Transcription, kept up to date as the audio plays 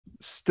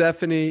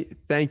Stephanie,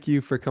 thank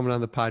you for coming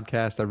on the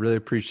podcast. I really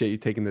appreciate you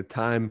taking the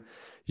time.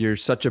 You're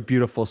such a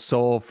beautiful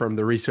soul from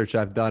the research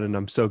I've done, and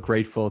I'm so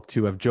grateful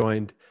to have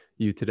joined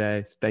you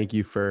today. Thank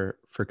you for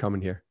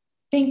coming here.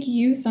 Thank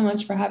you so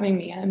much for having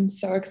me. I'm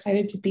so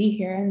excited to be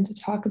here and to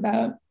talk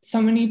about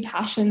so many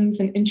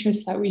passions and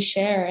interests that we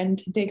share and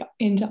to dig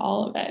into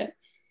all of it.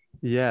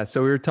 Yeah,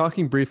 so we were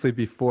talking briefly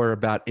before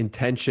about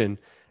intention,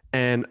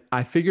 and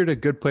I figured a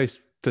good place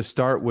to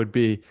start would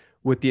be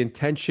with the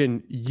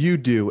intention you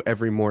do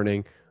every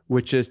morning,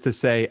 which is to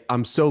say,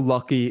 I'm so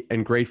lucky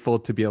and grateful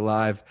to be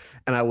alive,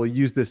 and I will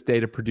use this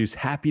day to produce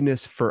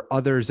happiness for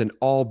others and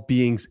all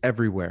beings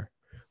everywhere.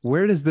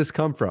 Where does this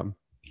come from?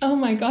 Oh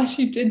my gosh,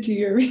 you did do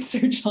your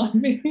research on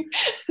me.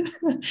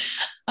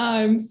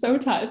 I'm so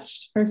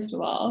touched, first of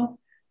all.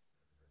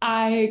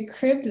 I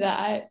cribbed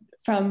that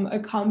from a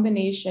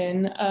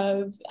combination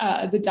of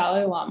the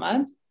Dalai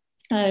Lama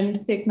and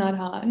Thich Nhat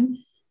Hanh.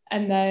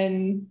 And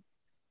then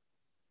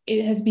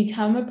it has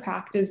become a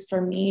practice for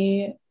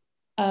me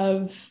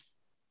of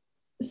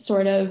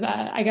sort of,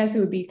 I guess it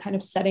would be kind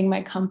of setting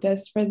my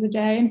compass for the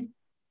day.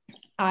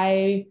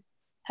 I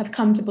have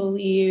come to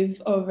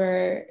believe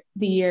over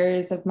the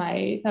years of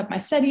my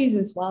studies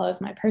as well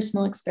as my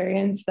personal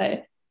experience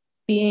that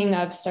being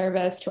of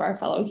service to our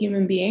fellow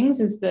human beings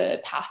is the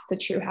path to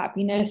true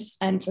happiness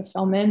and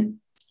fulfillment.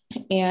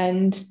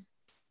 And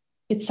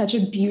it's such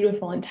a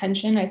beautiful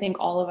intention. I think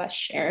all of us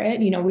share it.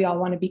 You know, we all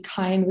want to be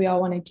kind, we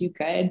all want to do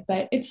good,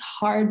 but it's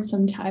hard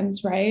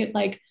sometimes, right?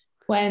 Like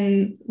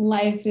when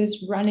life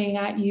is running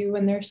at you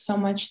and there's so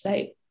much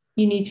that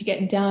you need to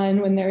get done,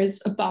 when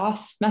there's a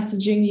boss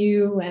messaging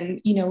you, and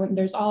when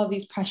there's all of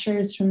these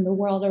pressures from the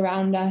world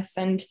around us,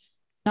 and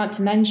not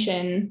to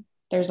mention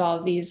there's all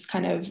of these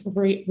kind of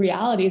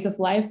realities of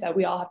life that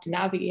we all have to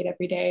navigate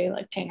every day,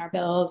 like paying our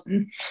bills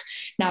and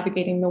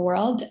navigating the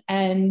world.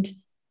 And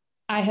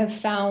I have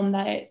found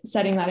that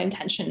setting that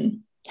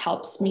intention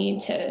helps me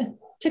to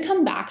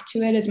come back to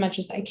it as much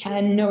as I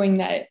can, knowing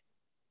that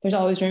there's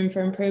always room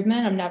for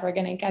improvement. I'm never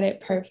going to get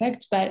it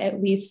perfect, but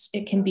at least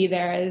it can be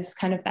there as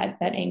kind of that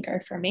anchor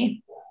for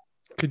me.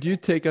 Could you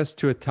take us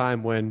to a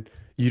time when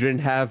you didn't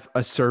have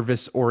a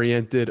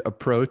service-oriented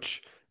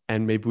approach,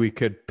 and maybe we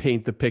could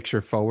paint the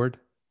picture forward?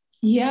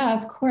 Yeah,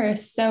 of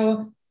course.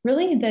 So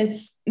really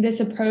this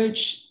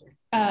approach,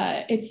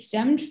 it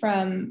stemmed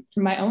from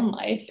my own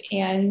life,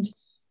 and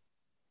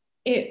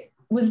it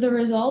was the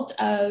result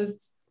of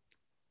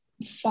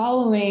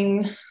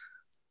following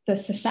the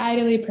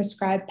societally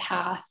prescribed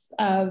path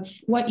of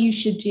what you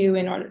should do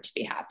in order to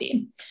be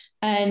happy.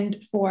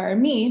 And for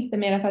me, the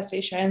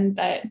manifestation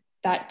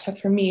that took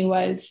for me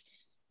was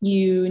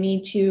you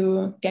need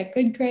to get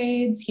good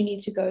grades, you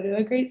need to go to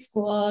a great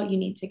school, you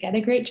need to get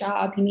a great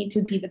job, you need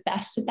to be the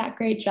best at that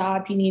great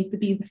job, you need to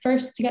be the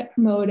first to get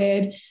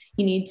promoted,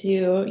 you need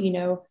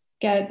to,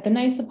 get the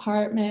nice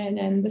apartment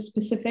and the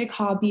specific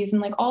hobbies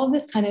and like all of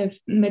this kind of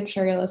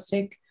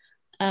materialistic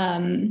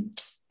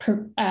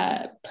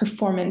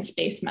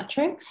performance-based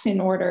metrics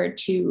in order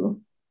to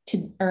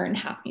earn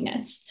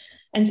happiness.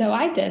 And so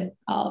I did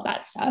all of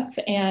that stuff.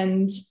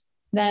 And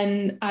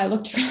then I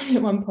looked around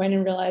at one point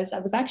and realized I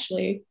was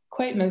actually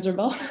quite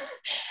miserable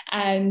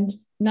and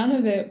none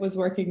of it was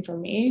working for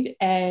me.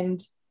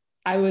 And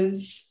I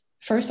was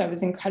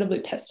incredibly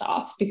pissed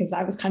off because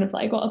I was kind of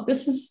like, well, if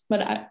this is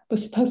what I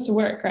was supposed to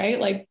work, right?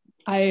 Like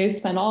I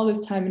spent all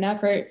this time and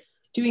effort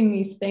doing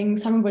these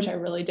things, some of which I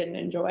really didn't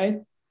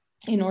enjoy,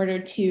 in order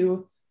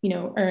to,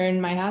 earn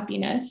my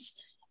happiness.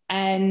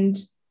 And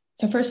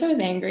so first I was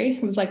angry.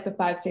 It was like the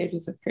 5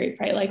 stages of grief,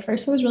 right? Like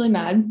first I was really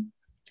mad,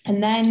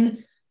 and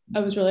then I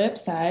was really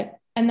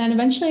upset. And then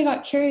eventually I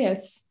got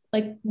curious,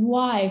 like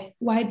why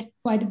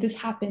did this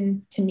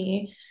happen to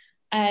me?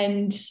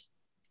 And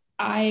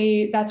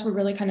that's what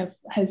really kind of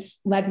has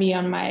led me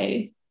on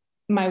my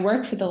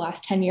work for the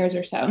last 10 years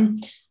or so.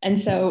 And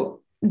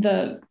so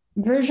the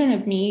version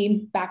of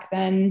me back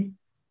then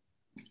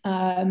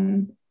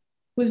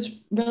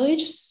was really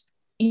just,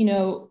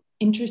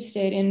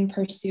 interested in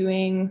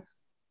pursuing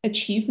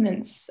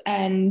achievements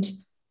and,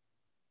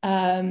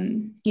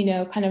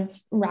 kind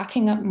of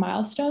racking up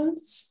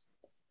milestones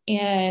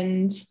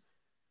and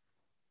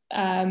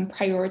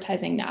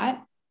prioritizing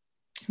that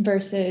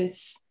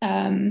versus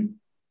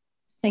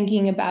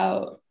thinking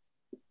about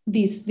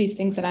these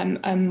things that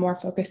I'm more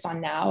focused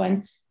on now.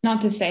 And not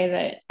to say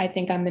that I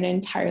think I'm an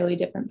entirely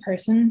different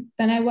person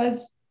than I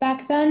was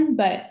back then,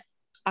 but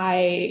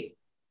I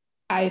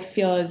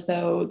feel as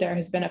though there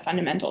has been a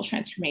fundamental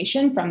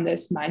transformation from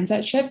this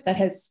mindset shift that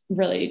has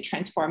really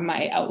transformed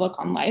my outlook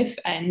on life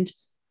and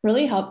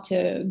really helped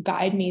to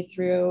guide me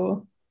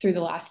through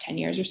the last 10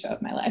 years or so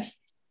of my life.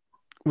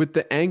 With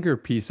the anger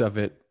piece of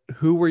it,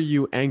 who were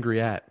you angry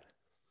at?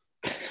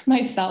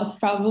 Myself,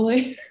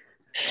 probably.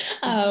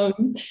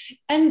 And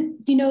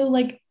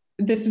like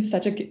this is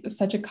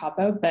such a cop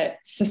out, but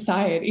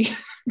society,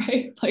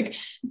 right? Like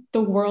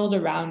the world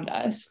around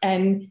us.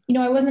 And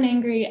I wasn't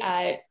angry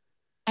at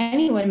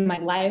anyone in my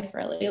life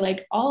really.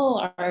 Like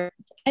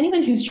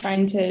anyone who's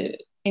trying to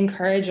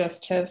encourage us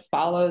to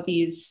follow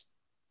these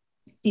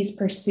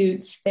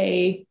pursuits,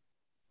 they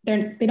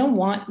they don't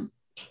want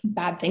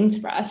bad things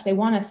for us. They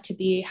want us to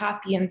be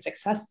happy and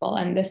successful.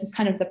 And this is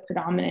kind of the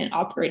predominant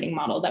operating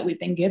model that we've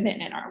been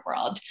given in our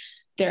world.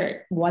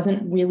 There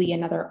wasn't really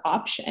another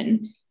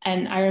option.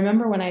 And I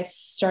remember when I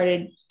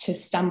started to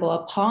stumble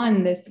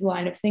upon this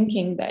line of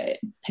thinking that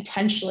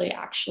potentially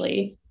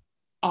actually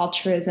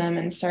altruism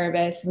and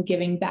service and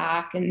giving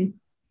back and,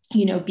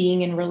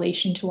 being in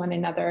relation to one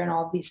another and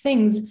all of these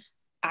things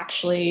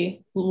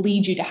actually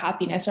lead you to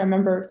happiness. I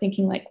remember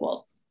thinking like,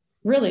 well,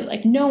 really,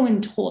 like no one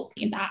told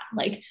me that.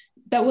 Like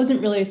that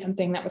wasn't really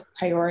something that was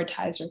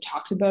prioritized or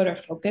talked about or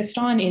focused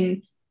on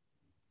in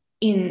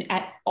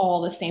at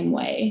all the same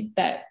way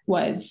that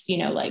was,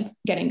 like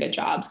getting good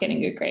jobs,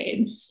 getting good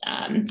grades,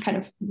 kind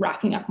of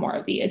racking up more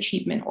of the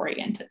achievement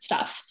oriented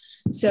stuff.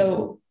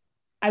 So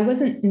I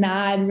wasn't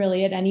mad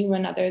really at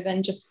anyone other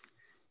than just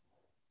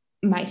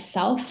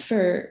myself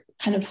for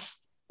kind of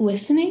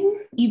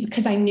listening,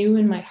 because I knew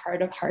in my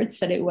heart of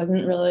hearts that it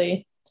wasn't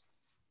really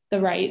the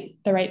right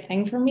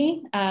thing for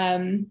me.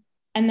 And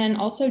then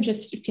also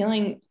just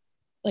feeling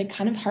like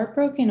kind of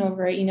heartbroken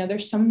over it.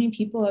 There's so many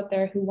people out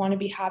there who want to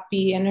be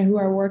happy and who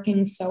are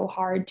working so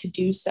hard to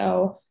do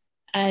so.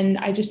 And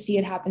I just see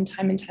it happen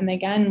time and time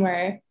again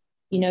where,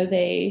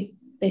 they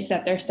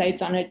set their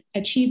sights on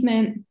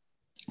achievement.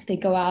 They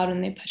go out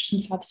and they push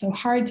themselves so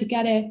hard to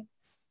get it.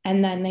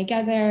 And then they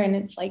get there and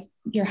it's like,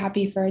 you're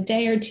happy for a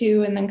day or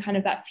two. And then kind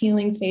of that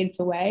feeling fades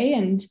away.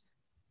 And,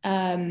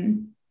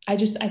 I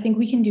think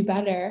we can do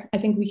better. I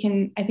think we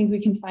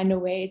can find a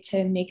way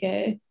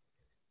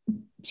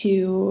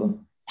to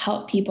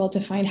help people to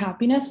find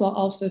happiness while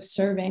also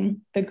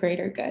serving the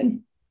greater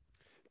good.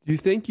 Do you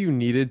think you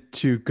needed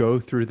to go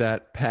through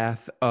that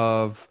path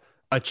of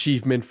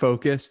achievement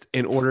focused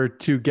in order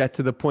to get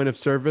to the point of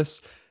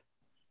service?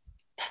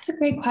 That's a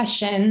great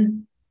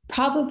question.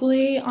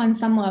 Probably on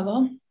some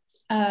level.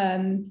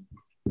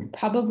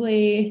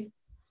 Probably,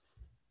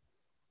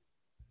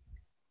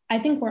 I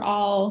think we're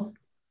all,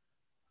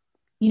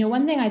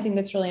 one thing I think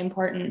that's really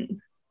important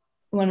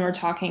when we're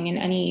talking in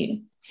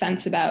any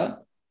sense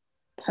about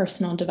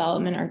personal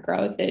development or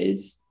growth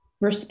is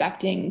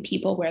respecting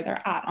people where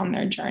they're at on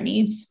their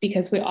journeys,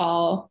 because we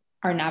all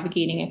are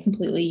navigating a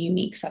completely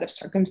unique set of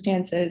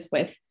circumstances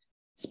with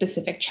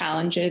specific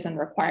challenges and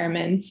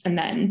requirements. And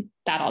then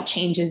that all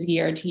changes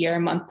year to year,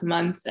 month to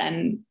month.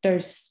 And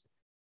there's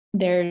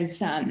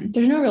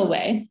no real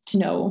way to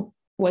know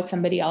what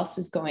somebody else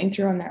is going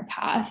through on their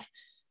path.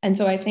 And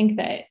so I think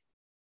that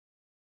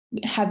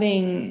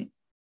having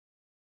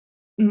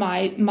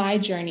my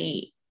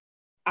journey,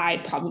 I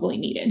probably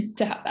needed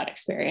to have that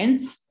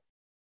experience.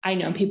 I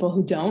know people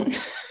who don't,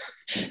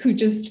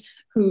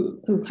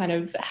 who kind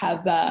of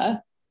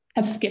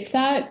have skipped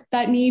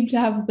that need to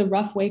have the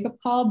rough wake up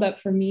call. But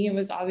for me, it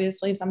was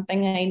obviously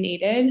something I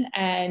needed.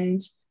 And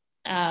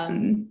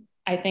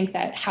I think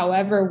that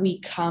however we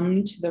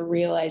come to the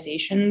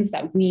realizations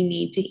that we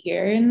need to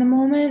hear in the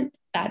moment,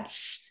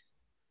 that's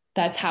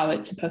how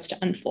it's supposed to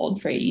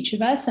unfold for each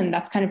of us. And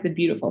that's kind of the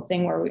beautiful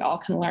thing where we all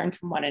can learn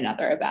from one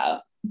another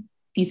about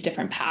these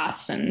different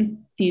paths and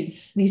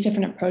these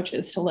different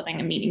approaches to living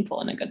a meaningful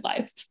and a good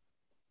life.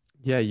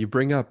 Yeah, you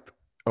bring up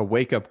a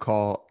wake up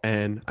call,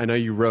 and I know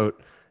you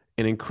wrote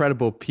an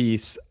incredible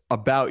piece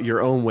about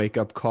your own wake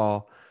up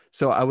call.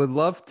 So I would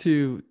love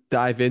to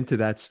dive into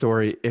that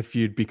story if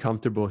you'd be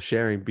comfortable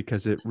sharing,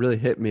 because it really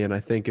hit me and I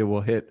think it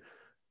will hit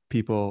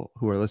people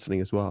who are listening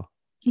as well.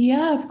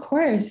 Yeah, of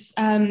course.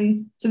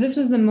 So this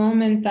was the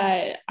moment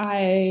that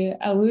I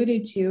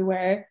alluded to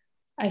where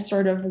I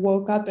sort of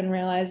woke up and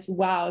realized,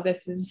 wow,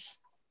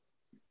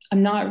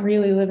 I'm not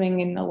really living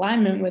in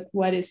alignment with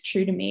what is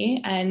true to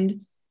me.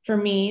 And for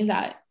me,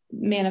 that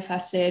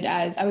manifested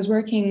as I was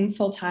working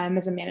full time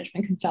as a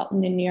management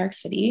consultant in New York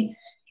City.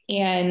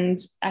 And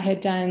I had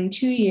done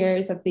 2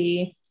 years of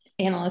the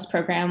analyst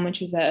program,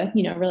 which is a,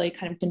 really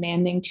kind of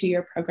demanding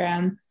 2-year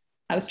program.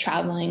 I was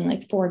traveling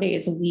like 4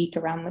 days a week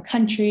around the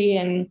country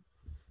and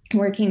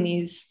working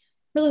these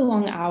really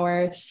long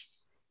hours,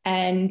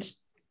 and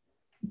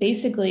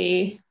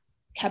basically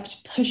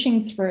kept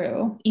pushing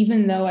through,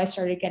 even though I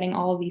started getting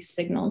all of these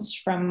signals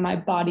from my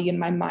body and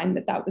my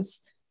mind that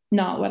was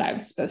not what I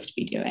was supposed to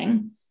be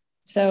doing.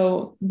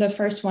 So the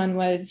first one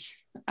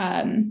was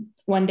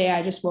one day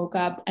I just woke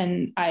up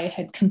and I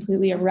had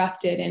completely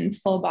erupted in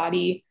full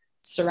body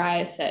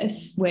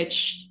psoriasis,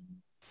 which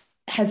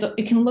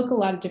it can look a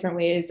lot of different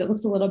ways. It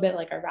looks a little bit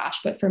like a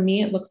rash, but for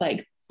me, it looked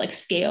like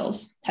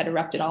scales had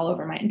erupted all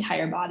over my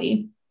entire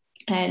body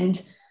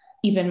and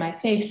even my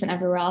face and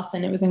everywhere else.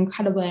 And it was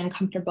incredibly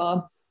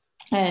uncomfortable.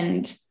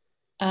 And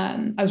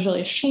I was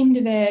really ashamed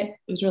of it. It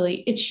was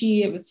really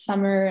itchy. It was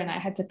summer and I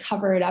had to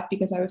cover it up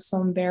because I was so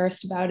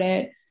embarrassed about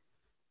it,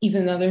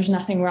 even though there's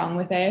nothing wrong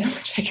with it,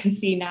 which I can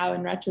see now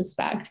in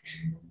retrospect.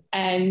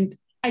 And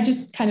I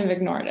just kind of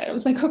ignored it. I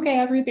was like, okay,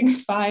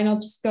 everything's fine. I'll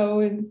just go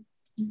and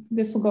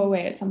this will go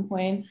away at some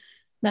point.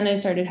 Then I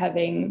started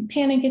having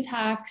panic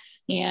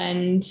attacks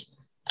and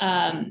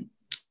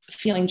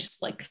feeling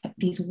just like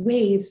these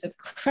waves of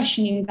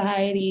crushing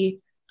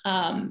anxiety.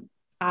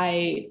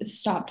 I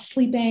stopped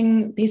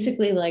sleeping.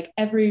 Basically, like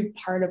every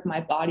part of my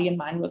body and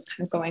mind was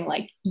kind of going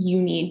like, you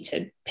need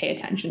to pay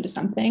attention to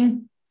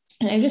something.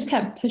 And I just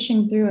kept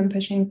pushing through and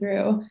pushing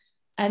through.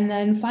 And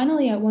then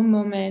finally, at one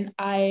moment,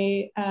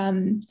 I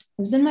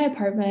was in my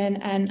apartment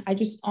and I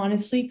just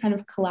honestly kind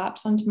of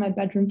collapsed onto my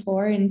bedroom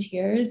floor in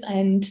tears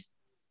and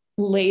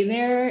lay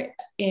there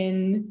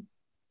in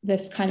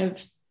this kind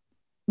of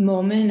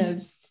moment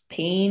of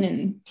pain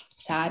and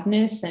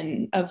sadness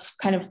and of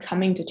kind of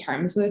coming to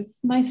terms with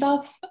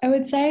myself, I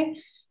would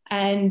say,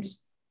 and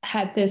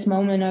had this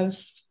moment of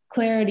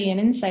clarity and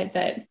insight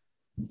that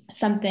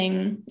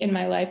something in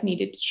my life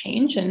needed to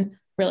change. And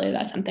really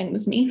that something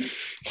was me.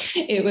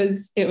 It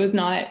was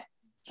not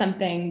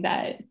something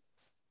that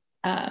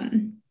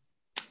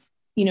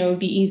it would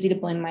be easy to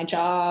blame my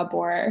job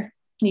or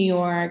New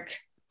York,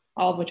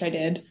 all of which I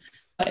did.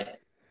 But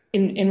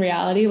in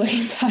reality,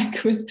 looking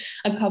back with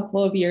a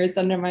couple of years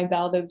under my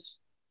belt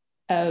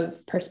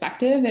of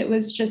perspective, it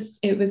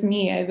was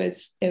me.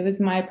 It was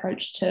my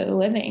approach to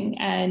living.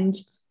 And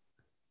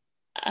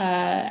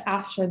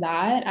after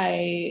that,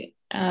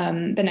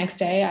 the next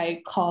day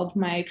I called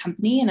my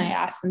company and I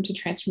asked them to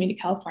transfer me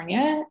to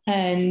California.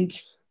 And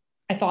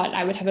I thought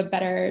I would have a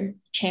better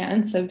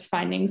chance of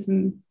finding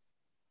some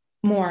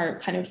more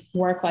kind of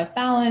work-life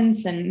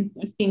balance and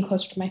being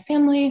closer to my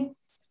family.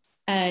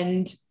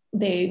 And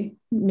they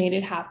made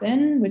it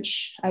happen,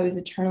 which I was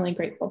eternally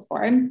grateful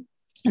for. And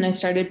I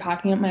started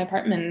packing up my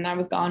apartment and I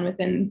was gone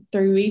within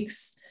 3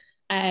 weeks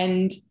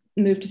and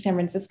moved to San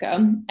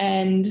Francisco.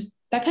 And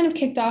that kind of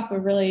kicked off a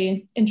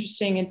really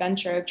interesting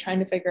adventure of trying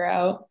to figure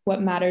out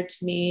what mattered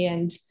to me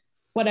and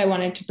what I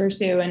wanted to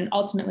pursue. And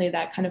ultimately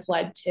that kind of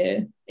led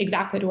to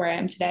exactly to where I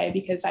am today,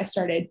 because I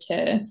started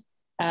to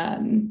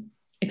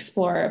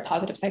explore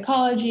positive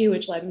psychology,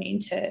 which led me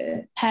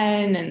to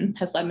Penn and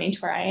has led me to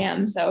where I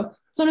am. So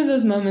it's one of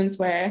those moments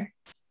where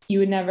you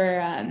would never,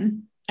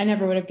 I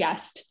never would have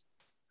guessed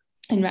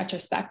in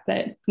retrospect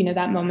that,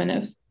 that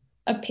moment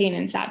of pain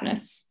and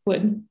sadness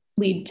would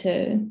lead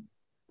to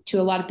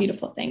a lot of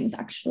beautiful things,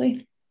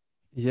 actually.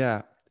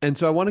 Yeah. And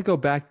so I want to go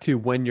back to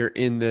when you're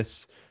in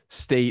this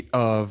state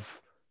of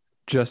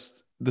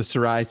just the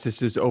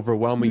psoriasis is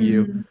overwhelming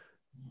you. Mm.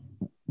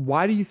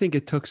 Why do you think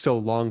it took so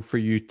long for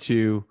you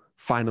to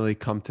finally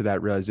come to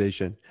that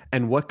realization?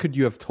 And what could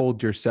you have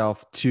told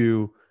yourself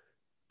to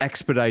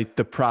expedite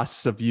the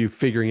process of you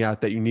figuring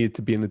out that you needed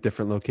to be in a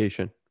different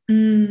location?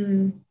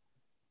 Mm.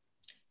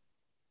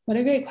 What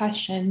a great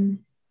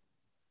question.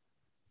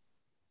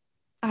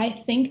 I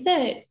think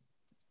that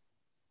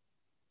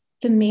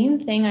the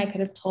main thing I could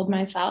have told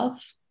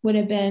myself would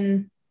have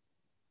been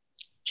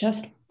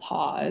just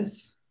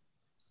pause,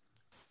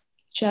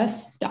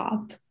 just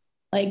stop.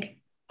 Like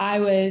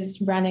I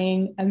was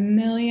running a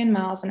million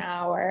miles an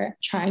hour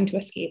trying to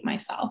escape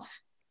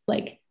myself,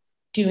 like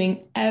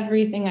doing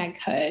everything I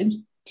could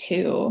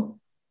to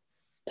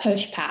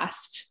push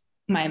past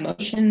my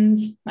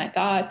emotions, my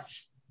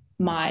thoughts,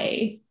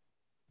 my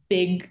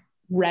big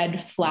red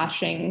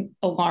flashing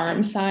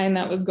alarm sign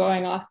that was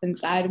going off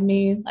inside of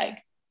me. Like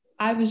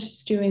I was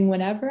just doing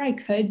whatever I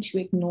could to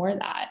ignore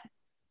that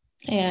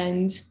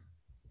and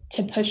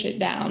to push it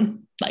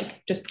down,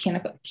 like just kind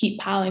of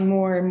keep piling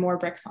more and more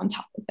bricks on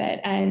top of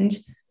it. And,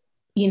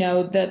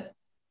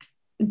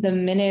 the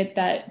minute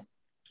that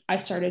I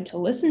started to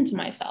listen to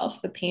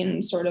myself, the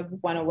pain sort of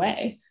went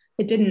away.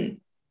 It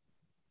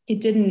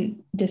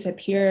didn't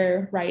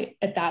disappear right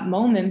at that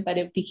moment, but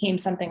it became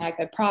something I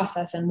could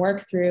process and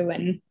work through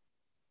and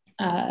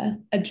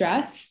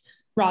address,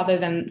 rather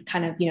than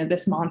kind of,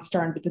 this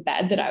monster under the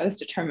bed that I was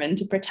determined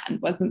to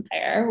pretend wasn't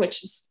there,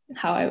 which is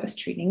how I was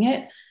treating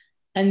it.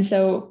 And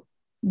so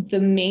the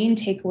main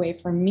takeaway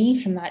for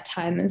me from that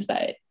time is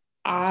that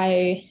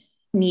I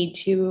need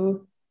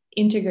to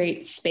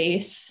integrate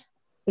space,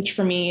 which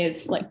for me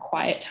is like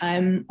quiet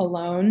time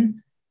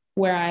alone,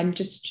 where I'm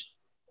just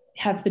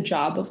have the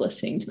job of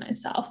listening to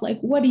myself. Like,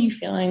 what are you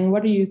feeling?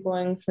 What are you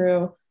going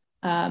through?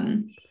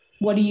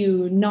 What are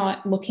you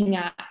not looking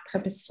at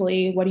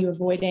purposefully? What are you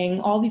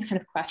avoiding? All these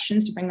kind of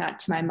questions to bring that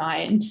to my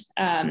mind.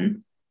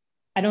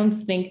 I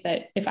don't think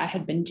that if I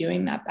had been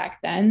doing that back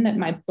then, that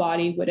my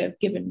body would have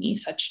given me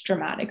such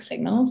dramatic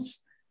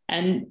signals.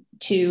 And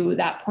to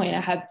that point,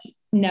 I have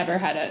never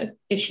had an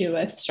issue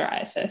with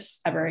psoriasis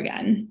ever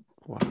again.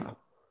 Wow.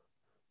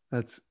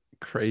 That's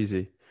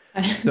crazy.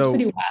 It's So,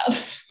 pretty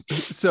wild.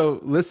 so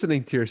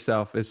listening to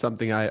yourself is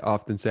something I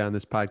often say on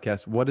this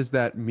podcast. What does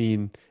that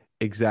mean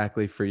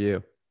exactly for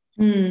you?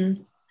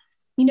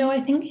 I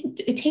think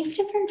it takes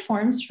different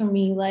forms for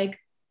me. Like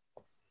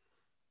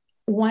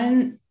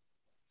one,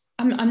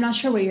 I'm not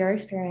sure what your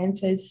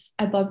experience is.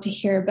 I'd love to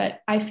hear,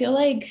 but I feel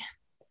like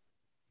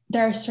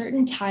there are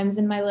certain times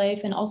in my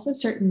life and also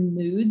certain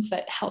moods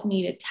that help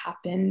me to tap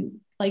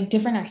in, like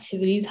different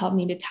activities help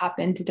me to tap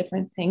into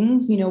different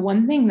things.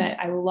 One thing that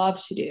I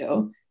love to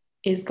do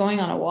is going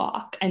on a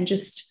walk and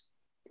just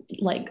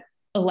like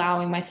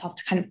allowing myself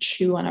to kind of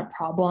chew on a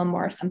problem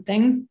or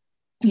something.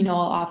 I'll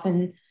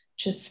often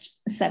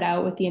just set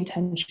out with the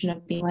intention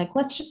of being like,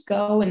 let's just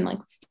go and like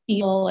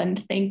feel and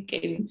think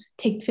and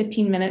take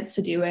 15 minutes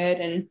to do it.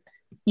 And,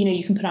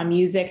 you can put on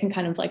music and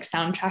kind of like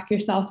soundtrack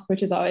yourself,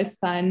 which is always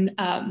fun.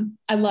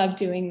 I love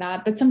doing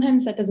that, but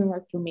sometimes that doesn't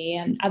work for me.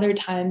 And other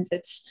times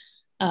it's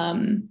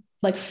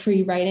like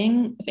free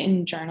writing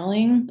in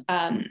journaling.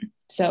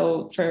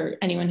 So for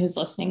anyone who's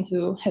listening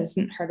who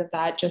hasn't heard of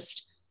that,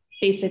 just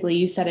basically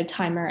you set a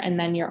timer and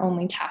then your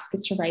only task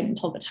is to write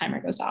until the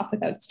timer goes off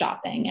without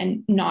stopping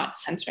and not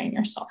censoring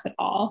yourself at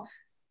all.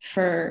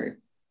 For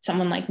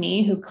someone like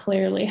me who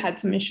clearly had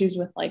some issues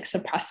with like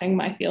suppressing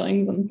my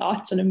feelings and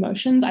thoughts and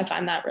emotions, I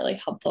find that really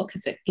helpful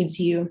because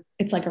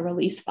it's like a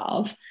release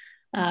valve.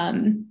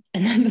 And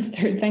then the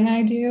third thing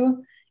I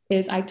do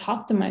is I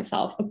talk to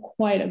myself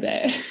quite a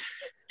bit.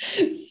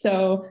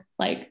 So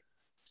like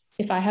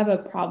if I have a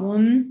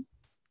problem,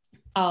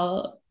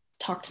 I'll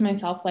talk to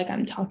myself like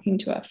I'm talking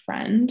to a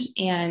friend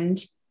and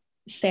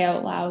say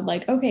out loud,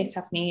 like, okay,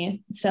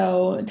 Stephanie,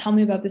 so tell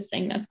me about this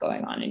thing that's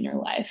going on in your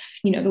life,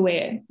 the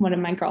way one of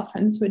my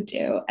girlfriends would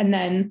do. And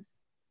then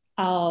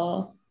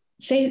I'll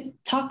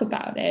talk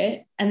about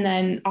it. And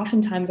then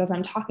oftentimes as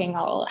I'm talking,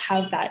 I'll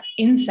have that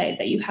insight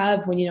that you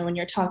have when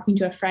you're talking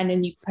to a friend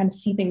and you kind of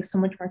see things so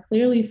much more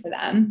clearly for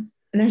them.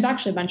 And there's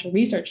actually a bunch of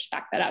research to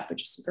back that up,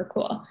 which is super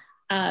cool.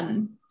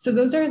 So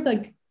those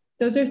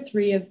are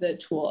three of the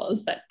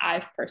tools that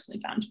I've personally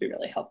found to be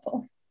really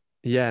helpful.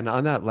 Yeah. And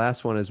on that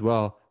last one as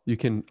well, you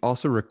can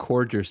also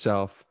record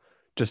yourself,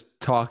 just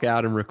talk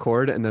out and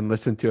record and then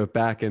listen to it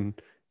back and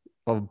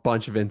a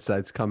bunch of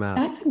insights come out.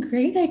 That's a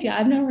great idea.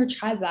 I've never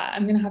tried that.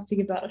 I'm going to have to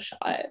give that a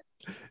shot.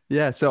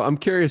 Yeah. So I'm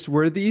curious,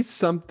 were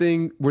these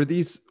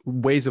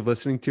ways of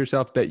listening to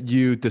yourself that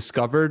you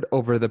discovered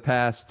over the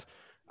past,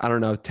 I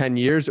don't know, 10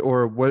 years,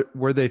 or what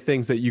were they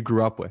things that you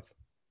grew up with?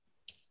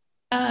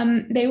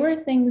 They were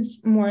things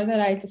more that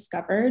I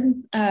discovered.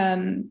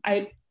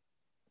 My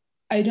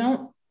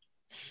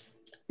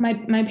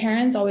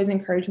parents always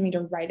encouraged me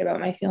to write about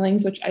my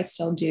feelings, which I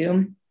still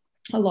do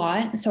a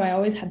lot. So I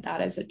always had that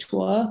as a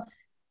tool.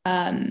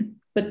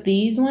 But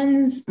these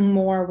ones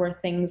more were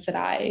things that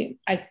I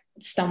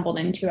stumbled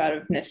into out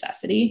of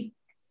necessity,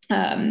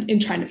 in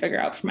trying to figure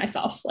out for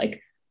myself,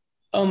 like,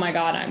 oh my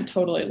God, I'm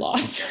totally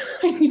lost.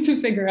 I need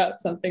to figure out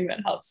something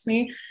that helps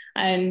me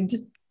and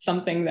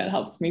something that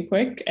helps me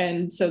quick.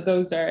 And so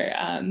those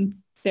are,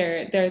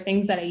 there are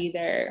things that I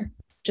either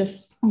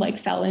just like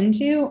fell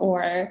into,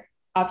 or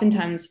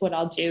oftentimes what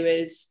I'll do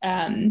is,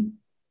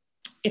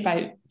 if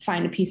I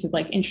find a piece of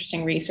like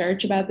interesting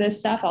research about this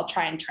stuff, I'll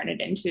try and turn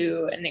it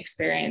into an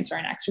experience or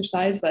an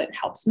exercise that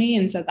helps me.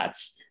 And so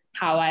that's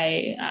how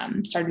I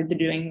started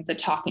doing the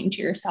talking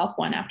to yourself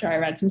one after I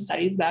read some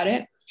studies about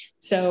it.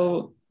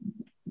 So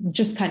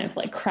just kind of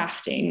like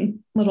crafting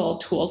little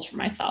tools for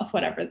myself,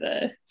 whatever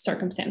the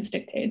circumstance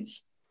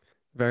dictates.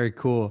 Very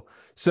cool.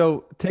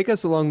 So take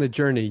us along the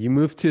journey. You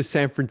moved to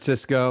San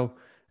Francisco,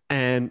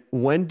 and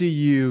when do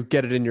you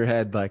get it in your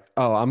head like,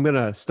 oh, I'm going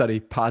to study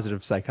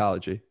positive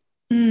psychology?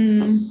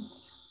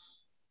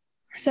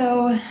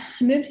 So I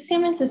moved to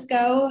San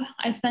Francisco.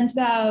 I spent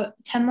about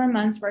 10 more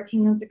months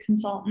working as a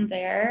consultant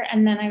there.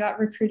 And then I got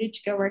recruited to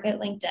go work at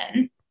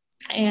LinkedIn.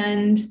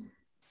 And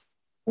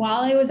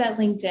while I was at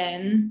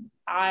LinkedIn,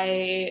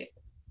 I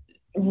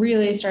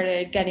really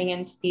started getting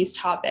into these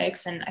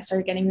topics, and I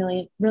started getting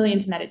really, really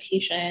into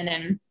meditation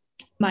and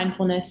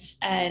mindfulness,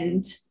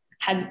 and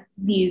had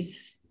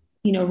these,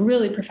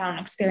 really profound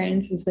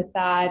experiences with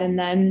that. And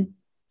then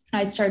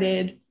I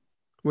started.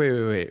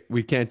 Wait.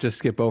 We can't just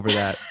skip over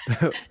that.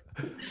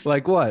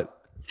 Like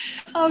what?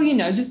 Oh,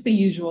 just the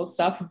usual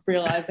stuff of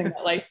realizing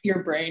that like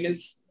your brain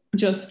is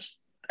just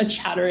a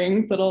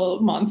chattering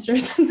little monster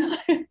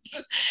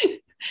sometimes.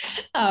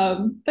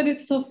 But it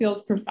still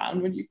feels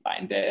profound when you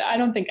find it. I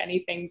don't think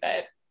anything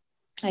that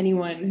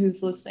anyone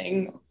who's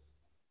listening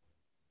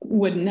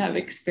wouldn't have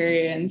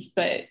experienced,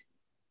 but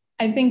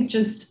I think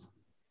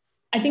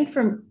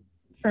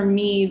for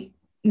me,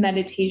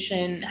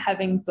 meditation,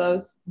 having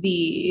both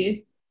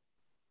the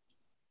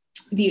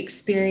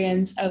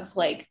experience of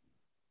like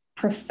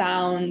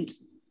profound,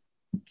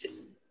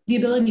 the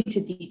ability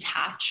to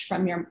detach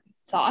from your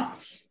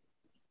thoughts,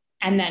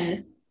 and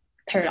then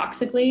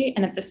paradoxically,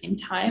 and at the same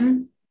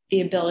time,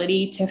 the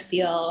ability to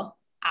feel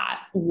at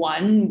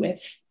one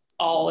with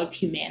all of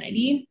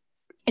humanity,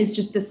 is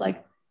just this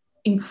like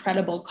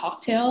incredible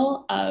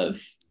cocktail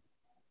of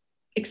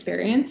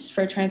experience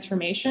for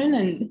transformation.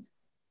 And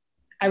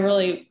I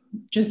really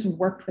just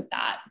worked with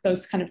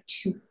those kind of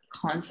two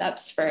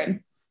concepts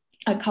for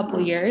a couple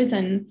of years.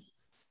 And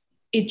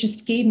it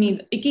gave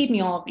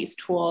me all of these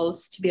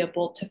tools to be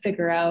able to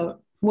figure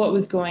out what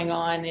was going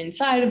on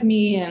inside of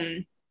me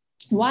and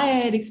why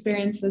I had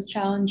experienced those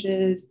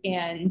challenges,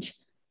 and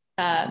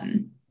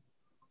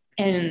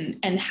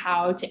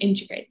how to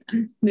integrate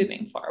them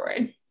moving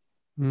forward.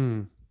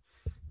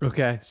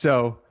 Okay.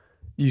 So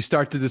you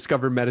start to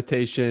discover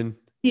meditation.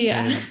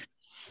 Yeah.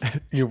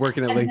 You're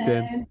working at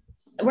LinkedIn.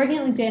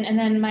 And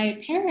then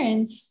my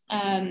parents,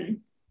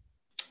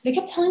 they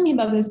kept telling me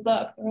about this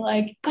book. They were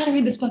like, gotta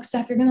read this book,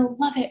 Steph. You're going to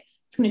love it.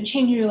 It's going to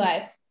change your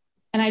life.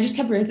 And I just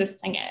kept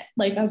resisting it.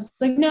 Like, I was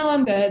like, no,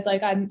 I'm good.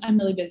 Like, I'm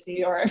really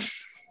busy, or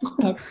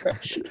whatever,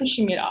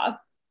 pushing it off.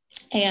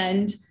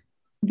 And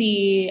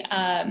the,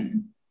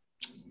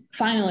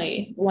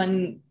 finally,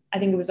 one, I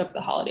think it was over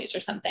the holidays or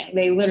something,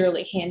 they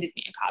literally handed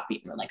me a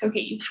copy and were like, okay,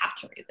 you have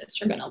to read this.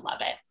 You're going to love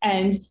it.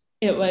 And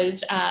it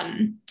was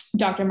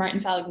Dr. Martin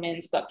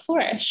Seligman's book,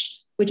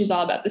 Flourish, which is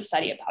all about the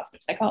study of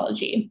positive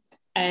psychology.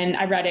 And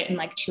I read it in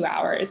like 2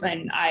 hours,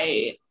 and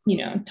I,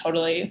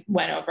 totally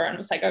went over and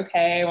was like,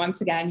 okay,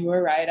 once again, you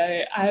were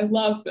right. I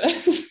love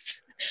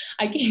this.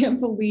 I can't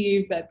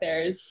believe that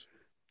there's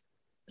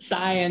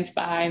science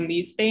behind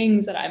these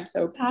things that I'm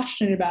so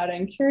passionate about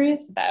and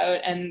curious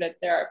about, and that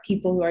there are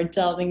people who are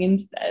delving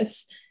into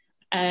this.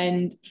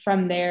 And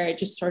from there, it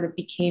just sort of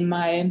became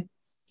my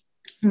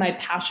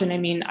passion. I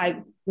mean,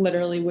 I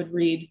literally would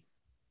read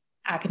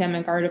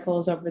academic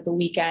articles over the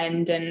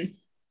weekend, and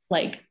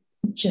like,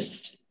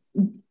 just,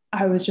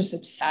 I was just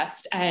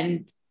obsessed.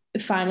 And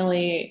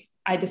finally,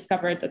 I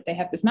discovered that they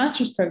have this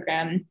master's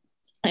program,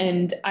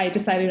 and I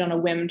decided on a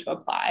whim to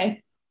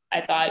apply.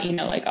 I thought,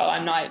 like, oh,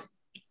 I'm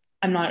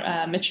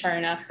not mature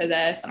enough for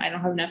this, and I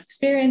don't have enough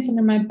experience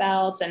under my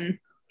belt, and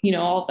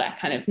all that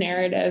kind of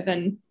narrative.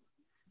 And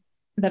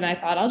then I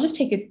thought, I'll just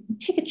take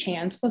a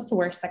chance. What's the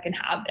worst that can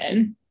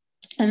happen?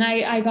 And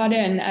I got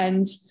in,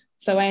 and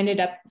so I ended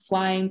up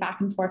flying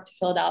back and forth to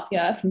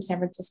Philadelphia from San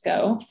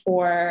Francisco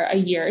for a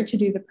year to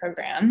do the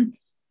program.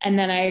 And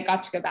then I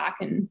got to go back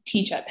and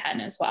teach at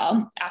Penn as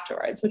well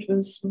afterwards, which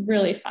was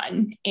really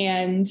fun.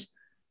 And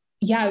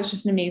yeah, it was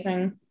just an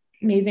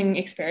amazing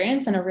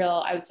experience, and a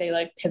real, I would say,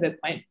 like, pivot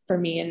point for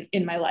me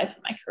in my life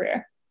and my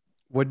career.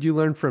 What did you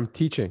learn from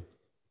teaching?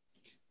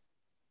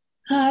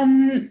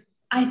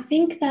 I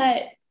think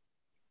that,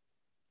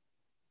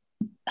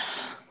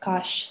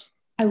 gosh,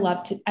 I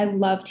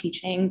love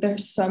teaching.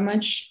 There's so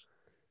much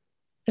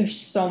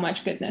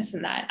goodness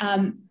in that.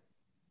 I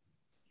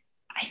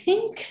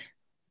think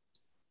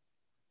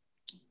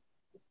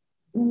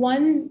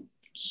one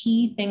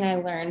key thing I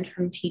learned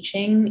from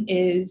teaching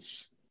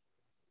is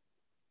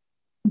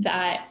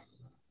that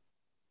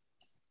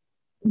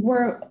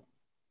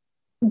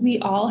we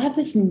all have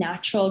this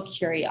natural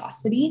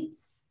curiosity,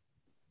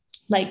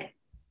 like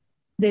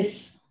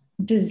this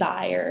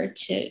desire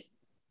to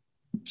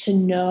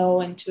know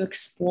and to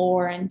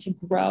explore and to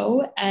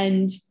grow.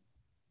 And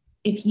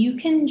if you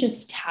can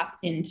just tap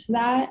into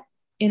that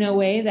in a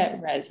way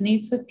that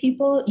resonates with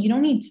people, you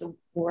don't need to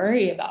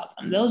worry about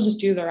them. They'll just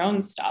do their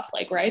own stuff,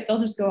 like, right? They'll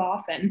just go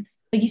off, and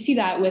like, you see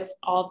that with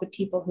all of the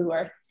people who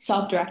are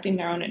self-directing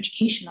their own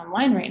education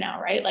online right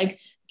now, right? Like,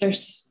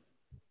 there's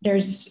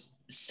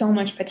so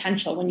much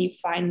potential when you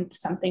find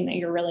something that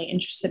you're really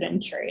interested in,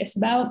 curious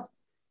about.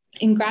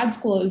 In grad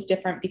school, it was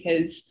different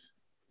because,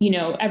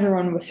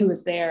 everyone who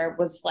was there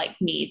was like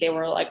me. They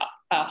were like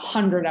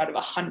 100 out of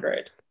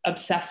 100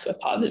 obsessed with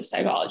positive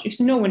psychology.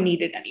 So no one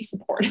needed any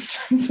support in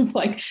terms of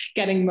like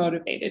getting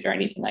motivated or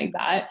anything like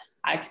that.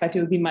 I expect it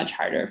would be much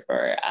harder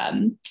for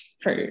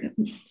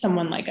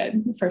someone like a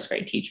first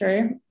grade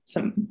teacher,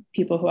 some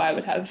people who I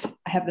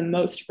have the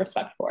most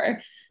respect for.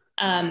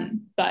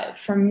 But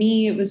for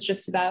me, it was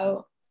just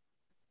about,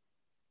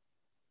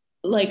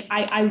 like,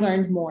 I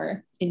learned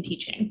more in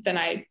teaching than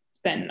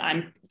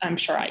I'm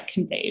sure I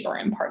conveyed or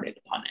imparted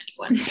upon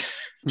anyone.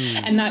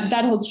 And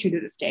that holds true to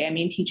this day. I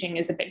mean, teaching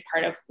is a big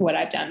part of what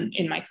I've done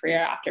in my career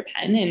after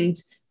Penn. And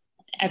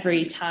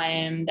every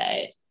time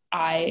that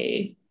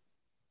I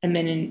am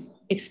in an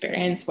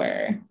experience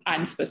where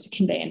I'm supposed to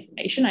convey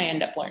information, I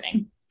end up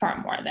learning far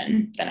more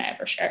than I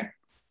ever share.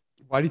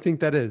 Why do you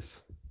think that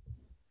is?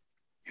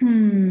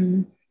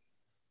 You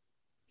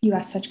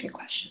ask such good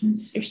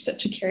questions. You're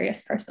such a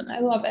curious person. I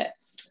love it.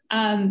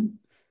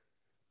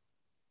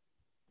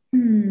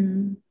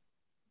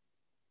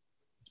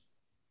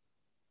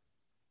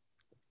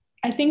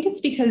 I think it's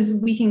because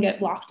we can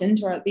get locked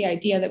into the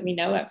idea that we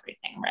know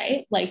everything,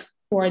 right? Like,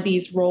 for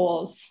these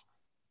roles,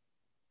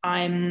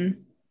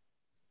 I'm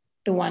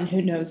the one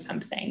who knows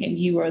something, and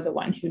you are the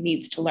one who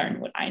needs to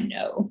learn what I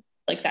know.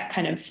 Like, that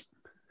kind of, it's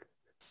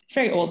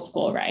very old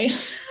school, right?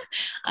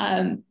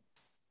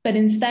 But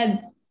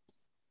instead,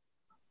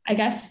 I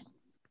guess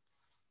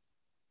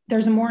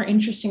there's a more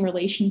interesting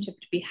relationship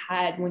to be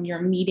had when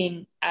you're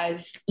meeting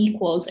as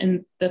equals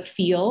in the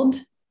field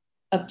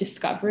of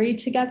discovery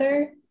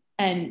together.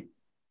 And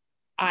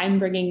I'm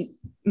bringing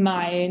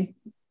my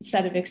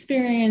set of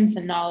experience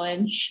and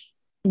knowledge,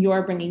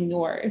 you're bringing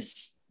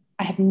yours.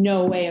 I have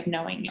no way of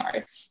knowing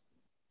yours.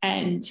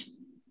 And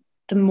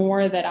the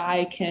more that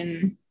I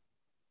can,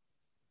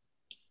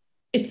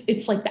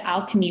 it's like the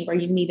alchemy where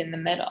you meet in the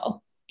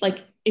middle.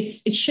 Like,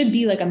 it should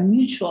be like a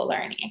mutual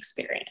learning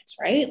experience,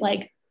 right?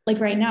 Like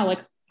right now, like,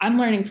 I'm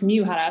learning from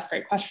you how to ask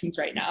great questions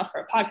right now for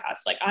a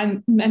podcast. Like,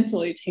 I'm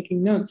mentally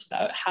taking notes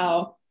about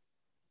how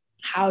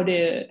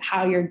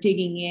you're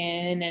digging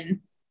in and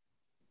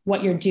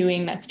what you're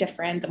doing that's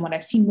different than what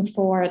I've seen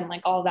before, and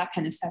like all that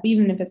kind of stuff,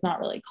 even if it's not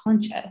really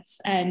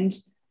conscious. And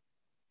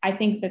I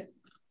think that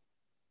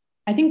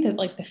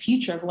like the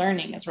future of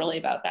learning is really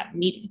about that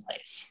meeting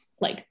place.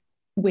 Like,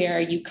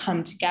 where you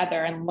come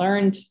together and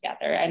learn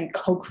together and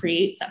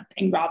co-create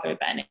something rather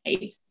than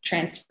a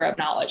transfer of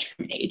knowledge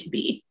from A to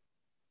B.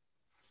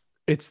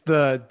 It's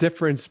the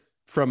difference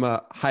from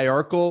a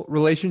hierarchical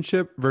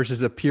relationship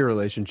versus a peer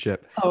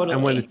relationship.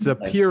 And when Totally. it's a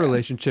So peer true.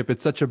 relationship,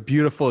 it's such a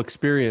beautiful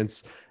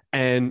experience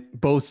and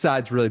both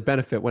sides really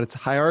benefit. When it's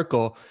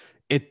hierarchical,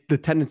 the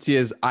tendency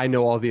is I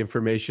know all the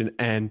information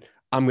and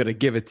I'm going to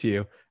give it to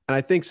you. And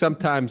I think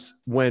sometimes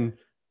when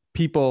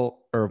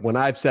people or when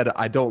I've said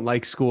I don't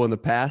like school in the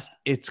past,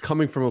 it's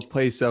coming from a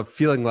place of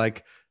feeling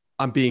like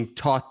I'm being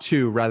taught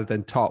to rather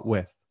than taught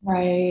with.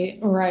 Right,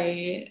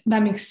 right.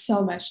 That makes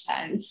so much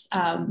sense.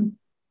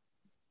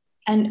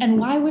 And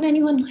why would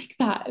anyone like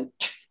that?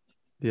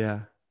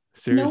 Yeah,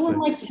 No one seriously.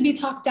 likes to be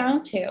talked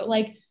down to.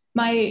 Like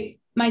my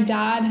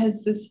dad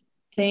has this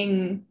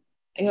thing.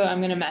 Oh,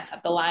 I'm gonna mess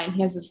up the line.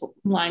 He has this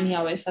line he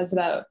always says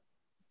about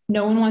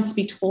no one wants to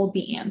be told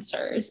the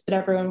answers, but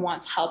everyone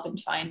wants help in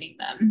finding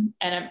them.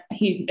 And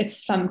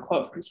it's some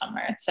quote from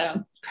somewhere.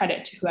 So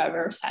credit to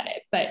whoever said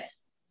it. But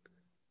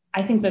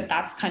I think that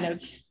that's kind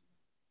of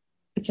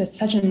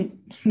such a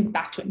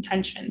back to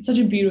intention, such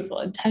a beautiful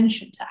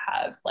intention to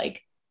have.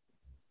 Like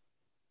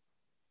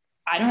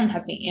I don't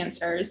have the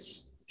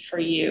answers for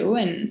you,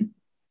 and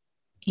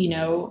you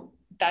know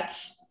that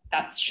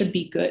should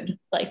be good.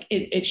 Like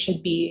it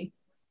should be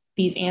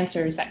these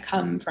answers that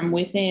come from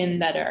within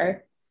that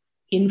are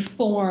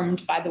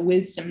informed by the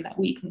wisdom that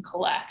we can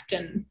collect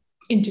and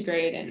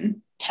integrate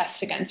and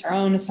test against our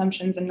own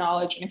assumptions and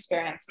knowledge and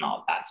experience and all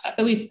of that stuff.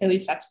 At least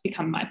that's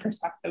become my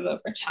perspective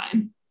over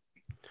time.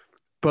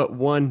 But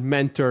one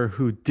mentor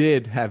who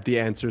did have the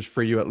answers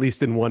for you, at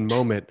least in one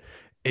moment,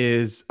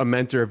 is a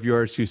mentor of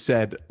yours who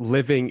said,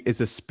 living is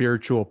a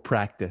spiritual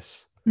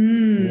practice.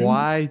 Mm.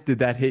 Why did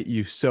that hit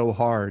you so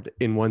hard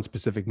in one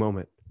specific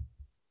moment?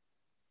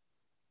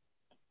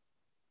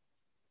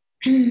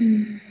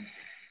 I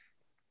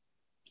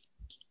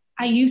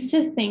used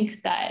to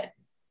think that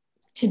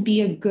to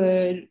be a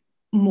good,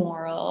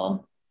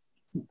 moral,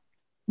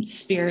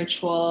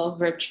 spiritual,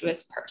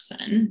 virtuous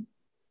person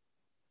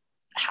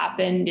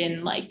happened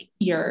in like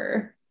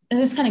and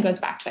this kind of goes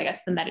back to, I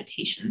guess, the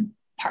meditation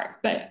part,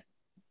 but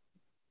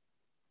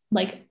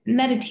like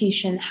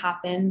meditation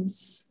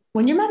happens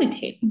when you're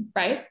meditating,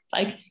 right?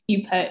 Like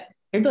you put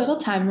your little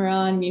timer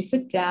on, you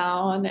sit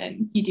down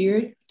and you do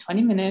your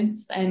 20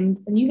 minutes and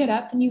then you get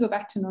up and you go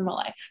back to normal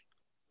life.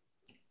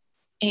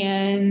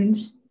 And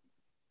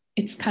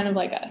it's kind of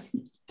like a,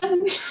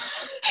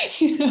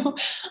 you know,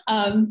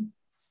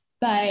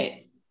 but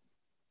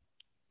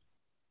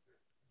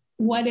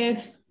what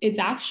if it's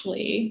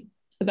actually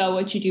about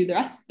what you do the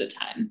rest of the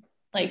time?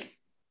 Like,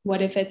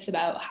 what if it's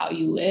about how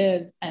you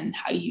live and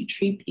how you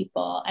treat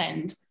people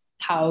and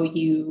how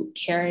you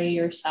carry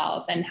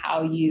yourself and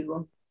how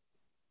you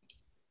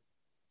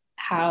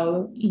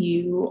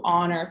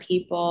honor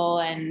people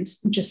and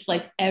just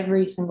like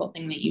every single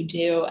thing that you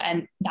do.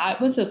 And that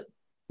was a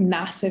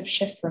massive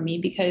shift for me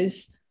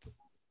because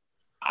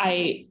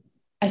I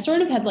I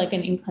sort of had like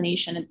an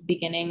inclination at the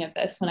beginning of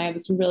this when I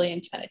was really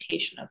into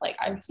meditation of like,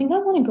 I think I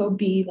want to go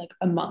be like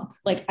a monk.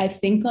 Like I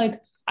think like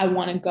I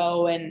want to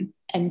go and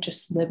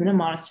just live in a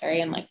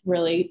monastery and like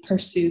really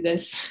pursue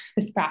this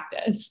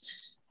practice.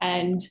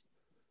 And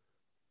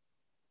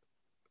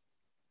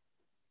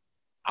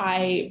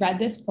I read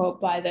this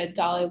quote by the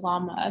Dalai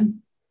Lama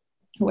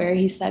where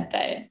he said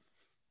that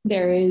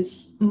there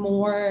is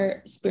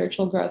more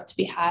spiritual growth to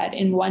be had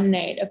in one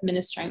night of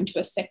ministering to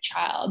a sick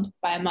child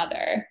by a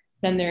mother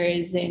than there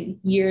is in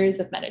years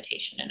of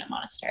meditation in a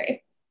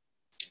monastery.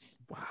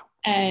 Wow.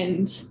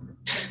 And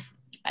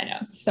I know,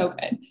 so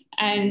good.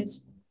 And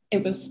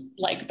it was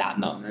like that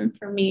moment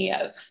for me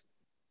of,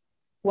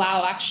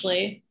 wow,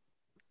 actually,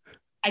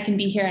 I can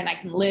be here and I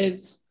can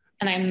live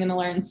and I'm going to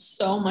learn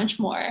so much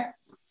more.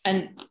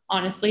 And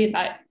honestly,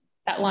 that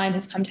line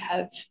has come to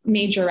have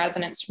major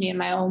resonance for me in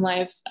my own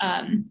life.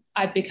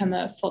 I've become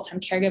a full-time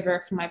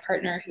caregiver for my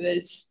partner who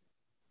is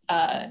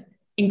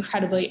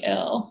incredibly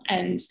ill,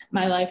 and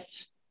my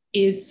life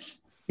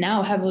is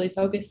now heavily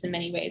focused in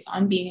many ways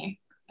on being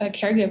a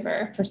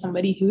caregiver for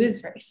somebody who is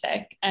very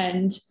sick.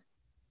 And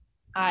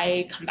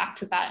I come back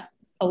to that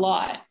a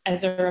lot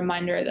as a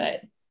reminder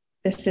that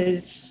this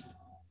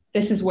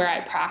is where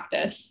I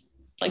practice.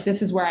 Like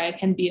this is where I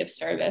can be of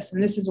service,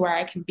 and this is where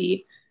I can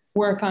be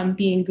work on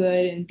being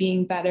good and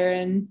being better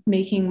and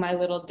making my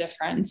little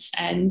difference.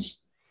 And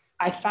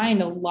I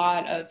find a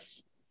lot of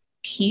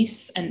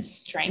peace and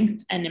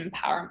strength and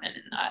empowerment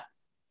in that.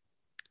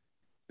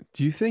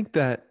 Do you think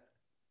that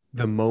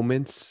the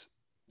moments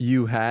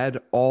you had,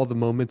 all the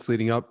moments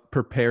leading up,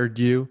 prepared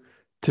you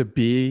to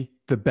be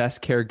the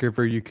best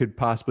caregiver you could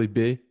possibly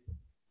be?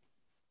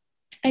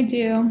 I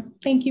do.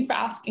 Thank you for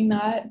asking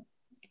that.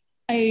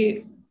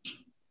 I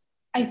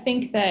I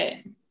think that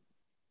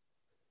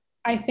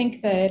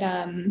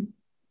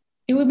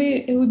it would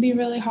be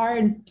really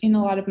hard in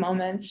a lot of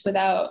moments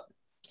without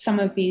some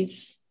of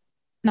these.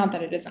 Not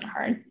that it isn't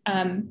hard,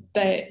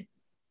 but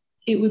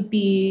it would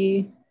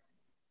be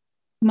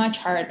much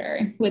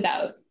harder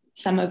without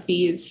some of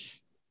these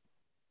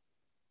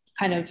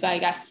kind of, I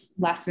guess,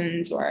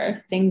 lessons or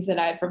things that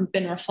I've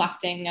been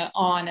reflecting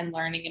on and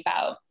learning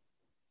about.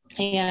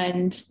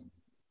 And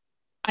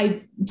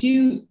I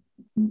do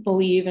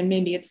believe, and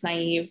maybe it's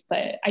naive,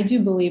 but I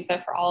do believe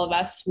that for all of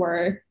us,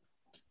 we're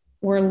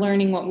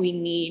learning what we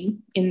need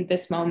in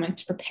this moment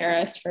to prepare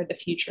us for the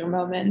future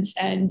moments.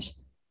 And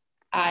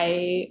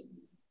I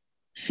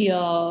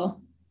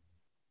feel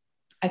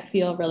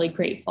really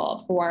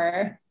grateful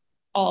for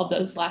all of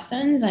those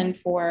lessons and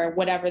for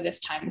whatever this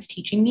time is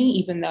teaching me,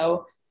 even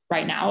though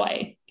right now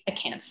I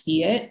can't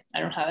see it. I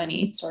don't have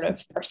any sort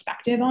of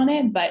perspective on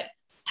it, but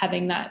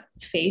having that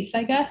faith,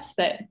 I guess,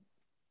 that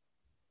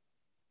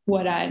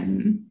what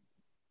I'm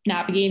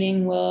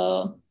navigating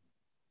will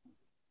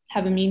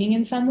have a meaning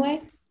in some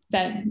way,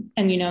 that,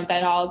 and, you know,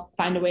 that I'll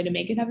find a way to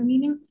make it have a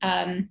meaning.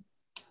 I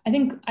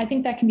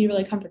think that can be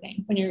really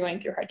comforting when you're going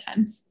through hard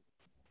times.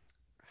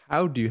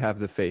 How do you have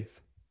the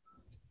faith?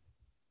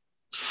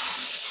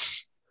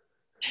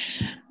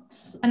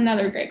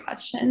 Another great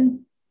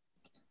question.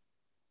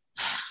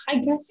 I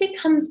guess it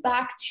comes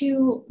back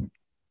to,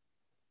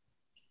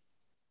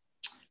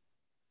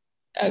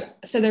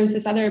 so there's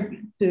this other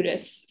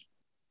Buddhist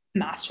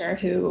master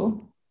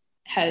who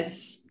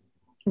has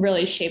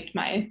really shaped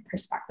my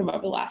perspective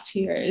over the last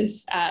few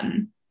years,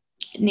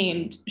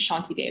 named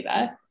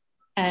Shantideva.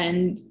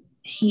 And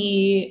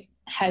he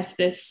has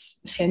this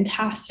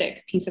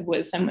fantastic piece of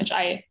wisdom, which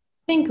I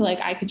think like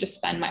I could just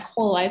spend my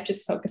whole life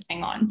just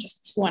focusing on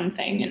just one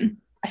thing, and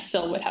I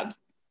still would have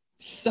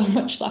so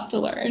much left to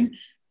learn.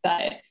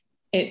 But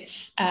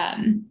it's,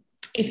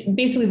 if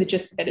basically the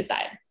gist of it is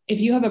that if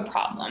you have a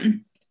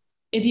problem,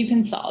 if you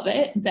can solve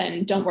it,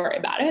 then don't worry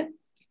about it.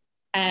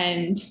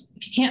 And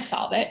if you can't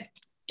solve it,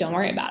 don't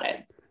worry about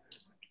it.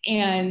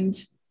 And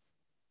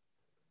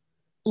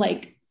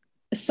like,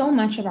 so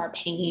much of our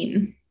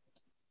pain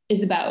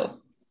is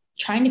about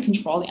trying to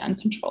control the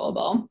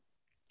uncontrollable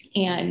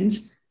and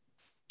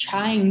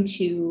trying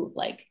to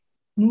like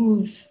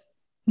move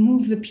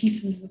the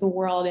pieces of the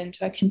world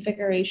into a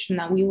configuration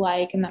that we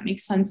like and that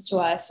makes sense to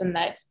us and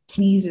that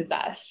pleases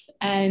us.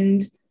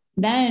 And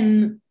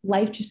then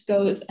life just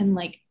goes and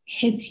like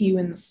hits you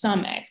in the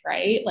stomach,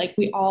 right? Like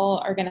we all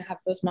are going to have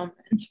those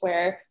moments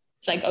where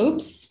it's like,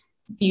 oops,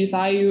 you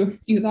thought you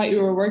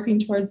were working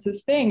towards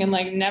this thing and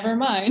like, never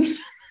mind.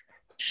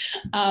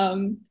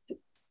 And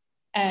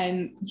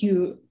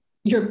your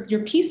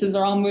pieces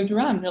are all moved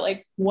around. You're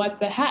like, what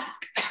the heck?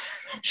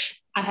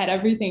 I had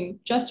everything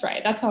just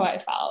right. That's how I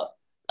felt.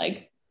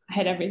 Like I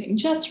had everything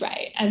just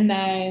right. And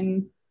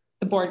then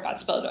the board got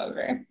spilled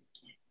over.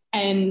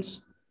 And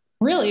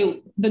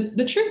really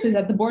the truth is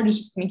that the board is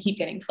just going to keep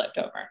getting flipped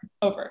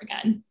over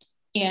again.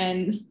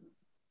 And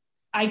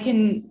I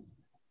can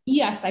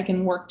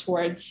work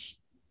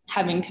towards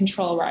having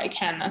control where I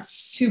can. That's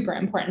super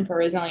important for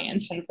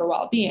resilience and for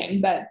well-being,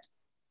 but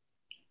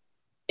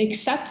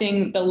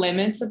accepting the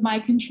limits of my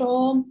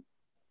control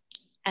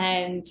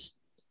and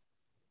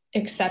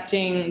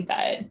accepting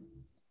that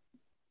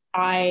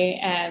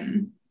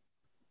I'm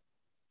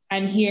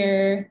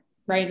here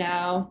right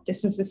now.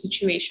 This is the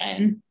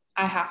situation.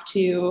 I have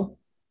to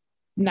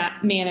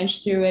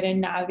manage through it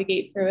and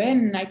navigate through it.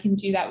 And I can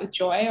do that with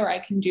joy, or I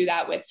can do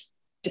that with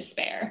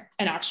despair.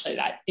 And actually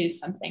that is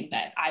something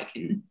that I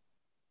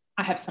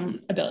have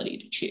some ability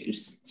to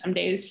choose. Some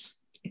days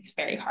it's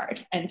very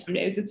hard and some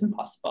days it's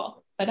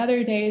impossible, but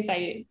other days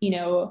I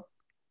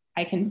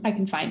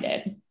can find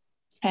it.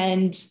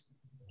 And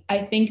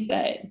I think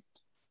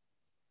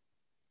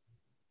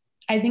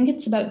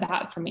it's about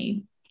that for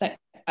me,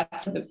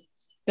 that's where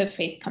the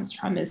faith comes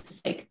from,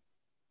 is like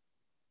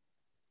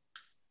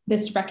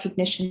this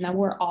recognition that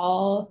we're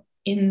all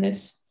in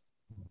this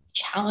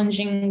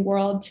challenging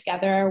world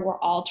together. We're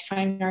all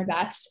trying our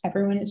best.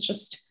 Everyone is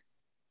just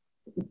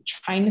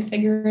trying to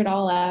figure it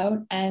all out.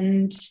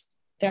 And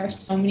there are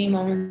so many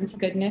moments of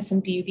goodness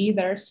and beauty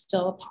that are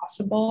still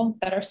possible,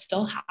 that are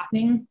still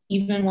happening,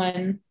 even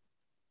when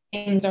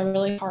things are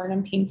really hard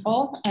and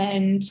painful.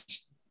 And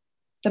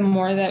the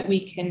more that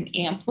we can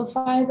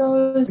amplify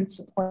those and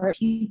support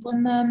people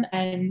in them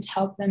and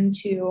help them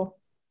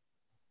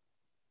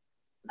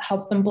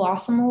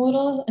blossom a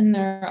little in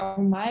their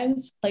own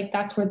lives, like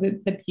that's where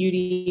the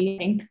beauty, I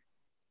think,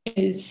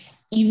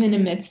 is, even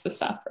amidst the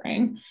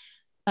suffering.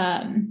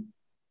 And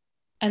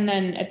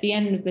then at the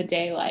end of the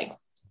day, like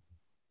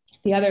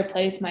the other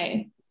place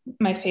my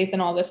faith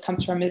in all this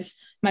comes from is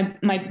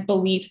my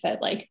belief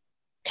that like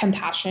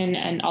compassion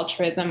and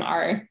altruism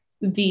are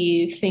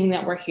the thing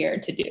that we're here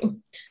to do.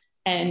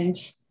 And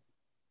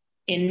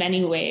in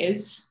many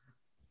ways,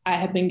 I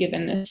have been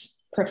given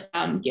this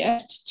profound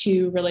gift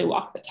to really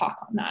walk the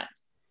talk on that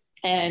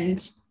and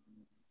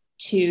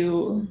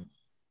to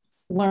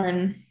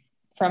learn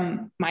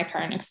from my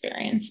current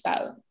experience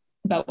about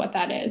what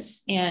that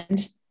is.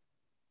 And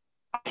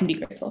I can be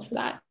grateful for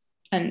that.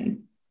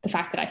 And the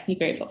fact that I can be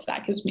grateful for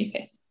that gives me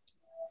faith.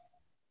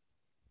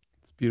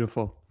 It's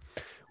beautiful.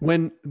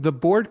 When the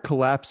board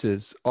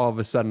collapses all of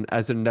a sudden,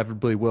 as it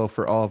inevitably will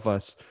for all of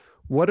us,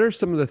 what are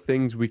some of the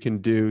things we can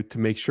do to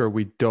make sure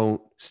we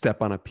don't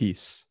step on a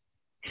piece?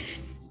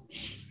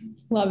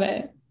 Love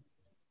it.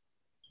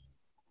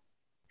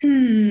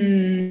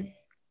 Hmm.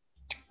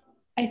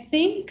 I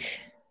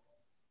think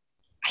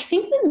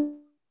the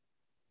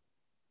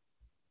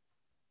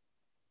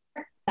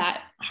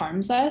that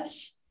harms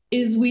us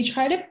is we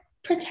try to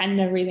pretend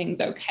everything's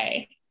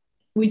okay.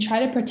 We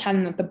try to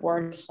pretend that the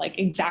board is like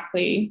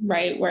exactly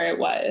right where it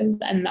was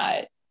and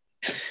that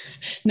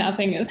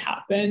nothing has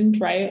happened,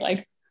 right?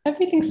 Like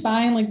everything's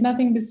fine, like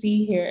nothing to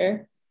see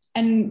here.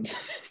 And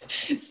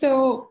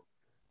so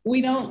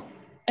we don't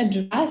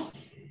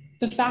address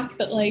the fact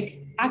that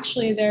like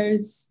actually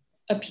there's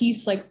a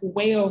piece like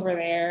way over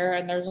there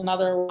and there's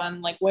another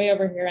one like way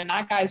over here and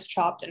that guy's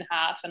chopped in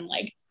half and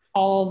like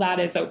all that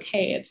is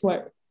okay. It's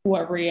what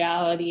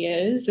reality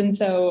is. And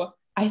so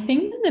I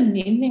think that the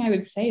main thing I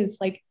would say is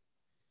like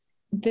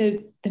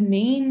the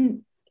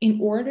main in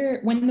order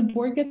when the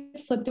board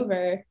gets flipped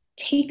over,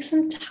 take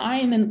some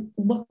time and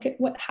look at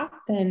what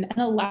happened and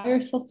allow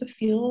yourself to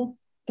feel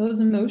those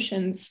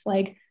emotions,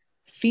 like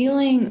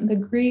feeling the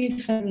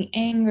grief and the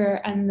anger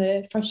and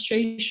the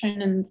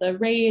frustration and the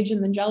rage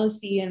and the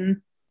jealousy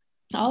and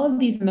all of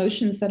these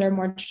emotions that are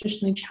more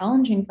traditionally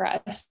challenging for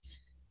us.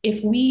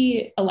 If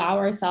we allow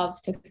ourselves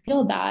to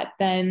feel that,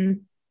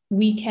 then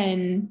we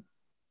can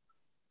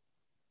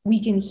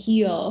we can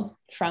heal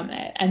from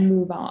it and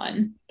move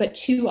on. But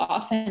too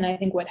often, I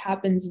think what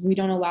happens is we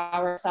don't allow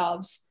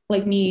ourselves,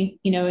 like me,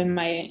 in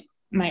my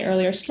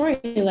earlier story,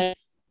 like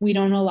we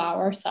don't allow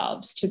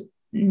ourselves to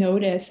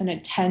notice and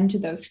attend to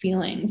those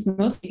feelings,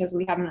 mostly because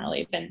we haven't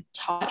really been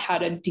taught how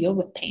to deal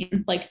with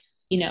pain. Like,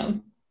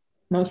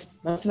 most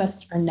of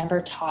us are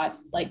never taught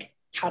like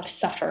how to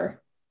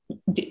suffer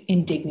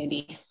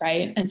indignity,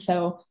 right? And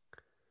so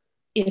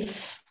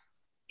if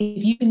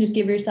you can just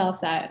give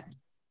yourself that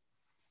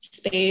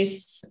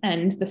space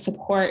and the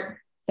support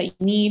that you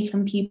need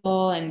from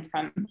people and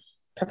from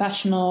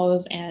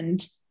professionals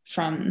and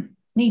from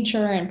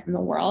nature and from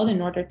the world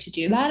in order to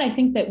do that, I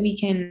think that we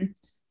can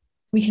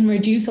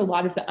reduce a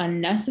lot of the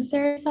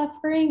unnecessary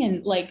suffering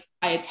and like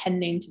by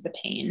attending to the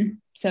pain.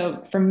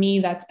 So for me,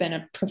 that's been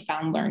a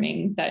profound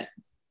learning that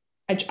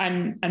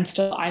I'm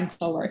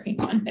still working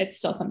on. It's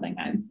still something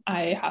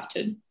I have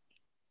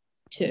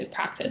to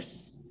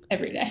practice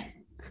every day.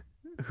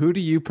 Who do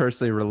you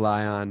personally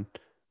rely on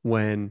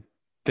when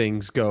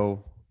things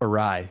go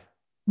awry?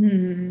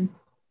 Hmm.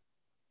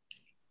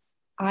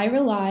 I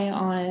rely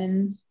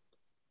on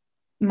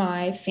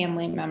my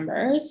family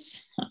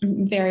members.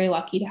 I'm very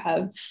lucky to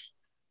have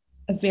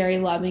a very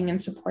loving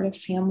and supportive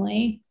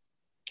family.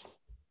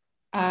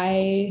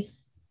 I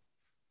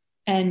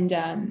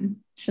and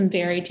some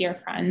very dear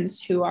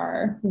friends who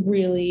are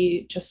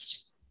really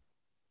just,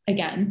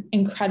 again,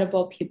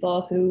 incredible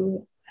people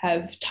who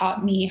have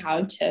taught me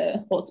how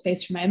to hold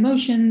space for my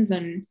emotions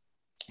and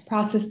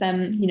process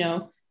them.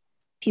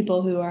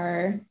 People who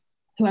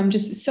I'm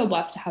just so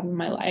blessed to have in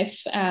my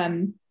life.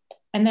 And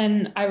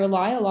then I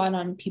rely a lot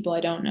on people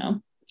I don't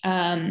know,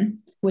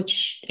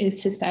 which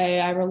is to say,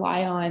 I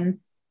rely on,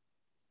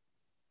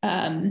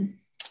 um,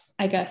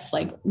 I guess,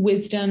 like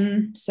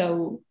wisdom.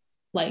 So,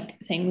 like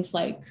things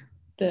like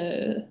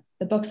the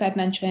books I've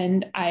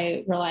mentioned.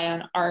 I rely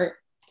on art,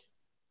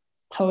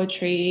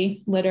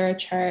 poetry,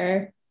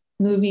 literature,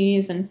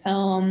 movies, and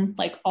film.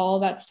 Like all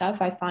that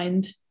stuff, I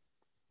find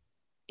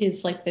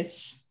is like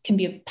this can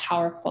be a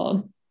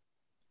powerful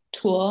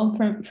tool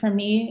for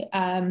me.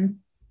 And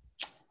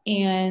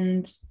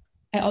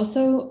I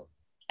also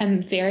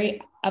am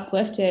very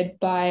uplifted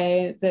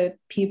by the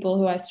people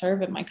who I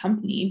serve at my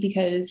company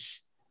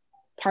because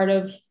part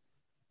of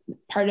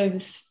part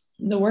of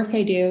the work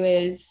I do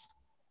is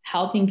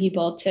helping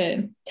people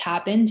to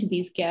tap into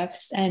these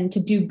gifts and to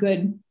do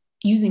good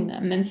using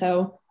them. And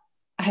so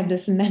I have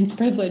this immense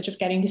privilege of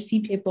getting to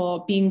see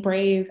people being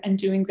brave and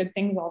doing good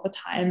things all the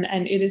time.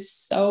 And it is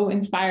so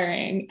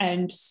inspiring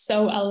and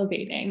so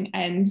elevating.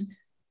 And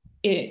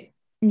it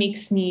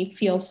makes me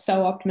feel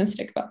so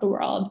optimistic about the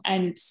world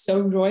and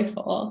so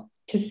joyful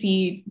to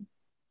see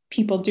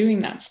people doing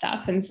that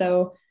stuff. And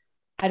so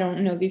I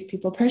don't know these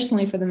people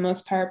personally for the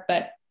most part,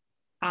 but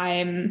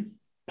I'm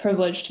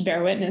privileged to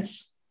bear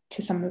witness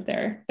to some of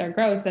their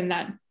growth, and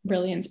that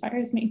really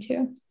inspires me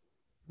too.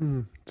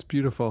 It's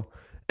beautiful.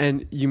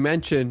 And you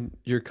mentioned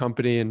your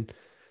company and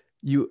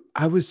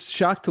I was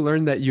shocked to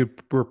learn that you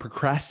were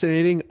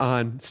procrastinating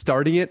on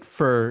starting it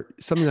for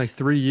something like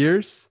 3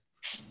 years.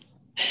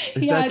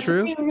 Is Yeah, that it took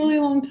true? me a really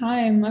long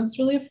time. I was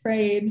really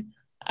afraid.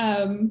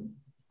 Um,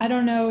 I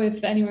don't know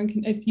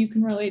if you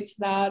can relate to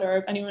that, or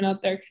if anyone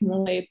out there can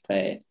relate,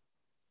 but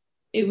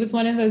it was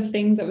one of those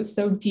things that was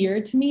so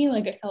dear to me.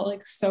 Like it felt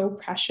like so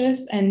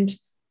precious, and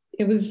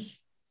it was.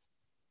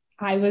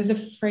 I was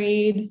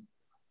afraid.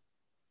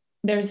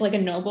 There's like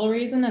a noble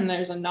reason, and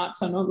there's a not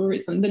so noble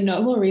reason. The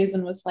noble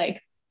reason was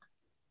like,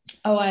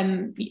 oh,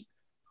 I'm,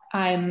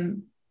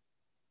 I'm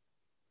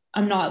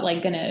not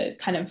like gonna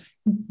kind of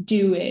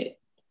do it.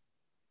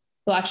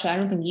 Well, actually, I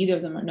don't think either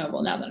of them are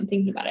noble now that I'm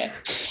thinking about it.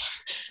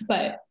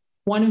 But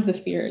one of the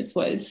fears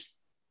was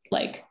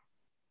like,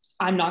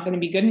 I'm not going to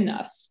be good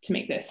enough to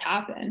make this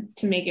happen,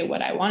 to make it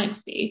what I want it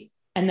to be.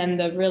 And then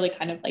the really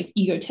kind of like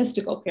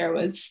egotistical fear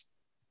was,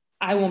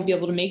 I won't be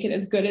able to make it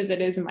as good as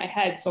it is in my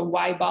head. So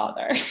why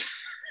bother?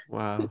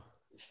 Wow.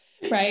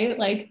 Right?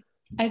 Like,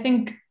 I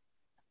think,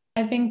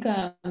 I think,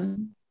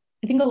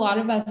 I think a lot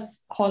of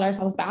us hold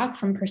ourselves back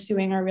from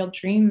pursuing our real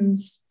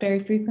dreams very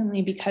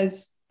frequently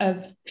because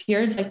of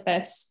fears like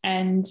this.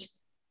 And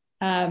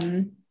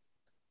um,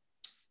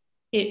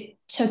 it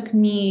took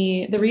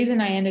me, the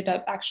reason I ended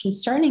up actually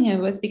starting it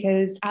was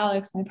because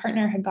Alex, my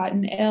partner, had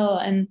gotten ill,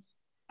 and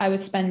I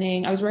was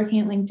working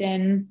at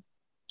LinkedIn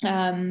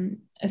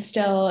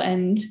still,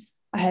 and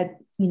I had,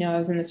 I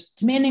was in this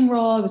demanding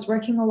role, I was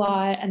working a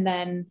lot, and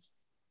then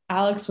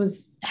Alex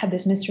had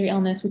this mystery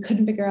illness. We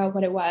couldn't figure out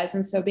what it was.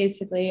 And so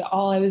basically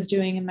all I was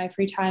doing in my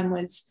free time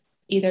was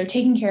either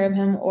taking care of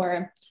him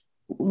or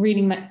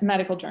reading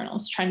medical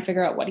journals, trying to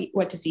figure out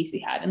what disease he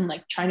had, and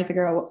like trying to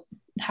figure out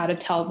how to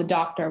tell the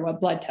doctor what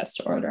blood test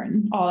to order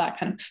and all that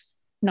kind of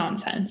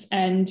nonsense.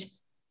 And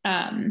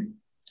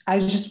I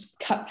just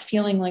kept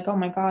feeling like, oh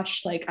my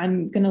gosh, like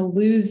I'm going to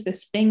lose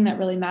this thing that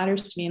really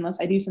matters to me unless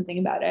I do something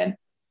about it.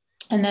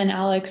 And then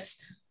Alex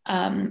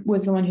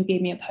was the one who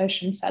gave me a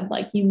push and said,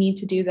 like, you need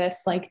to do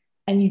this, like,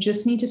 and you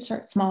just need to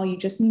start small. You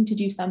just need to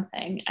do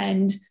something.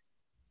 And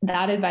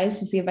that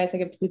advice is the advice I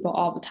give to people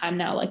all the time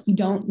now. Like, you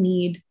don't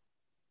need,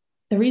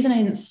 the reason I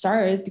didn't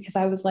start is because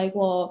I was like,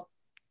 well,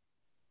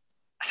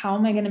 how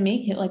am I going to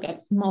make it like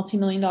a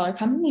multi-million-dollar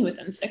company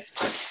within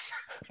 6 months?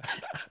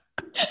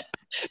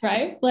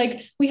 Right?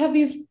 Like, we have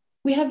these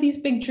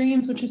big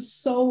dreams, which is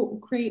so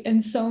great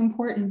and so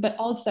important. But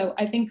also,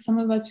 I think some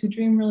of us who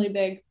dream really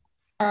big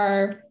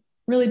are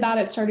really bad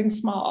at starting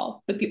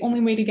small, but the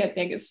only way to get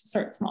big is to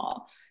start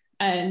small.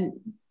 And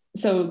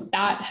so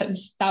that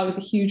was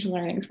a huge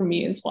learning for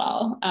me as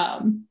well. I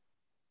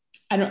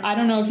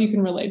don't know if you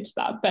can relate to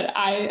that, but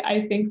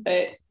I think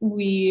that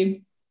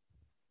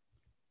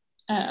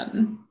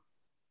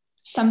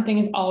something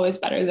is always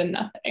better than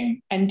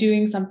nothing, and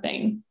doing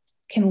something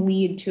can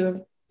lead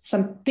to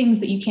some things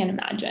that you can't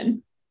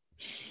imagine.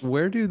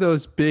 Where do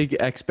those big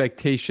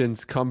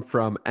expectations come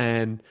from,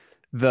 and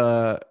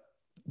the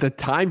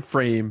time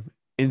frame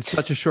in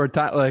such a short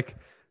time? Like,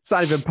 it's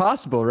not even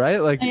possible,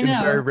 right? Like I in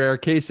very know. rare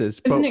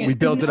cases, Isn't but we it? Isn't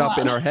build it it up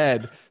in wild? our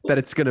head that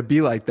it's going to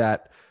be like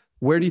that.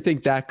 Where do you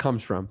think that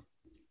comes from?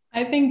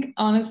 I think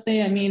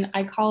honestly, I mean,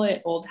 I call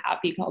it old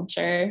happy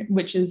culture,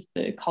 which is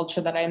the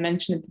culture that I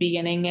mentioned at the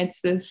beginning.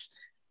 It's this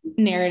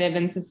narrative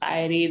in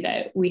society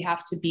that we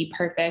have to be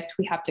perfect.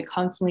 We have to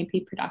constantly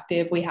be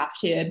productive. We have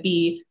to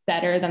be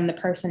better than the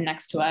person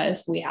next to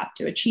us. We have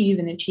to achieve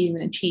and achieve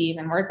and achieve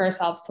and work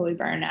ourselves till we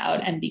burn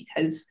out. And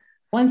because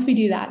once we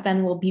do that,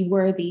 then we'll be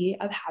worthy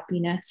of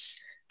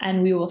happiness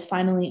and we will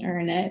finally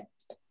earn it.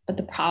 But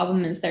the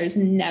problem is there's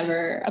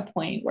never a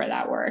point where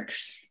that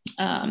works.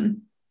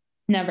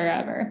 Never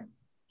ever,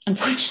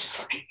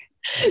 unfortunately.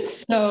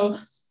 So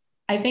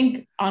I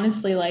think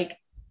honestly, like,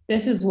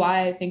 this is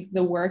why I think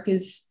the work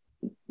is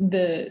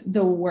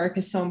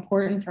so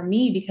important for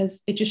me,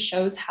 because it just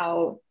shows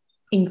how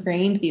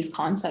ingrained these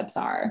concepts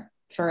are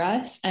for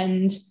us,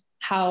 and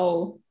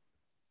how,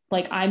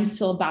 like, I'm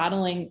still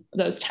battling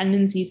those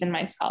tendencies in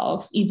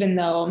myself, even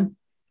though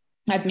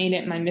I've made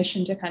it my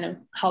mission to kind of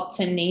help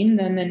to name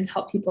them and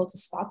help people to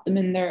spot them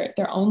in their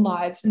own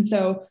lives. And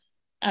so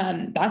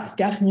that's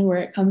definitely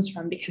where it comes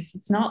from, because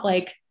it's not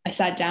like I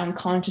sat down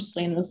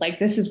consciously and was like,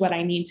 this is what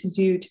I need to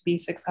do to be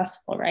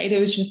successful, right? It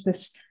was just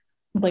this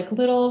like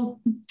little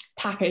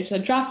package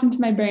that dropped into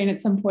my brain at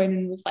some point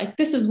and was like,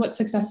 this is what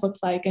success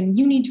looks like, and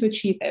you need to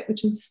achieve it,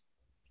 which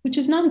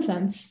is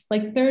nonsense.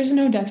 Like, there is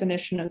no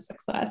definition of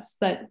success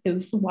that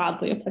is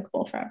wildly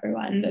applicable for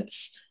everyone.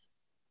 That's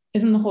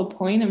isn't the whole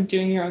point of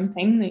doing your own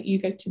thing that you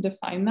get to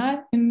define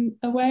that in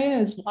a way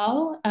as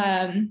well.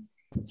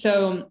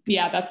 So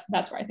yeah,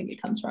 that's where I think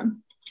it comes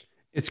from.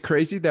 It's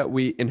crazy that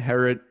we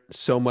inherit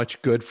so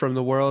much good from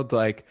the world,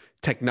 like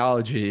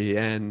technology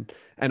and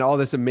all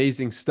this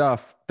amazing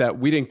stuff that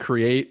we didn't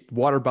create.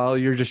 Water bottle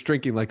you're just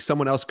drinking, like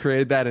someone else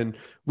created that, and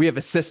we have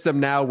a system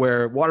now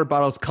where water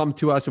bottles come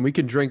to us and we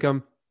can drink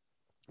them.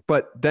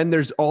 But then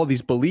there's all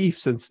these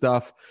beliefs and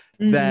stuff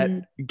Mm-hmm.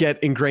 that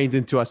get ingrained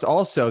into us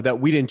also, that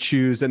we didn't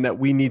choose and that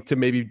we need to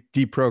maybe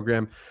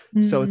deprogram.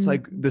 So it's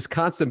like Mm-hmm. this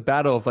constant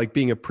battle of like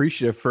being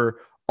appreciative for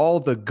all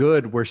the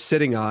good we're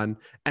sitting on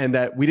and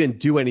that we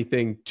didn't do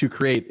anything to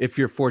create, if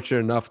you're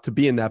fortunate enough to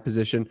be in that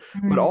position,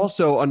 but Mm-hmm.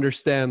 also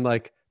understand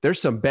like there's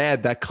some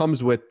bad that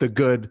comes with the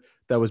good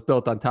that was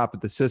built on top of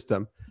the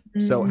system.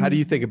 So how do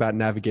you think Mm-hmm. about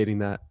navigating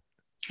that?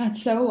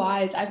 That's so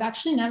wise. I've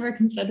actually never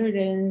considered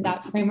it in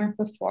that framework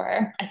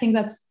before. I think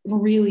that's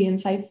really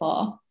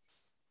insightful.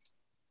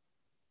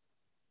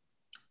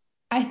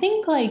 I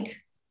think, like,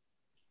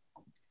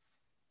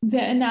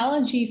 the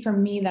analogy for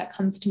me that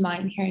comes to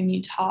mind hearing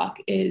you talk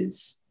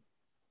is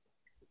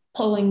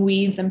pulling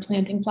weeds and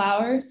planting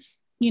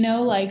flowers.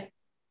 Like,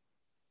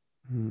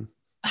 Hmm.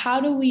 how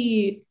do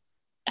we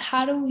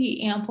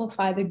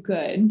amplify the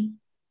good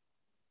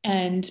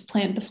and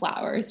plant the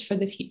flowers for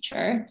the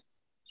future?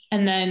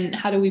 And then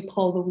how do we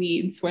pull the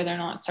weeds where they're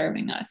not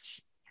serving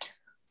us?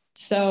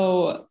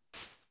 So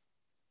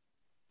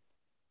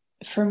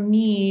for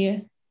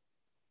me,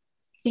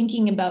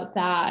 thinking about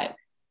that,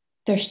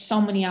 there's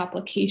so many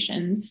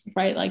applications,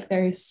 right? Like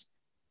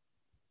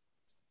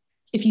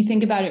if you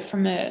think about it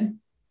from a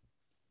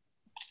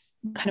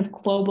kind of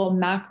global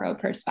macro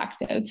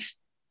perspective,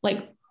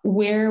 like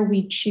where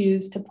we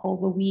choose to pull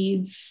the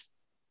weeds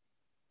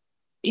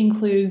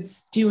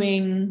includes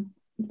doing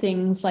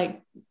things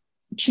like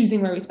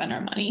choosing where we spend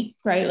our money,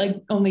 right? Like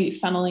only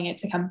funneling it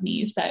to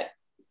companies that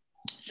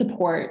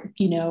support,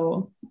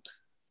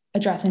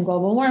 addressing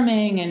global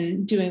warming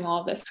and doing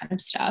all of this kind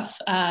of stuff,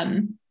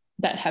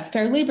 that have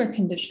fair labor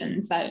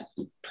conditions, that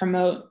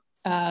promote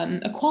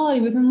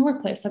equality within the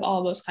workplace, like all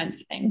of those kinds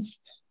of things.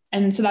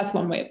 And so that's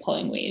one way of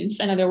pulling weeds.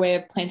 Another way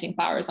of planting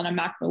flowers on a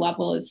macro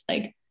level is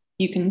like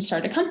you can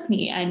start a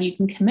company and you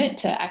can commit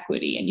to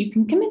equity and you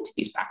can commit to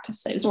these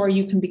practices, or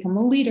you can become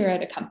a leader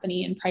at a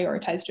company and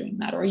prioritize doing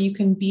that, or you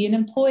can be an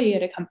employee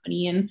at a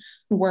company and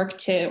work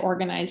to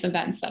organize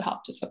events that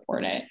help to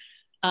support it.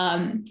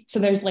 So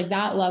there's like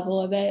that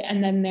level of it.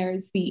 And then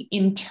there's the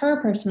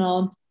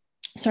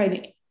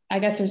I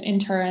guess there's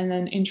inter and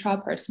then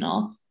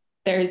intrapersonal.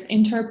 There's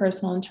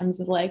interpersonal in terms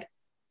of like,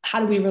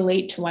 how do we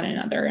relate to one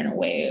another in a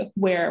way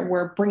where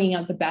we're bringing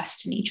out the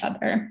best in each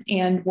other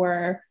and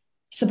we're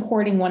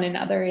supporting one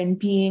another and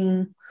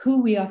being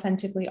who we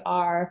authentically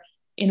are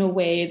in a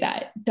way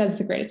that does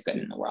the greatest good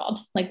in the world.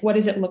 Like, what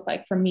does it look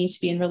like for me to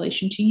be in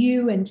relation to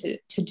you and to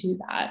do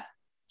that?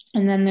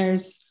 And then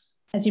there's,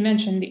 as you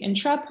mentioned, the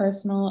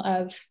intrapersonal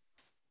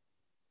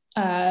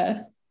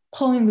of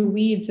pulling the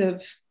weeds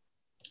of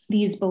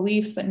these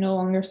beliefs that no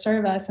longer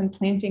serve us and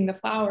planting the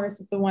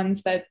flowers of the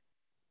ones that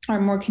are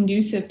more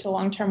conducive to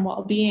long-term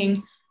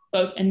well-being,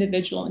 both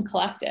individual and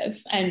collective.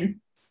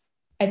 And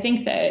I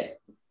think that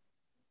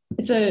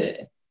it's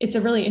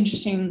a really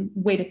interesting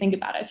way to think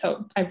about it.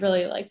 So I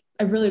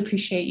really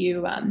appreciate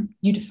you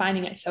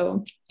defining it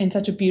so in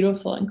such a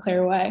beautiful and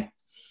clear way.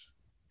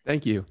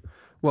 Thank you.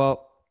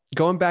 Well,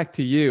 going back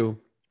to you,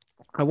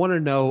 I want to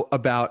know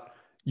about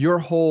your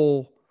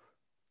whole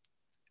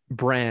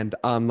brand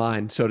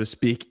online, so to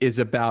speak, is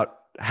about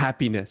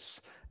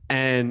happiness.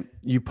 And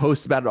you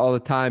post about it all the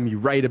time. You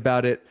write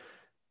about it.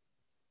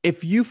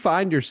 If you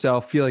find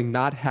yourself feeling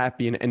not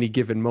happy in any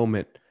given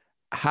moment,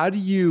 how do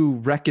you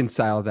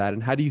reconcile that?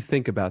 And how do you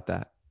think about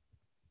that?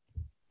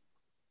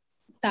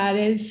 That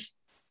is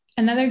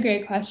another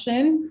great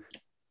question.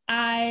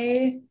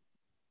 I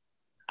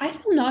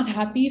feel not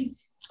happy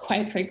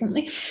quite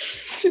frequently,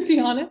 to be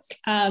honest.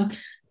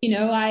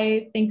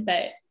 I think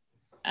that,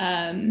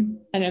 and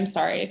I'm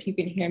sorry if you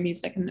can hear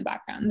music in the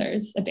background.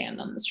 There's a band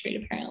on the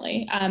street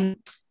apparently.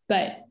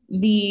 But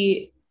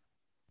the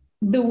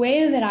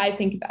way that I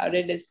think about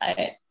it is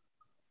that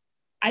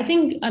I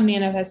think a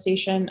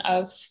manifestation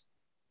of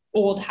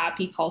old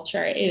happy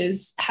culture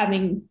is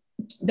having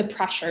the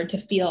pressure to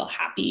feel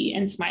happy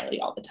and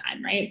smiley all the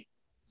time, right?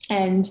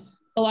 And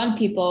a lot of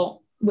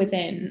people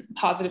within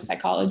positive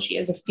psychology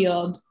as a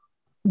field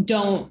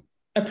don't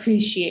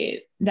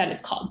appreciate that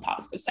it's called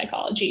positive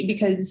psychology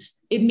because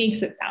it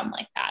makes it sound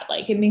like that.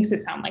 Like it makes it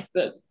sound like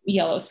the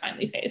yellow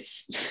smiley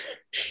face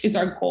is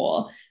our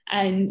goal.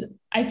 And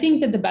I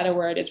think that the better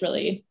word is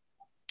really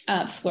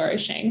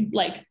flourishing,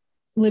 like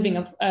living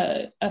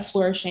a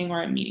flourishing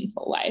or a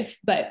meaningful life.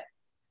 But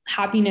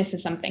happiness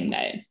is something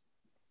that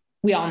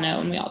we all know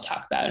and we all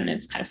talk about, and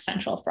it's kind of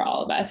central for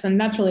all of us. And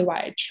that's really why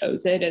I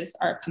chose it as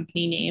our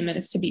company name and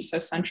is to be so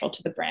central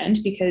to the brand,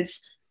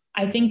 because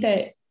I think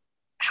that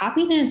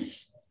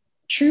happiness,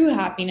 true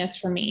happiness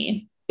for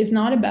me, is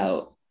not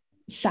about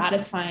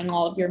satisfying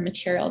all of your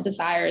material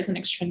desires and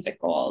extrinsic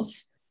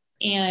goals.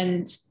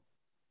 And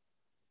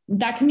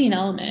that can be an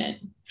element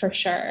for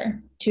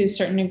sure to a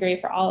certain degree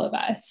for all of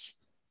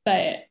us.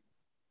 But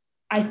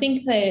I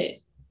think that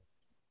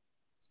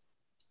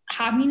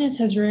happiness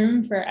has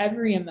room for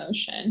every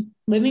emotion.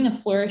 Living a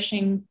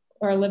flourishing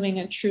or living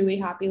a truly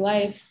happy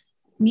life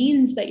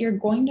means that you're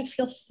going to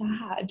feel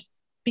sad,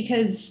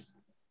 because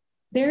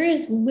there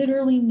is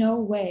literally no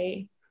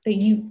way that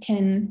you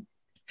can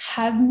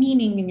have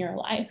meaning in your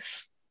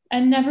life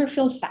and never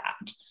feel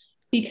sad.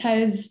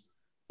 Because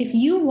if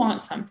you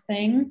want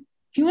something,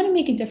 if you want to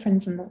make a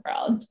difference in the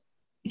world,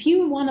 if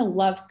you want to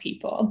love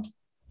people,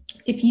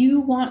 if you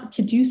want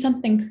to do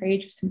something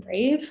courageous and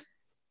brave,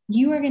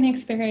 you are going to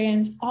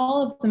experience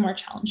all of the more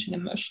challenging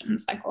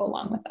emotions that go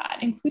along with that,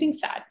 including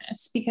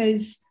sadness,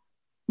 because,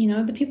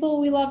 the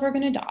people we love are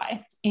going to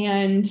die,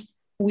 and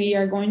we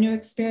are going to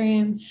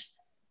experience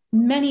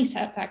many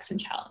setbacks and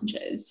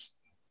challenges.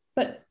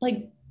 But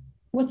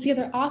what's the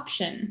other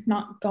option?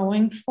 Not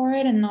going for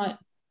it and not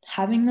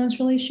having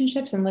those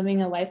relationships and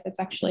living a life that's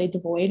actually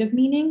devoid of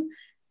meaning.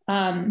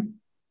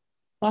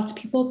 Lots of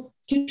people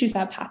do choose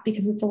that path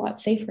because it's a lot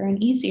safer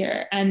and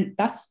easier. And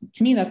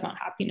to me, that's not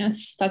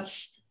happiness.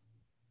 That's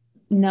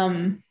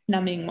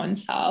numbing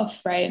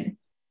oneself, right?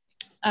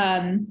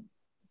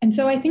 And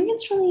so I think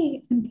it's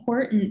really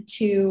important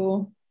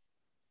to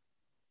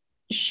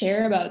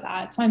share about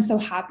that. That's why I'm so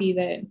happy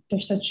that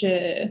there's such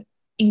a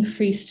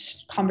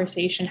increased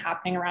conversation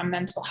happening around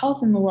mental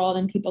health in the world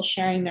and people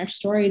sharing their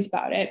stories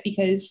about it,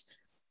 because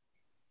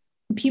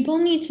people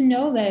need to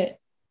know that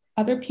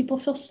other people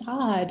feel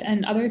sad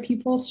and other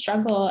people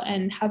struggle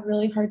and have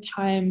really hard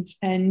times.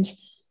 And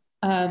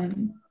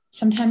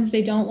sometimes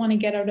they don't want to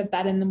get out of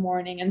bed in the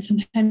morning. And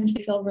sometimes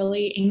they feel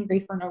really angry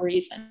for no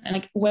reason. And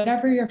like,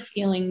 whatever you're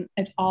feeling,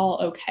 it's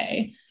all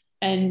okay.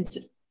 And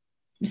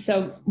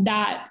so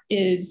that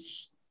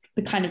is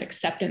the kind of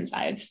acceptance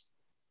I've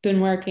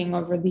been working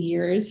over the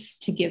years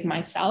to give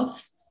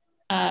myself.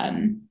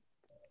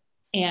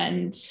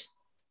 And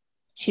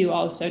to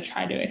also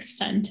try to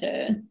extend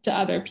to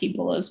other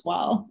people as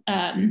well,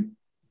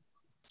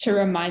 to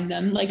remind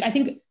them. Like, I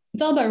think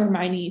it's all about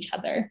reminding each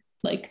other.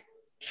 Like,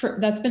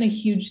 that's been a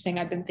huge thing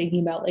I've been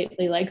thinking about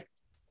lately. Like,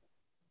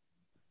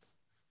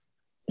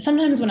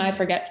 sometimes when I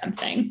forget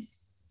something,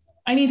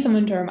 I need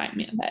someone to remind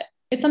me of it.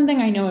 It's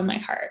something I know in my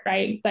heart,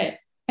 right? But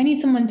I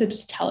need someone to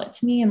just tell it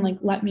to me and like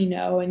let me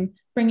know and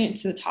bring it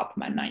to the top of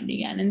my mind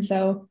again. And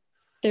so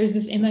there's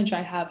this image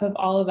I have of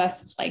all of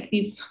us. It's like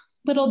these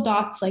little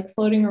dots like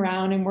floating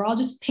around, and we're all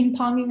just ping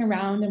ponging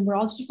around, and we're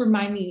all just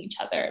reminding each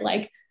other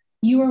like,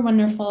 you are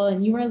wonderful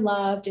and you are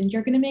loved and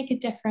you're going to make a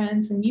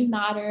difference and you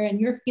matter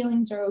and your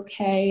feelings are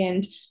okay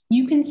and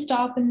you can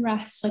stop and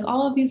rest, like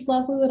all of these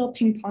lovely little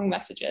ping pong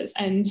messages.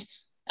 And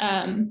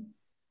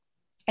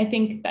I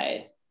think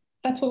that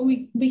that's what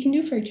we can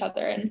do for each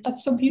other, and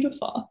that's so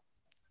beautiful.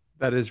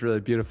 That is really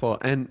beautiful.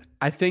 And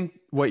I think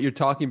what you're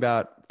talking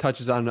about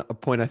touches on a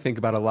point I think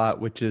about a lot,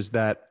 which is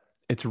that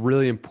it's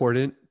really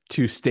important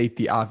to state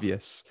the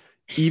obvious,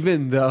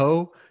 even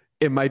though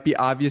it might be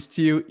obvious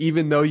to you,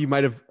 even though you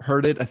might have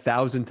heard it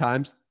 1,000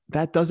 times.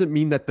 That doesn't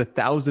mean that the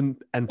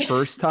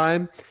 1,001st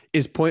time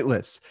is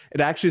pointless.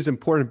 It actually is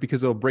important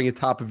because it'll bring it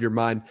top of your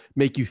mind,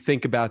 make you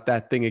think about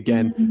that thing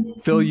again,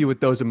 fill you with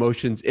those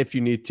emotions if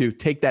you need to,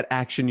 take that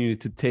action you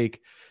need to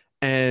take.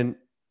 And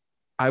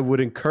I would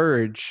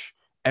encourage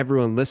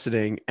everyone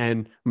listening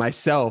and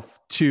myself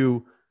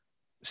to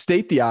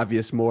state the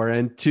obvious more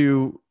and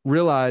to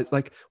realize,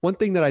 like, one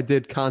thing that I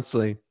did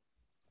constantly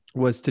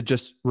was to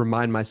just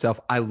remind myself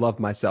I love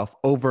myself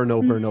over and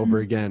over and over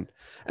again.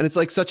 And it's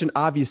like such an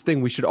obvious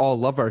thing. We should all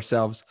love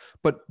ourselves.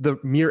 But the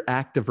mere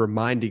act of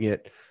reminding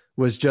it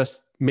was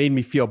just made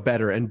me feel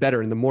better and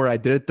better. And the more I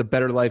did it, the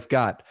better life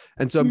got.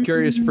 And so I'm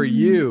curious for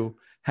you,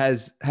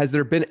 has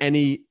there been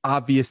any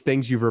obvious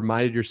things you've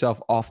reminded yourself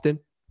often?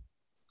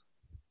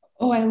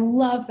 Oh, I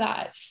love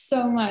that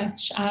so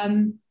much.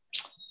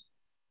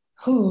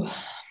 Who,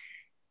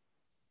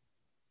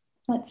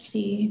 let's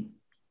see.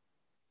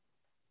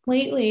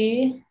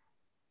 Lately,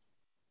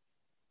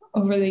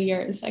 over the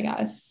years, I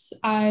guess,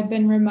 I've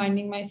been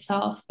reminding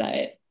myself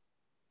that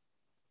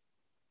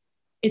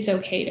it's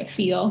okay to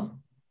feel.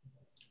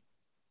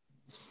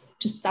 It's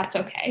just that's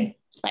okay.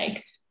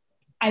 Like,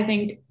 I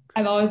think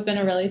I've always been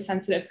a really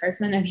sensitive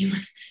person.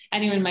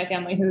 Anyone in my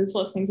family who's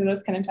listening to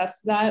this can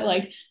attest to that.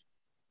 Like,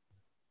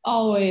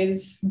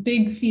 always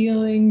big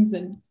feelings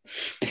and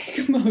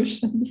big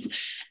emotions.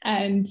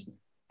 And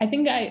I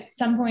think at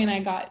some point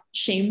I got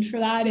shamed for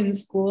that in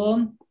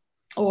school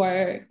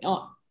or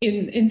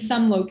in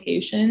some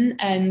location.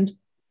 And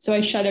so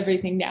I shut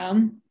everything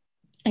down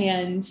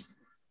and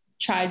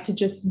tried to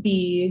just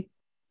be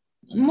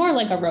more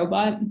like a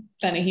robot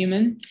than a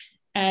human.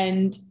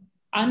 And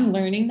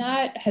unlearning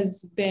that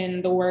has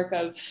been the work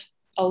of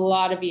a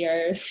lot of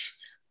years,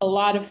 a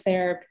lot of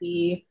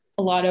therapy,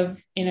 a lot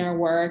of inner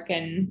work,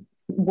 and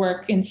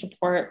work in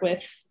support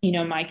with,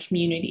 my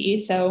community.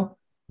 So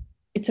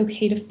it's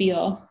okay to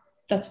feel.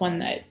 That's one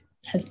that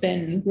has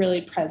been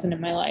really present in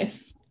my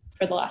life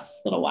for the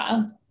last little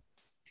while.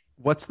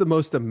 What's the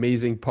most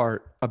amazing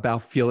part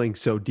about feeling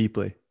so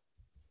deeply?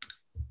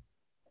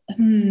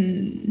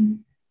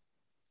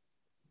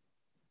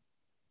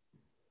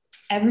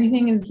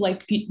 Everything is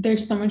like,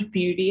 there's so much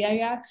beauty, I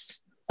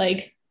guess,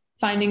 like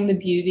finding the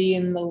beauty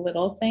in the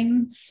little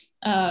things.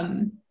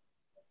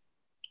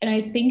 And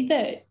I think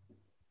that,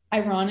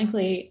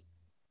 ironically,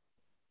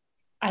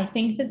 I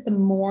think that the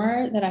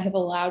more that I have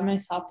allowed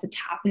myself to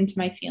tap into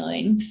my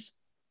feelings,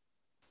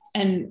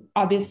 and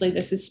obviously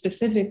this is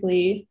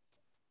specifically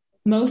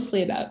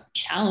mostly about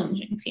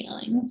challenging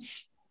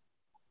feelings,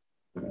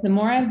 the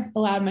more I've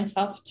allowed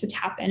myself to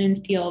tap in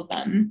and feel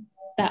them,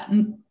 that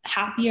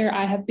happier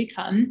I have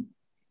become.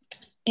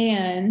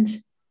 And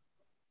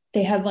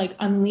they have like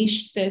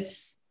unleashed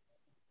this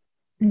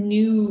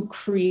new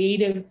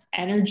creative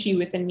energy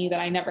within me that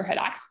I never had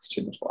access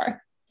to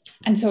before.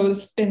 And so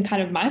it's been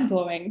kind of mind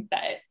blowing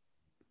that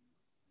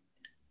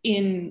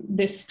in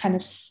this kind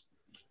of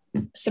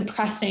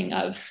suppressing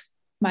of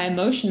my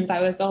emotions, I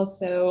was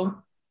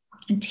also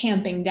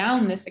tamping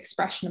down this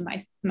expression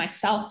of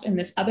myself in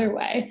this other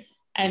way.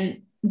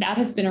 And that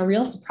has been a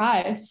real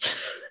surprise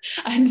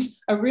and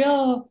a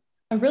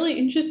really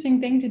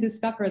interesting thing to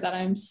discover that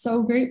I'm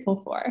so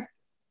grateful for.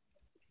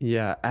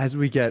 Yeah, as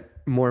we get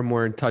more and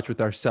more in touch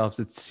with ourselves,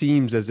 it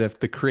seems as if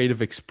the creative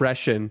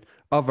expression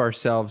of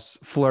ourselves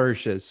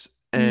flourishes.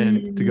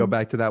 And to go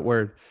back to that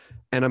word,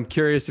 and I'm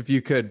curious if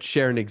you could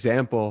share an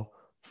example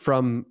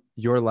from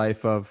your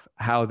life of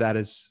how that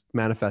is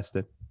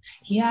manifested.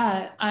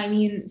 Yeah, I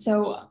mean,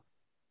 so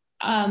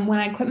when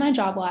I quit my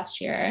job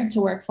last year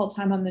to work full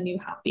time on the new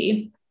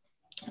hobby,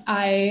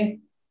 I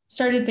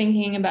started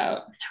thinking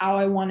about how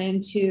I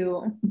wanted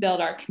to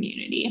build our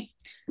community.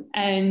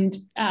 And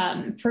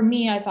for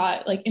me, I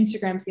thought like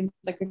Instagram seems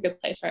like a good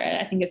place for it.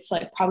 I think it's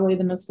like probably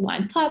the most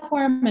aligned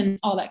platform and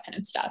all that kind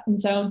of stuff. And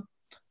so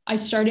I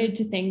started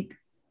to think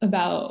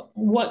about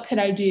what could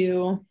I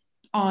do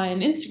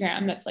on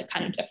Instagram that's like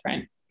kind of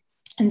different.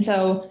 And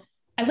so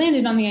I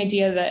landed on the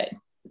idea that,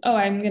 oh,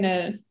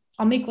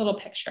 I'll make little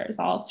pictures.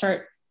 I'll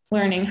start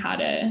learning how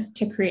to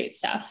create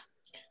stuff.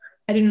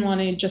 I didn't want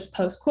to just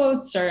post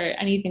quotes or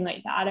anything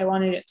like that. I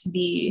wanted it to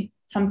be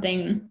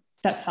something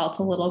that felt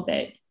a little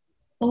bit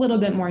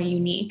more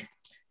unique.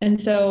 And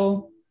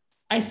so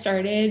I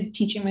started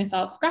teaching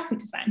myself graphic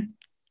design.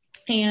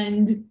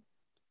 And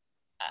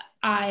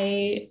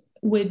I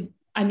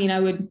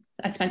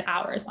spent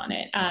hours on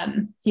it.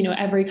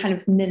 Every kind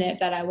of minute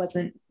that I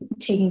wasn't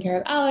taking care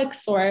of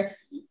Alex or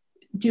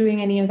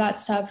doing any of that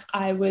stuff,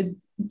 I would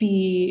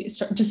be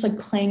just like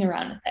playing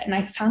around with it. And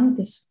I found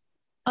this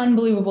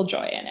unbelievable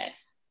joy in it.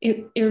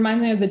 It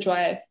reminded me of the joy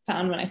I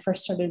found when I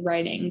first started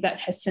writing that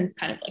has since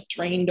kind of like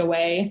drained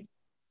away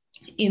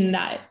in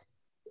that,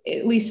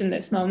 at least in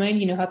this moment,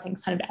 you know, how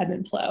things kind of ebb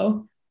and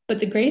flow. But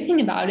the great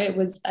thing about it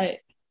was that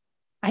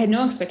I had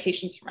no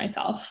expectations for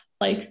myself,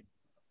 like,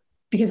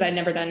 because I'd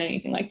never done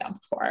anything like that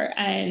before.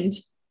 And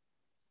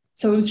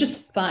so it was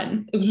just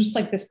fun. It was just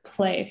like this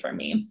play for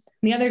me. And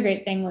the other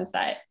great thing was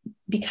that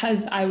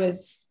because I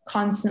was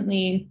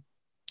constantly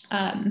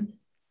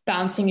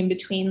bouncing in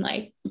between,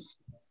 like,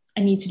 I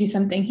need to do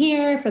something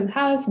here for the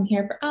house and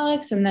here for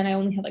Alex. And then I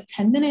only had like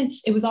 10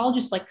 minutes. It was all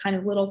just like kind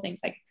of little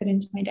things I could fit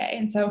into my day.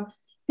 And so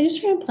I just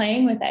started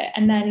playing with it.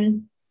 And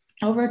then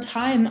over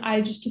time,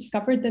 I just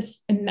discovered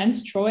this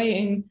immense joy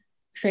in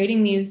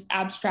creating these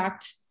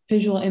abstract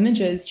visual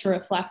images to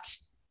reflect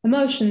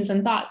emotions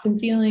and thoughts and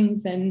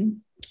feelings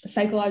and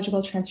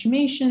psychological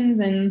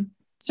transformations and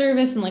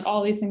service and like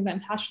all these things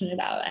I'm passionate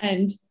about.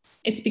 And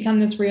it's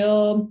become this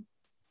real,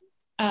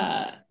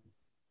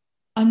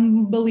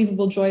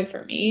 unbelievable joy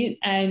for me.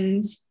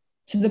 And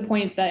to the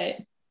point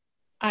that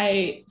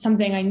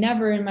something I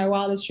never in my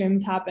wildest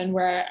dreams happened,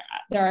 where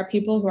there are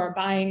people who are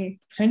buying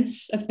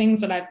prints of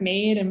things that I've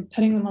made and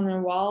putting them on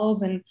their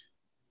walls. And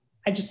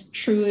I just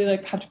truly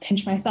like have to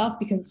pinch myself,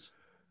 because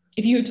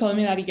if you had told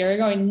me that a year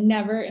ago, I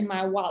never in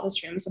my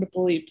wildest dreams would have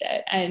believed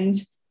it. And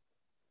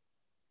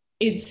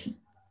it's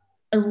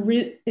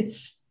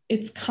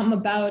come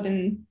about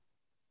in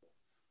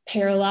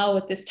parallel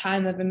with this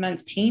time of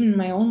immense pain in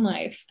my own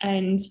life,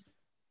 and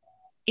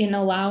in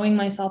allowing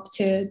myself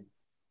to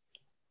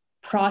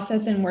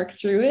process and work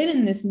through it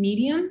in this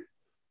medium,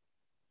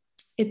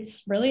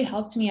 it's really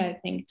helped me, I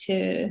think,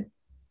 to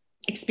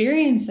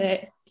experience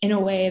it in a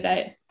way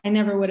that I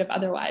never would have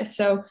otherwise.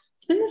 So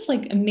it's been this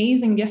like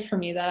amazing gift for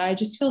me that I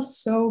just feel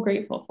so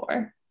grateful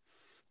for.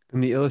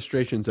 And the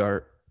illustrations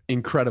are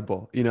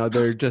incredible. You know,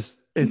 they're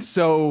just, it's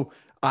so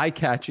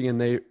eye-catching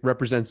and they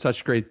represent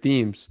such great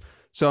themes.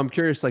 So I'm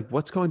curious, like,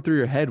 what's going through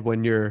your head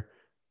when you're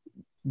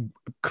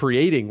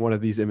creating one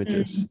of these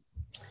images?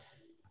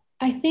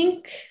 I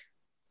think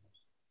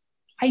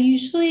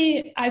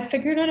I've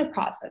figured out a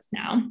process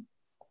now.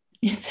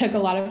 It took a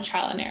lot of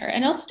trial and error,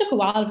 and also took a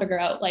while to figure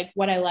out like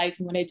what I liked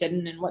and what I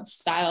didn't and what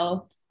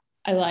style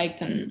I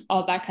liked and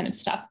all that kind of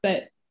stuff.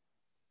 But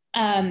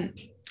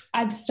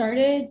I've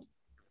started,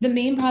 the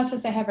main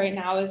process I have right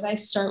now is I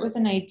start with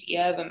an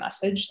idea of a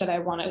message that I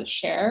want to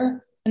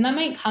share. And that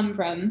might come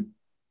from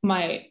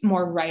my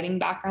more writing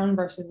background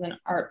versus an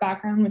art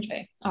background, which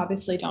I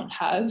obviously don't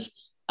have.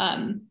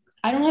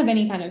 I don't have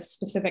any kind of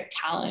specific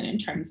talent in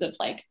terms of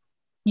like,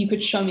 you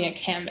could show me a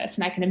canvas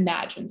and I can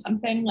imagine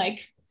something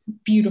like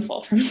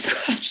beautiful from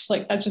scratch.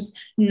 Like that's just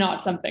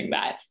not something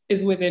that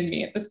is within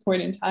me at this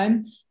point in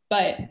time.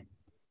 But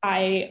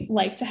I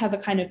like to have a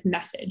kind of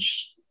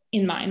message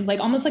in mind, like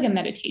almost like a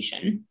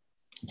meditation.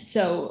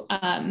 So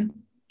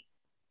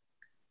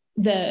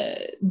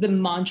the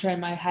mantra in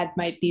my head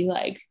might be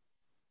like,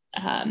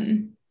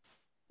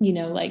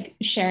 like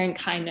sharing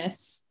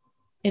kindness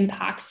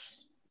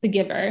impacts the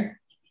giver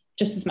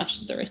just as much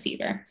as the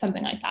receiver,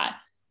 something like that.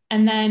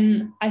 And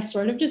then I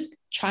sort of just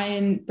try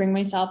and bring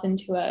myself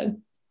into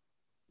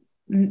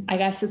I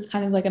guess it's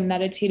kind of like a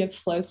meditative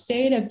flow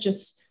state of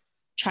just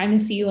trying to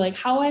see like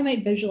how I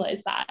might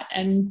visualize that.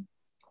 And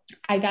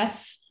I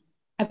guess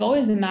I've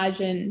always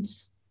imagined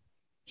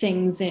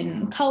things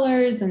in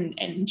colors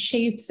and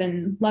shapes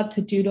and love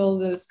to doodle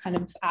those kind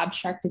of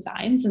abstract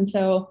designs. And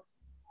so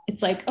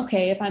it's like,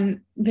 okay, if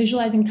I'm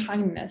visualizing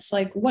kindness,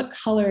 like what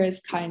color is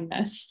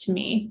kindness to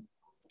me?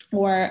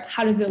 Or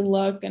how does it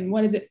look and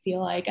what does it feel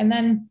like? And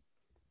then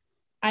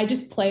I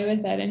just play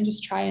with it and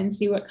just try and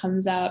see what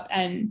comes up.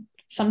 And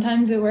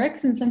sometimes it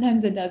works and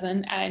sometimes it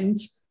doesn't. And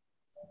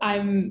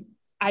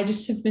I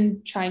just have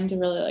been trying to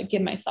really like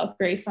give myself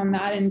grace on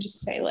that and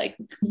just say like,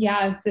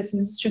 yeah, this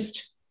is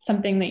just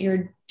something that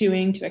you're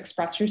doing to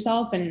express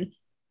yourself and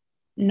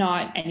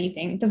not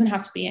anything. It doesn't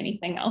have to be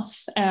anything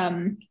else.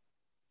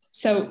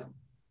 So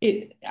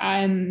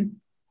I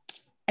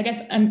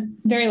guess I'm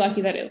very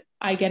lucky that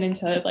I get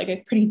into like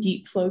a pretty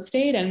deep flow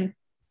state, and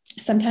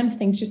sometimes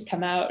things just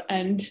come out,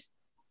 and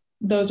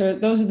those are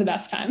the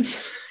best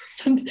times.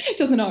 It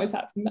doesn't always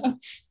happen though.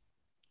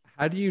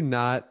 How do you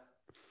not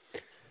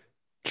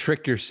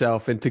trick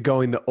yourself into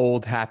going the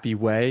old happy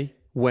way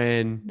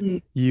when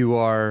Mm. you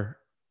are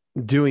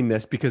doing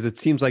this? Because it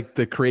seems like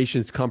the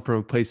creations come from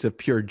a place of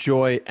pure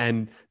joy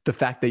and the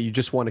fact that you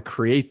just want to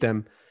create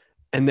them.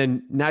 And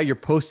then now you're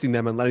posting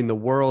them and letting the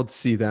world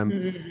see them.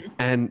 Mm.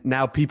 And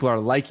now people are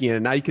liking it.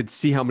 And now you could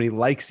see how many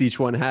likes each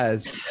one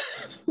has.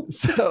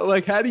 So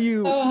like,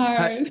 So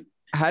hard.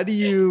 how do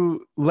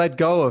you let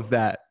go of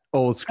that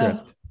old Oh,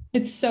 script?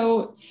 it's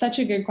such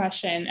a good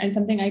question, and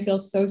something I feel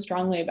so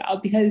strongly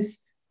about, because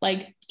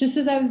like just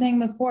as I was saying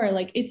before,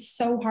 like it's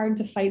so hard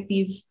to fight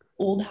these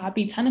old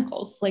happy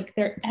tentacles. Like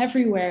they're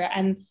everywhere,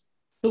 and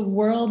the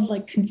world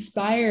like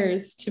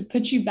conspires to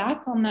put you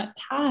back on that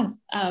path.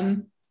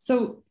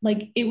 So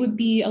like it would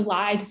be a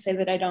lie to say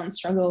that I don't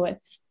struggle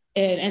with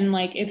it. And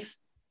like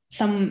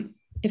some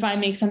if I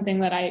make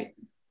something that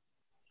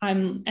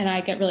and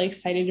I get really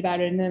excited about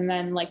it, and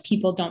then like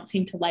people don't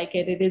seem to like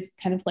it, it is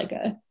kind of like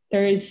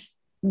there is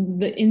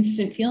the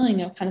instant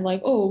feeling of kind of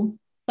like, oh,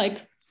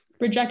 like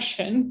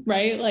rejection,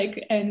 right?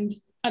 Like, and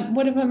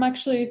what if I'm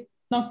actually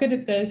not good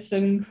at this?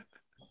 And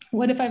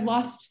what if I've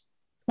lost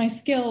my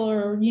skill,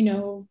 or,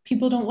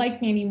 people don't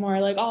like me anymore?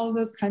 Like all of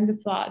those kinds of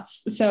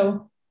thoughts.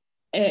 So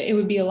it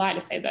would be a lie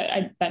to say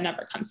that that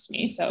never comes to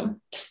me. So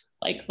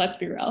like, let's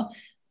be real.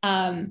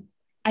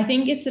 I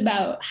think it's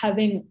about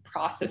having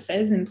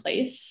processes in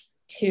place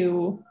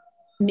to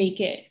make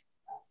it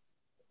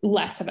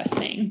less of a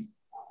thing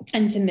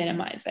and to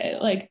minimize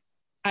it. Like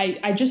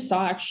I just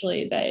saw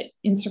actually that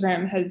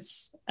Instagram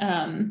has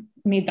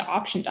made the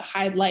option to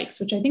hide likes,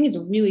 which I think is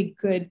a really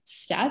good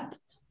step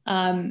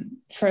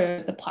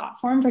for the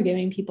platform, for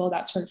giving people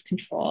that sort of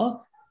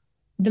control.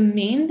 The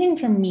main thing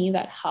for me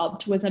that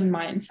helped was a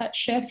mindset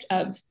shift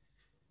of,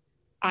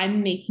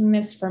 I'm making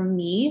this for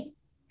me.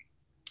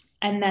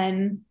 And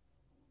then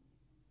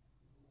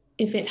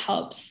if it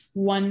helps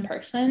one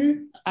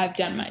person, I've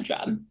done my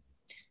job.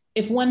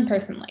 If one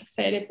person likes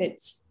it,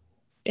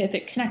 if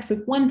it connects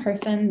with one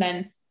person,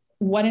 then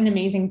what an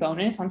amazing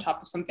bonus on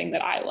top of something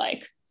that I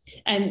like.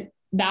 And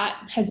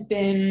that has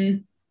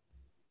been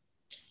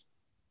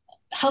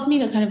helped me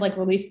to kind of like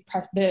release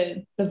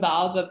the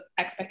valve of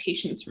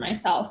expectations for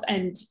myself,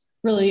 and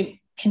really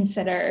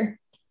consider,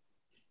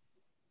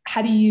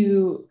 how do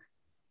you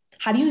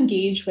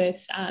engage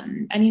with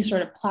any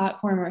sort of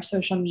platform or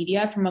social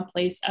media from a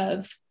place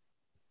of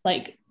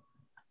like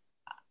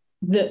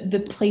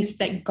the place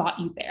that got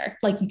you there,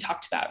 like you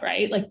talked about,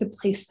 right? Like the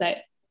place that,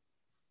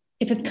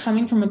 if it's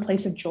coming from a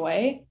place of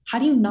joy, how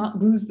do you not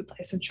lose the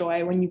place of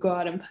joy when you go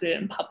out and put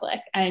it in public?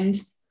 And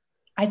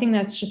I think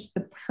that's just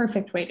the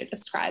perfect way to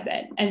describe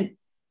it. And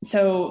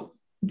so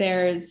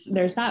there's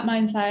that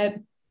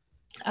mindset.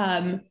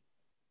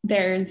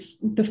 There's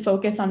the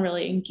focus on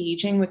really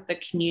engaging with the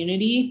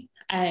community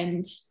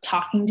and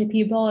talking to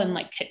people and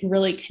like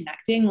really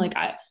connecting. Like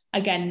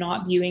again,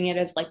 not viewing it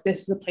as like,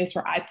 this is a place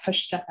where I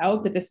push stuff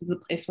out, but this is a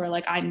place where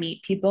like I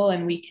meet people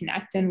and we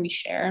connect and we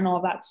share and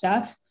all that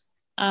stuff.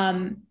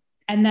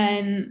 And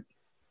then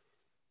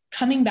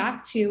coming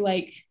back to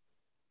like,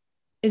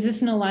 is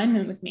this in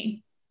alignment with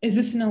me? Is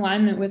this in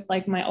alignment with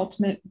like my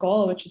ultimate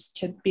goal, which is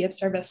to be of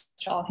service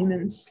to all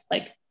humans?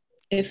 Like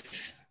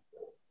if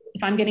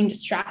I'm getting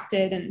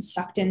distracted and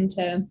sucked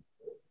into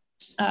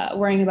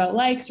worrying about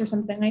likes or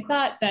something like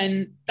that,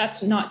 then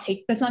that's not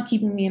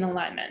keeping me in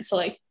alignment. So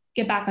like,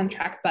 get back on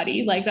track,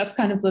 buddy. Like that's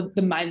kind of the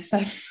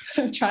mindset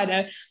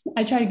that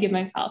I try to give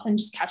myself, and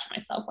just catch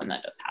myself when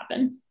that does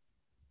happen.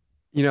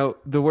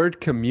 The word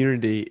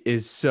community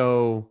is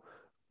so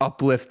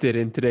uplifted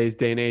in today's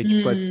day and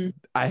age, but Mm.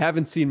 I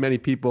haven't seen many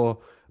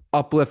people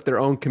uplift their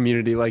own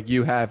community like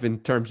you have, in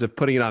terms of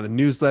putting it on the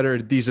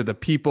newsletter. These are the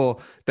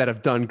people that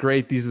have done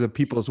great. These are the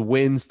people's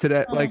wins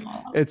today. Like,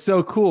 Oh, it's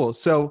so cool.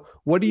 So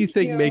what do you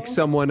thank think makes you.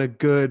 someone a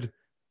good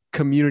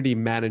community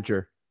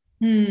manager?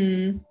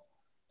 Hmm.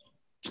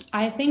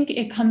 I think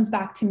it comes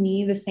back to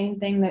me the same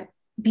thing that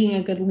being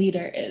a good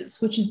leader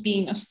is, which is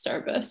being of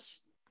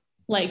service.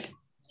 Like,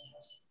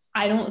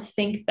 I don't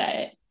think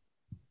that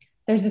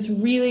there's this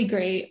really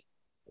great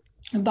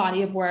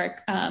body of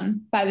work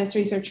by this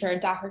researcher,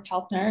 Dr.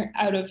 Keltner,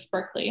 out of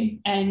Berkeley.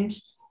 And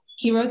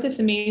he wrote this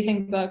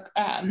amazing book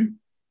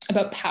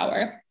about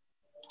power.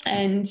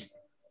 And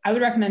I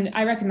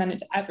recommend it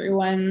to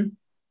everyone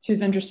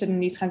who's interested in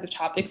these kinds of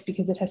topics,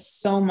 because it has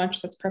so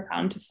much that's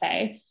profound to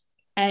say.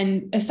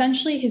 And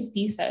essentially his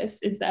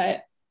thesis is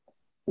that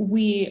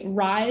we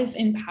rise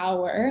in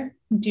power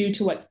due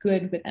to what's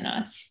good within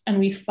us, and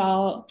we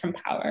fall from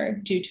power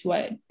due to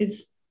what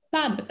is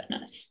bad within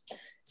us.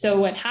 So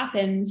what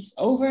happens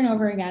over and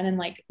over again, and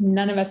like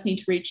none of us need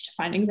to reach to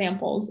find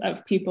examples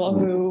of people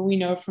who we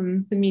know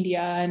from the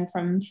media and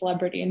from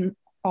celebrity and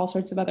all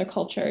sorts of other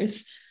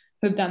cultures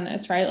who've done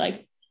this, right?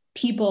 Like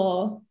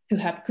people who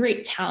have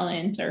great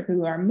talent or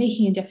who are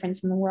making a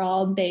difference in the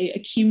world, they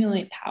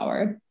accumulate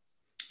power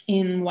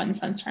in one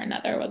sense or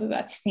another, whether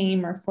that's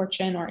fame or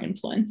fortune or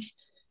influence.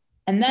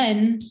 And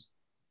then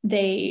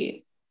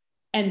they,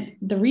 and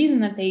the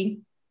reason that they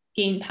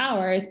gain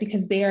power is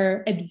because they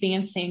are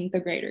advancing the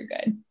greater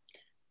good.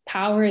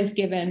 Power is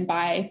given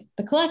by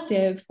the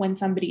collective when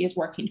somebody is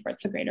working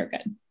towards the greater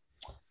good.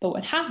 But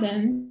what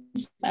happens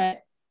is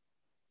that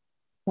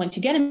once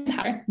you get in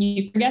power,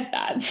 you forget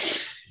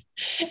that.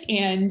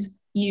 And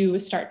you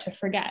start to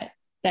forget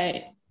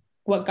that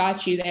what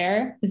got you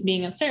there is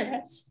being of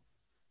service.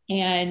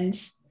 And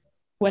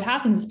what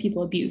happens is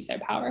people abuse their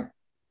power.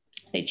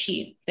 They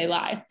cheat, they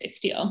lie, they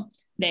steal,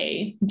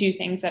 they do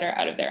things that are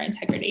out of their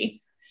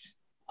integrity,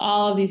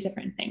 all of these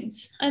different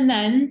things. And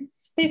then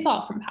they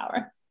fall from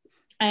power.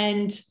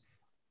 And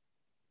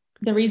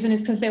the reason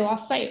is because they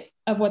lost sight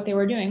of what they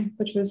were doing,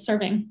 which was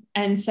serving.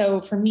 And so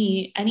for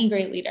me, any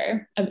great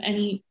leader of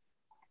any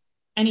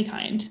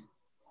kind,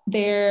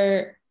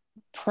 their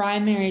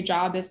primary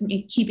job is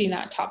keeping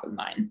that top of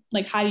mind.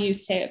 Like, how do you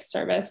stay of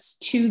service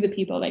to the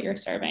people that you're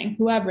serving,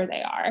 whoever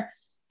they are?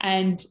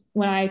 And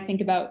when I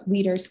think about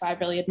leaders who I've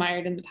really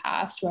admired in the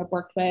past, who I've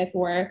worked with,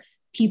 or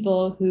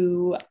people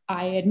who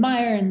I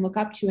admire and look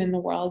up to in the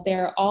world,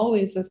 they're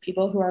always those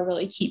people who are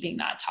really keeping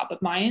that top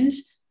of mind,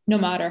 no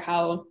matter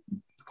how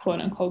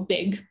quote unquote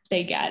big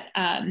they get,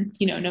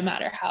 no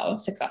matter how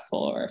successful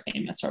or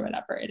famous or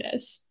whatever it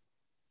is.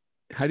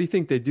 How do you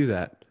think they do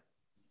that?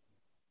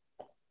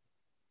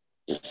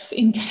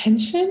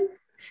 Intention,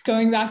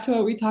 going back to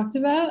what we talked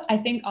about, I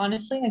think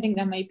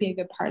that might be a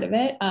good part of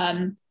it.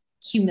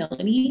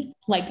 Humility,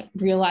 like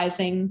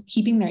realizing,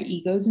 keeping their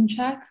egos in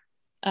check.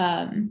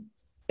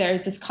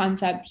 There's this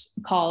concept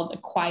called a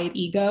quiet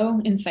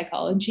ego in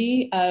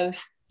psychology of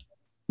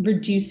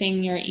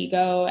reducing your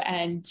ego,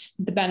 and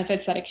the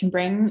benefits that it can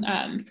bring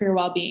for your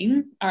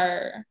well-being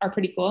are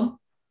pretty cool.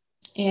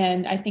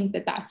 And I think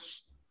that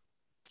that's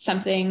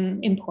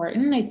something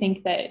important. I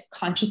think that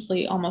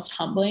consciously almost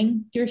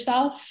humbling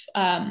yourself.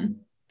 And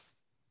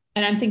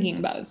I'm thinking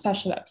about,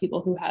 especially about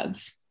people who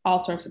have all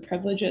sorts of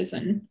privileges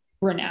and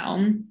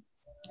renown.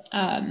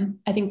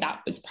 I think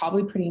that was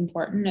probably pretty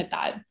important at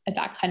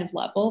that kind of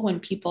level,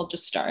 when people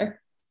just start,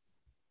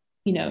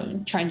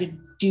 trying to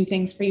do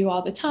things for you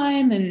all the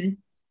time and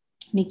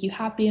make you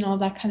happy and all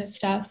that kind of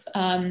stuff.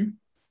 I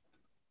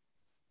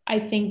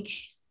think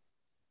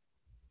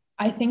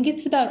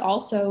it's about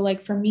also,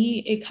 like, for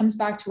me, it comes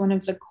back to one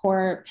of the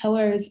core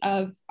pillars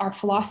of our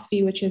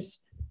philosophy, which is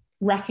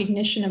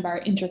recognition of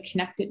our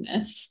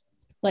interconnectedness.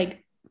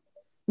 Like,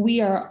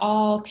 we are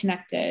all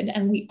connected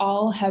and we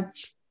all have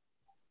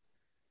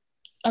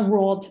a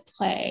role to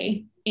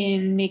play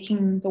in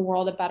making the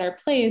world a better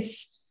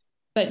place,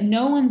 but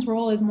no one's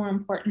role is more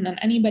important than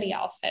anybody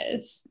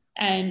else's.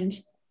 And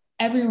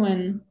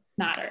everyone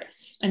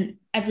matters, and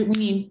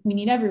we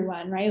need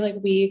everyone, right? Like,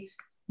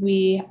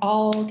 we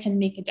all can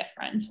make a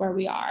difference where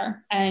we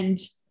are. And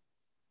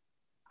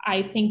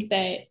I think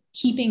that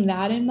keeping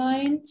that in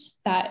mind,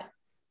 that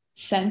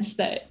sense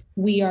that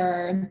we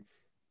are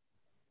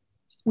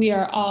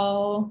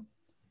all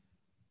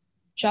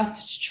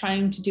just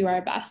trying to do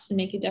our best to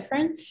make a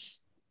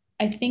difference,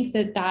 I think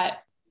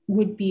that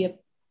would be an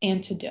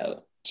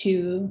antidote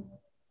to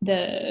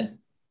the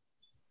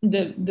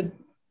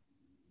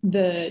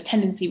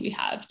tendency we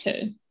have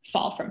to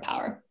fall from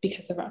power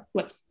because of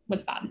what's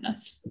bad in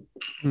us.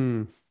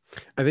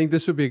 I think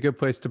this would be a good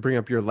place to bring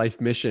up your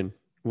life mission,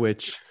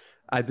 which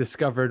I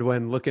discovered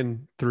when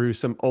looking through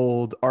some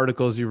old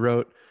articles you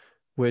wrote,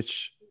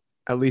 which,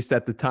 at least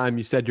at the time,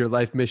 you said your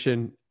life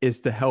mission is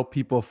to help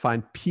people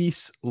find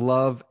peace,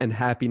 love, and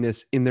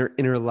happiness in their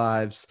inner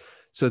lives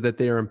so that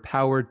they are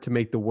empowered to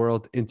make the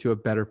world into a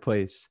better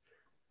place.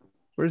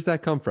 Where does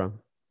that come from?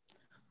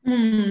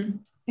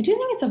 I do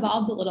think it's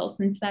evolved a little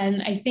since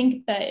then. I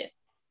think that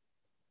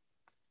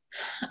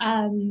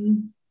I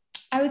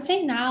would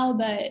say now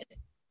that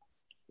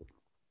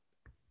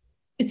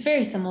it's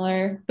very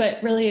similar,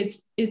 but really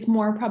it's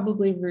more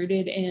probably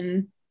rooted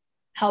in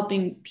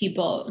helping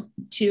people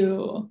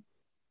to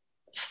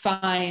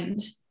find.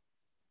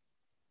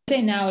 I'd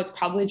say now it's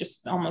probably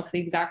just almost the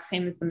exact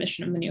same as the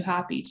mission of the New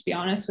Happy, to be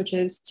honest, which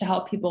is to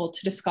help people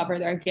to discover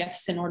their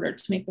gifts in order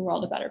to make the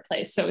world a better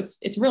place. So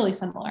it's really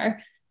similar,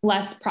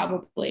 less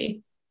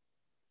probably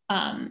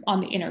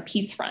on the inner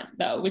peace front,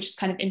 though, which is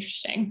kind of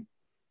interesting.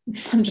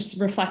 I'm just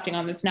reflecting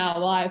on this now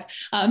live.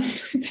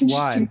 It's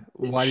interesting.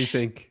 Why do you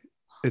think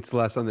it's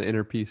less on the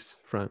inner peace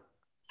front?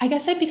 I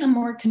guess I've become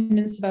more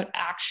convinced about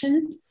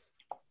action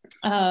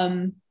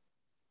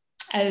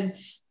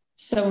as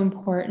so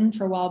important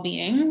for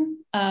well-being.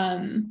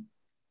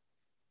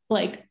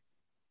 Like,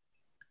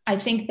 I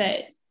think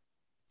that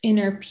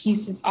inner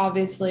peace is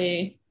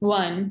obviously,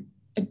 one,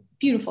 a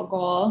beautiful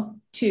goal,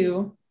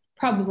 two,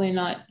 probably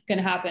not going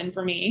to happen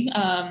for me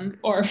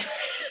or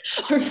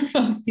for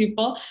most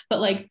people, but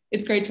like,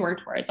 it's great to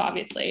work towards,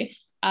 obviously.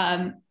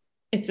 I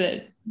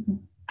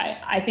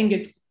think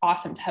it's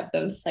awesome to have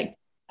those like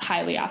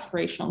highly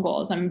aspirational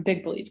goals. I'm a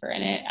big believer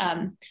in it.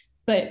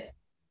 But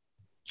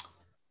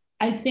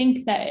I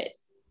think that,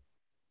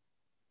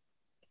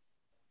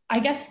 I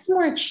guess it's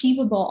more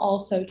achievable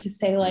also to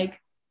say like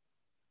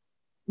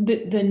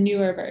the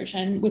newer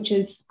version, which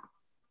is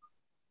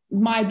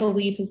my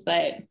belief is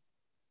that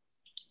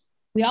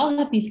we all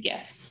have these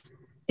gifts,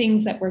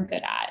 things that we're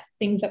good at,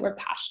 things that we're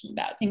passionate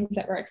about, things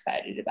that we're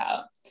excited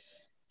about.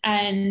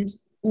 And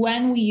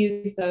when we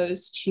use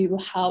those to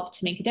help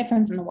to make a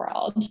difference in the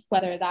world,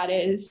 whether that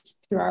is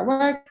through our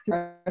work,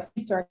 through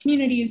our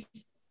communities,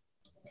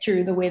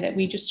 through the way that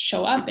we just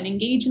show up and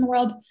engage in the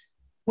world,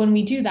 when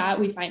we do that,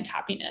 we find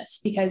happiness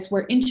because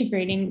we're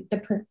integrating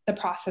the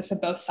process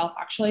of both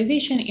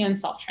self-actualization and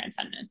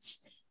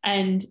self-transcendence.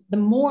 And the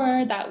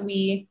more that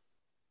we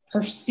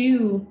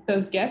pursue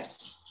those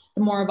gifts,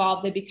 the more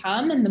evolved they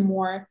become and the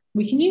more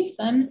we can use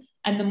them.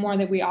 And the more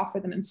that we offer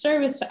them in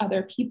service to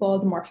other people,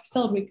 the more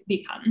fulfilled we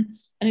become.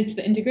 And it's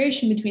the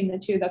integration between the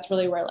two that's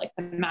really where like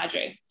the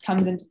magic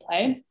comes into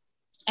play.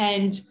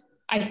 And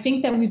I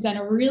think that we've done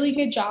a really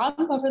good job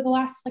over the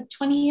last like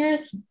 20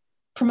 years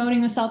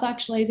promoting the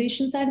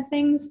self-actualization side of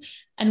things.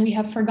 And we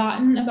have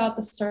forgotten about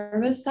the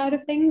service side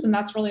of things. And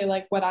that's really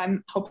like what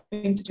I'm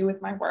hoping to do with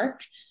my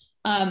work.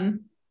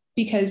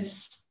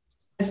 Because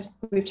as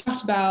we've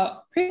talked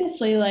about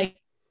previously, like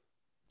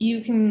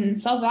you can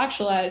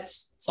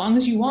self-actualize as long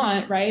as you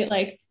want, right?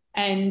 Like,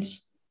 and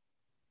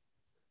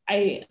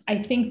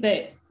I think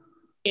that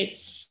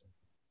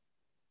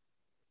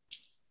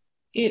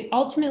it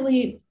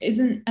ultimately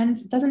isn't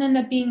and doesn't end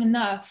up being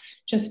enough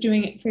just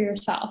doing it for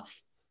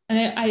yourself.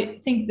 And I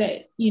think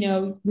that, you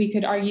know, we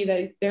could argue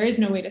that there is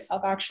no way to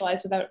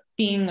self-actualize without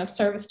being of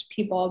service to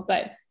people,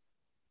 but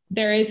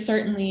there is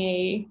certainly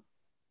a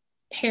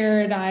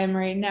paradigm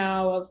right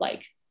now of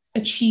like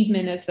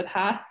achievement as the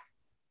path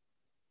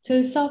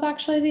to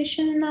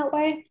self-actualization in that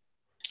way.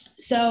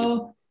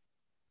 So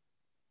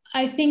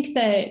I think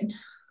that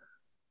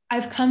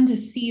I've come to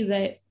see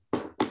that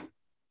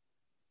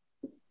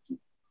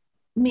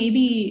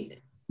maybe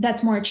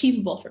that's more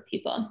achievable for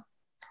people.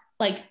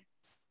 Like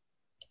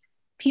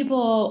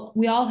people,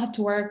 we all have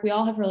to work, we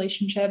all have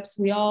relationships,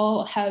 we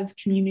all have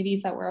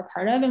communities that we're a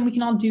part of, and we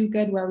can all do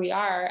good where we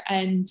are.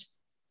 And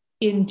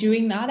in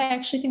doing that, I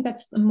actually think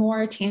that's a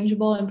more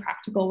tangible and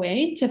practical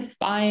way to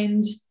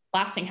find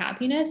lasting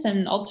happiness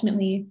and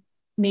ultimately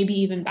maybe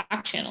even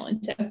back channel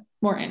into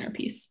more inner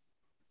peace.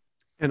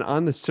 And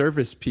on the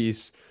service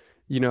piece,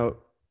 you know,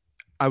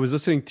 I was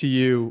listening to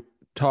you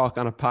talk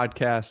on a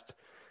podcast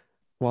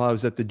while I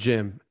was at the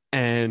gym,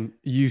 and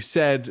you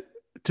said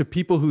to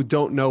people who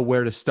don't know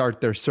where to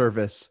start their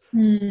service,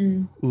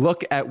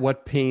 look at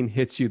what pain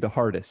hits you the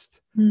hardest.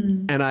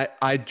 And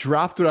I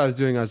dropped what I was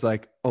doing. I was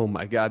like, oh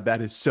my God,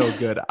 that is so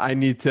good. I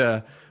need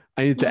to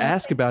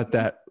ask about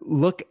that.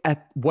 Look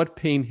at what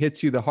pain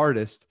hits you the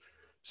hardest.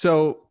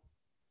 So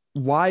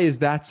why is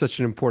that such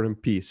an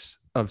important piece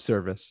of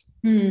service?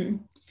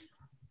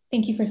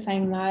 Thank you for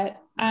saying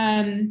that.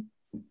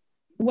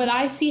 What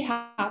I see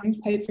happen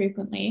quite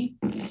frequently,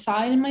 I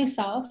saw it in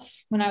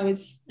myself when I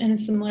was in a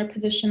similar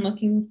position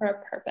looking for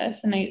a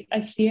purpose. And I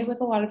see it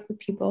with a lot of the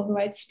people who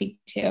I'd speak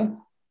to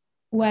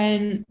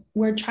when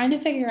we're trying to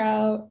figure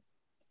out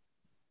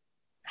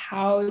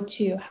how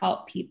to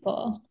help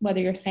people,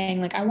 whether you're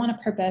saying like, I want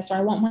a purpose, or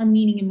I want more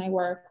meaning in my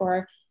work,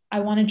 or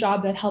I want a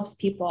job that helps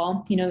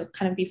people, you know,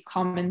 kind of these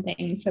common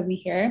things that we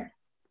hear.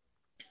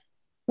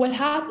 What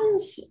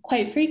happens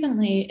quite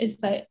frequently is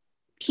that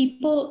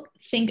people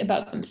think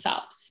about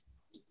themselves.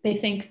 They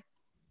think,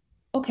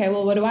 okay,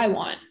 well, what do I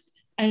want?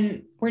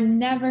 And we're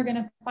never going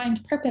to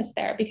find purpose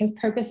there because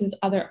purpose is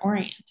other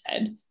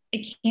oriented.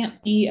 It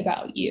can't be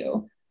about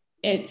you.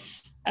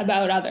 It's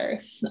about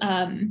others.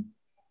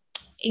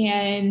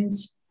 And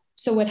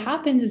so what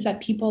happens is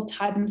that people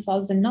tie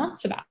themselves in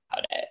knots about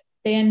it.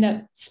 They end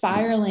up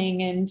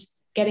spiraling and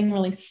getting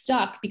really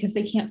stuck because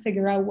they can't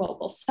figure out what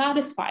will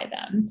satisfy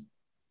them,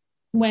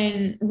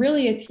 when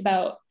really it's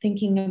about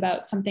thinking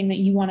about something that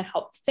you want to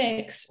help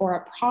fix, or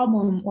a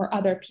problem, or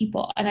other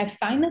people. And I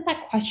find that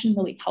that question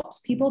really helps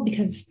people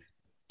because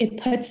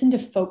it puts into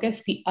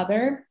focus the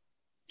other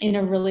in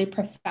a really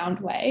profound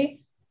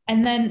way.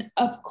 And then,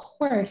 of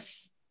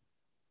course,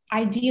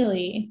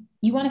 ideally,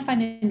 you want to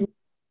find an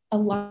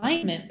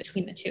alignment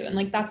between the two. And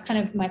like, that's kind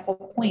of my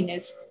whole point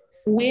is,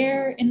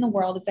 where in the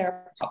world is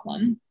there a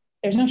problem?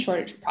 There's no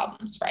shortage of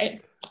problems,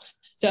 right?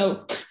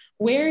 So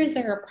where is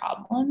there a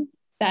problem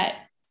that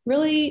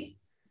really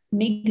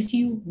makes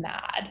you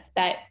mad,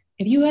 that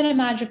if you had a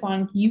magic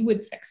wand, you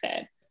would fix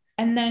it?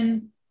 And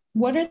then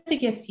what are the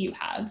gifts you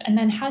have? And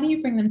then how do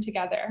you bring them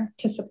together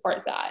to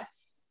support that?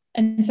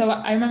 And so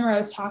I remember I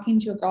was talking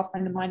to a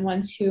girlfriend of mine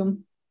once who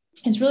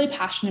is really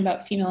passionate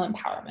about female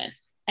empowerment.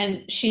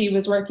 And she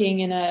was working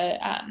in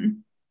a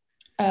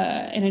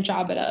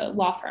job at a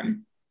law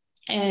firm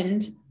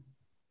and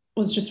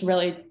was just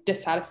really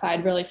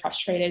dissatisfied, really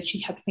frustrated.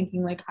 She kept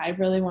thinking like, I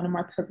really want a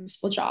more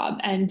purposeful job.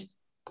 And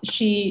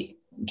she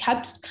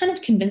kept kind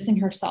of convincing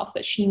herself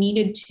that she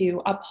needed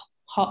to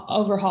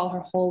overhaul her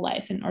whole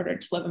life in order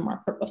to live a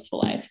more purposeful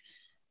life.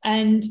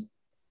 And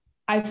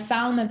I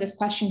found that this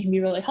question can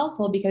be really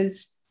helpful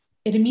because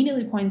it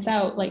immediately points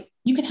out, like,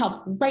 you can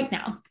help right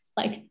now,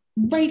 like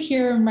right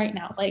here and right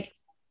now. Like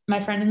my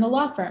friend in the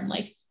law firm,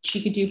 like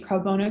she could do pro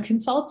bono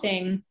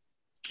consulting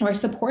or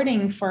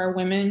supporting for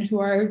women who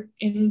are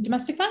in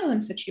domestic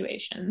violence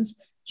situations.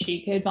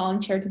 She could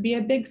volunteer to be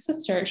a big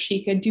sister.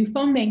 She could do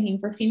phone banking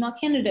for female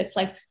candidates.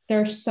 Like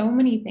there are so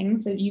many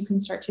things that you can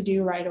start to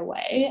do right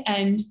away.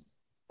 And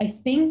I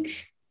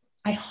think,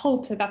 I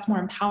hope that that's more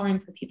empowering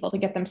for people to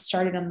get them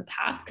started on the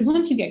path. Because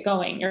once you get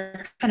going,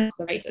 you're kind of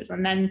the races,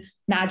 and then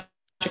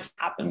magics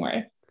happen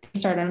where you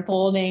start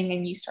unfolding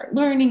and you start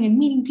learning and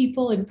meeting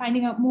people and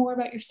finding out more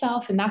about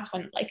yourself. And that's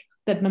when like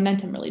the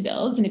momentum really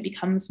builds and it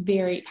becomes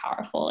very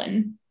powerful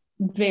and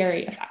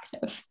very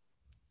effective.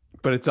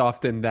 But it's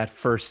often that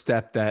first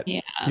step that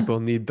Yeah. people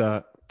need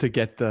to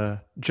get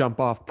the jump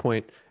off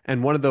point.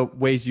 And one of the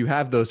ways you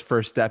have those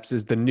first steps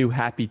is the new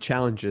happy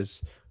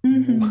challenges.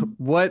 Mm-hmm.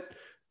 What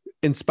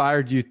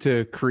inspired you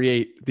to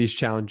create these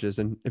challenges?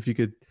 And if you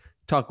could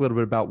talk a little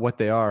bit about what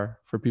they are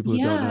for people who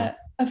don't know. Yeah,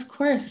 of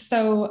course.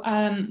 So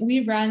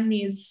we run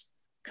these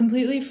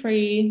completely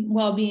free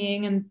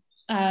well-being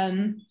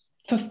and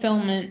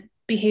fulfillment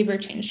behavior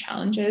change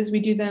challenges. We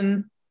do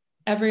them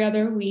every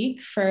other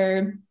week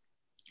for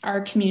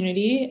our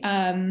community,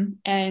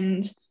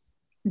 and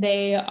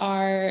they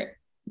are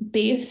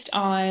based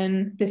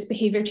on this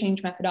behavior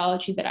change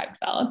methodology that I've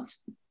developed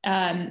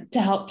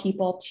to help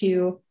people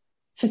to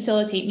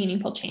facilitate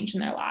meaningful change in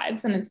their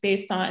lives. And it's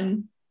based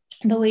on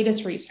the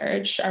latest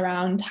research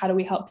around how do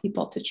we help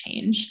people to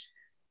change.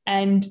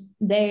 And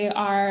they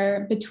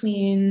are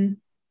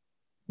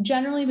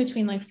generally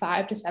between like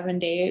 5 to 7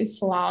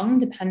 days long,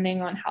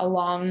 depending on how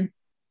long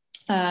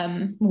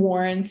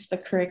warrants the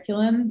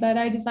curriculum that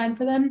I designed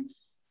for them.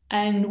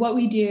 And what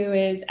we do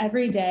is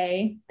every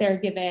day they're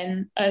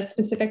given a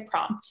specific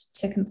prompt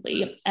to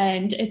complete.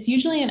 And it's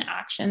usually an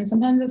action.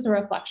 Sometimes it's a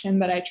reflection,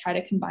 but I try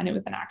to combine it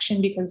with an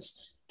action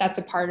because that's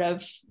a part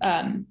of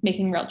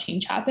making real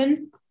change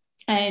happen.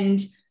 And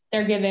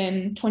they're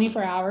given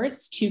 24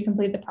 hours to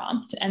complete the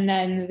prompt. And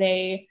then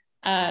they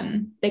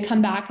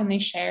come back and they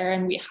share,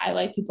 and we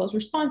highlight people's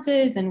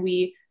responses, and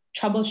we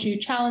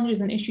troubleshoot challenges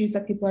and issues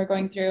that people are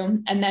going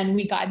through. And then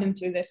we guide them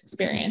through this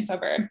experience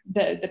over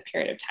the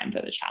period of time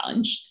for the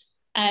challenge.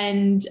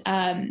 And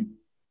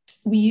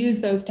we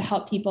use those to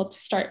help people to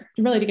start,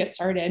 really to get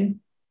started,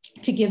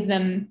 to give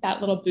them that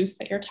little boost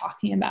that you're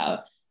talking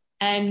about.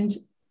 And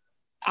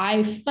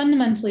I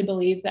fundamentally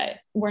believe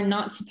that we're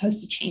not supposed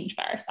to change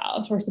by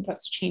ourselves. We're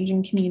supposed to change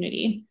in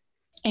community.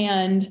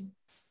 And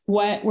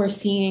what we're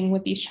seeing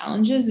with these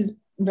challenges is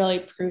really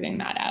proving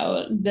that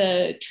out.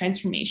 The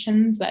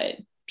transformations that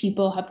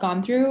people have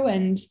gone through,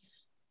 and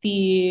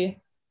the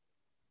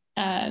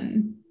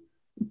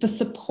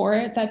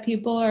support that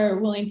people are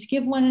willing to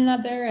give one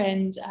another,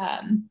 and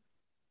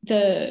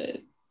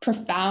the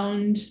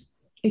profound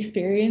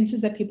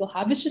experiences that people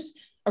have, is just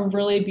a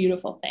really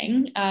beautiful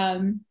thing.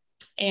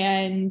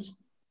 And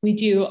we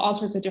do all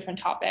sorts of different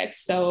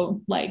topics.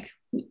 So like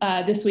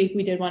this week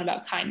we did one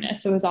about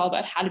kindness. So it was all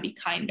about how to be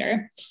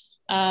kinder.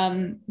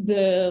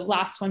 The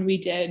last one we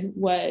did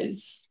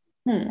was,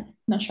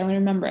 not sure I'm going to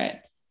remember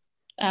it.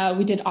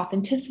 We did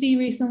authenticity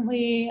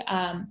recently,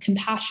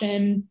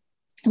 compassion.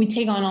 We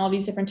take on all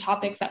these different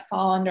topics that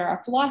fall under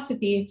our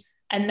philosophy,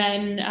 and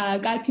then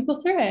guide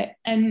people through it.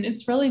 And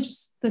it's really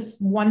just this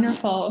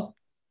wonderful,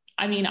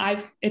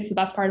 it's the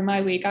best part of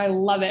my week. I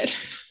love it.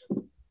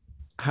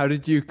 How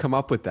did you come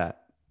up with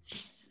that?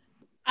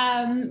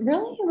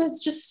 Really, it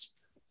was just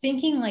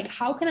thinking like,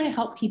 how can I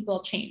help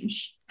people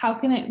change? How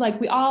can I, like,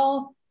 we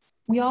all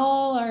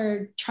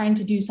are trying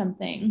to do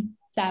something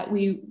that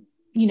we're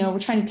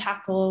trying to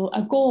tackle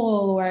a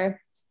goal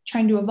or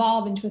trying to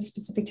evolve into a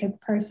specific type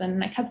of person.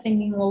 And I kept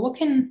thinking, well, what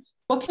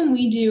can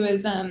we do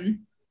as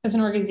an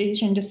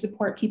organization to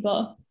support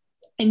people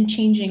in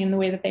changing in the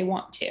way that they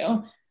want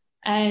to?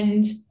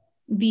 And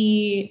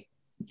the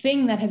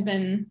thing that has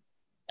been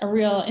a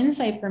real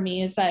insight for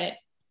me is that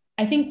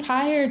I think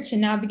prior to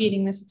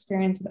navigating this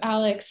experience with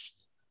Alex,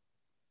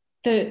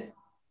 the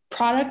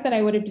product that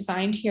I would have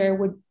designed here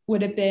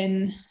would have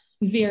been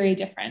very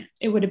different.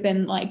 It would have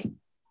been like,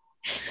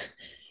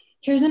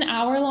 here's an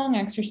hour-long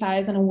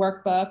exercise and a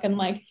workbook, and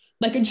like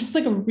just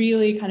like a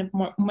really kind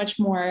of much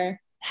more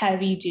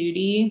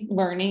heavy-duty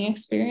learning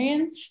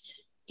experience.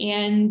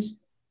 And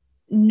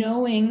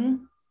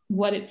knowing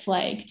what it's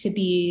like to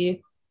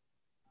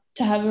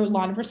have a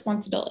lot of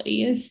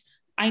responsibilities,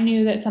 I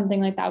knew that something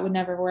like that would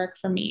never work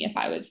for me if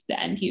I was the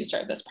end user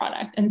of this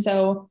product. And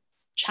so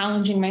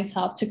challenging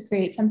myself to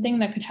create something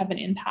that could have an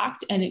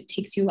impact, and it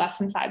takes you less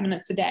than 5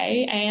 minutes a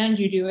day, and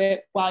you do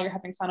it while you're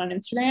having fun on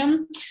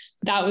Instagram.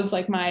 That was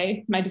like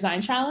my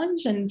design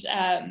challenge. And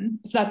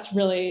so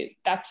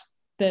that's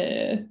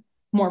the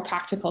more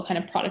practical kind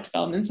of product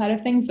development side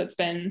of things that's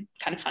been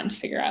kind of fun to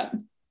figure out.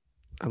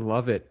 I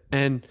love it.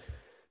 And,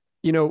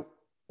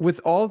 with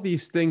all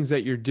these things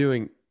that you're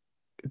doing,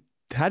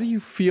 how do you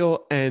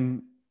feel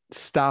and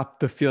stop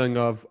the feeling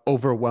of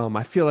overwhelm?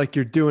 I feel like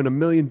you're doing a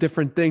million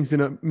different things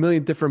in a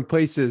million different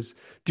places.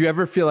 Do you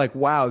ever feel like,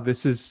 wow,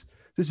 this is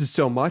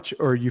so much,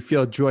 or you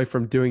feel joy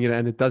from doing it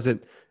and it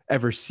doesn't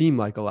ever seem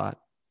like a lot?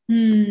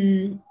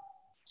 No,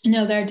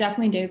 there are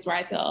definitely days where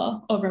I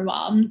feel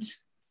overwhelmed.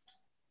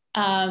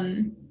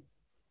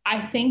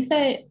 I think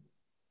that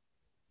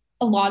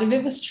a lot of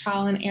it was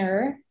trial and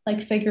error,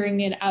 like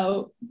figuring it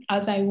out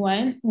as I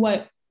went,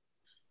 what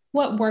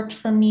worked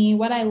for me,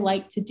 what I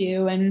like to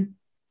do. And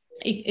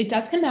it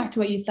does come back to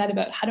what you said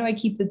about how do I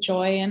keep the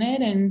joy in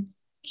it and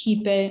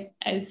keep it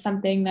as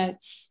something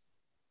that's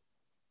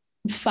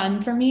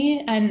fun for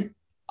me. And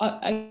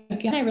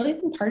again, I really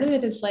think part of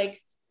it is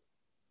like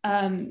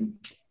um,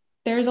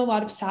 there's a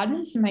lot of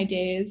sadness in my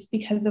days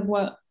because of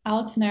what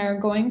Alex and I are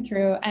going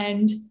through,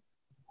 and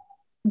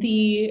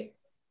the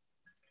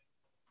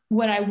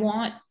what I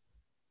want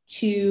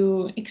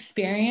to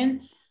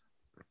experience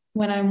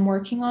when I'm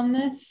working on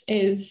this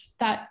is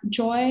that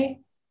joy.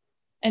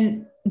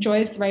 And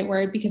joy is the right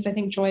word because I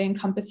think joy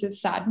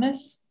encompasses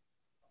sadness.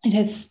 It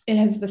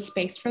has the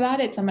space for that.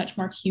 It's a much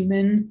more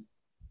human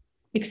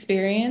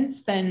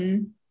experience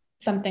than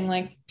something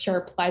like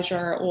pure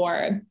pleasure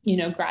or,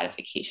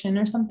 gratification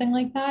or something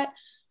like that.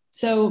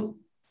 So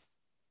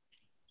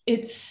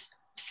it's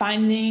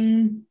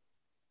finding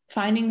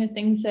the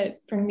things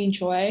that bring me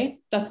joy.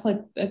 That's like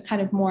a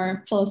kind of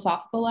more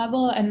philosophical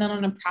level. And then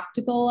on a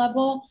practical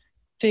level,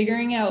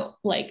 figuring out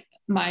like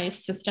my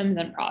systems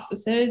and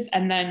processes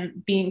and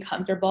then being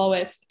comfortable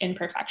with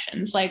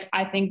imperfections. Like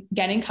I think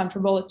getting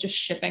comfortable with just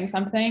shipping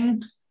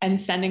something and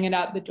sending it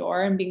out the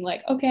door and being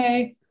like,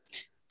 okay,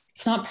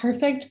 it's not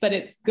perfect, but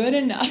it's good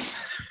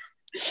enough.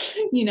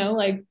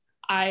 Like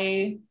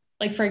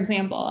for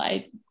example,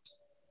 I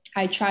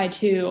try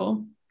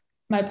to,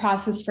 my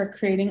process for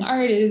creating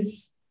art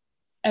is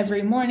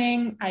every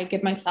morning I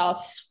give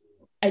myself,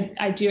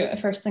 I do it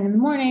first thing in the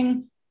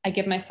morning. I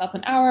give myself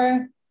an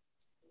hour.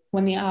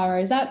 When the hour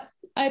is up,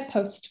 I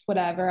post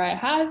whatever I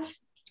have.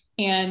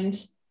 And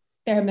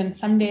there have been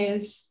some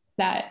days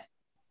that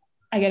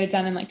I get it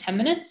done in like 10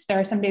 minutes. There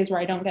are some days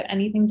where I don't get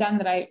anything done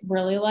that I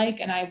really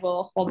like, and I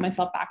will hold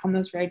myself back on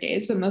those rare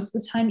days. But most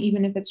of the time,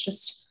 even if it's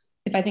just,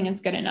 if I think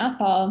it's good enough,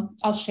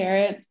 I'll share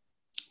it.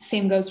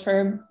 Same goes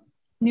for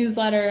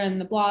newsletter and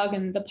the blog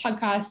and the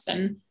podcasts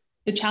and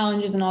the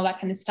challenges and all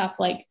that kind of stuff.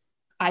 Like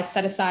I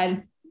set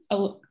aside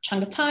a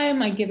chunk of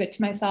time, I give it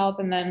to myself,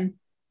 and then,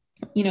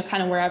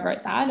 kind of wherever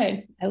it's at,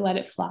 I let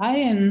it fly.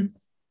 And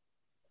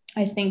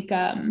I think,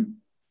 I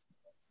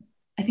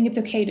think it's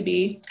okay to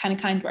be kind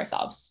of kind to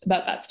ourselves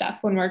about that stuff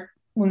when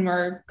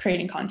we're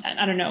creating content.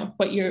 I don't know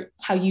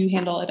how you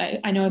handle it.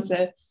 I know it's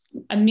a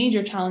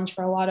major challenge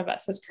for a lot of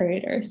us as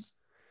creators.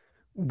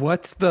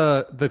 What's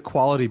the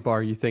quality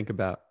bar you think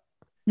about?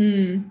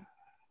 Hmm.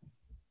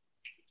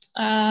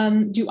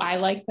 Do I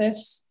like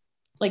this?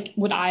 Like,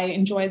 would I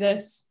enjoy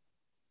this?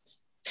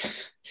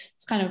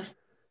 It's kind of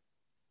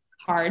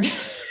hard.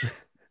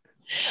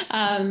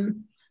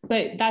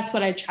 But that's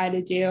what I try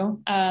to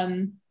do.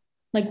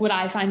 Like, would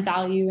I find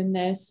value in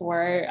this?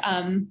 Or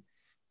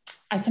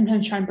I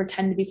sometimes try and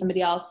pretend to be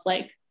somebody else.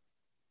 Like,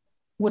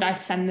 would I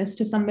send this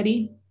to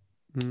somebody?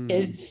 Mm.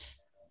 Is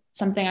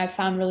something I've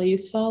found really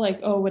useful. Like,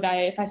 oh,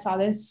 if I saw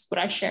this, would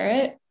I share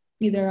it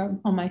either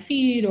on my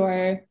feed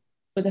or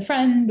with a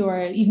friend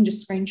or even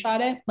just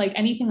screenshot it? Like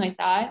anything like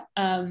that.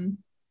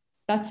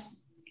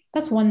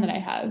 That's one that I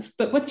have.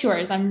 But what's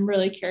yours? I'm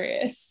really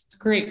curious. It's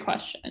a great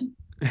question.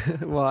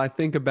 Well, I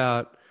think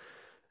about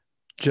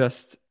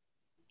just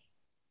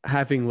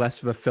having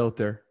less of a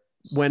filter.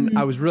 When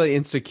I was Mm-hmm. really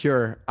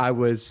insecure, I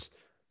was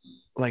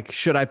like,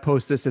 should I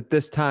post this at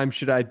this time?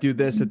 Should I do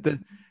this at this?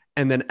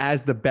 And then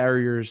as the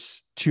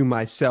barriers to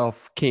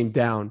myself came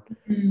down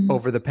Mm-hmm.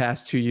 over the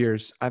past 2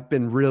 years, I've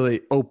been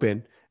really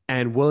open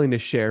and willing to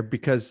share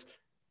because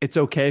it's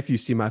okay if you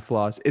see my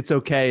flaws. It's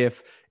okay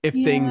if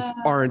things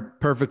Yeah. aren't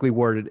perfectly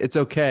worded. It's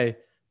okay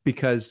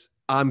because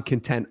I'm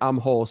content, I'm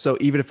whole. So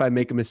even if I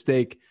make a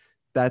mistake,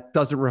 that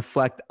doesn't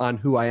reflect on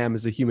who I am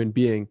as a human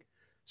being.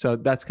 So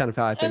that's kind of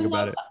how I I think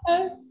about love it.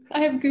 that. I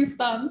have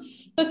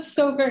goosebumps. That's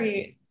so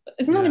great.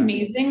 Isn't that Yeah.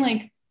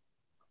 amazing?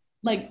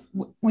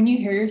 When you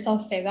hear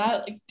yourself say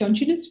that, like, don't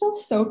you just feel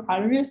so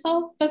proud of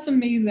yourself? That's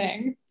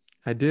amazing.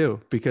 I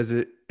do because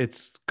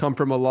it's come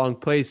from a long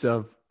place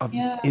of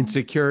Yeah.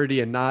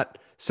 insecurity and not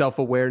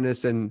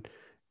self-awareness and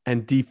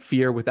deep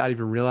fear without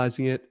even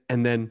realizing it.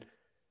 And then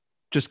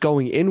just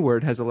going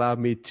inward has allowed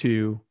me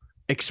to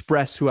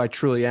express who I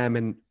truly am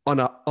and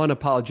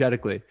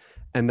unapologetically.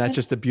 And that's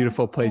just That's a so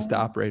beautiful place to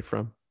cool. operate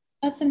from.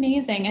 That's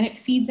amazing. And it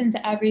feeds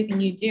into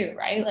everything you do,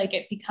 right? Like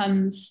it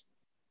becomes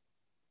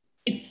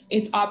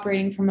it's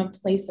operating from a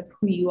place of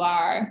who you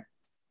are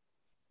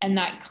and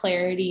that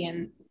clarity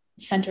and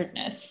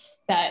centeredness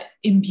that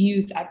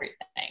imbues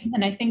everything.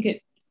 And I think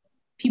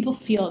people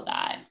feel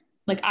that.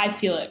 Like I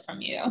feel it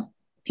from you.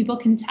 People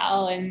can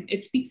tell and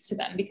it speaks to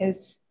them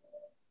because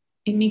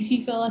it makes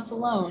you feel less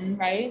alone,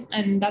 right?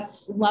 And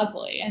that's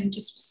lovely and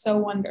just so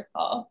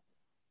wonderful.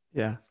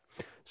 Yeah.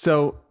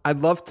 So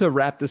I'd love to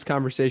wrap this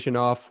conversation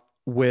off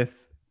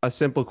with a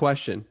simple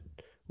question,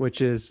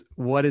 which is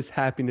what is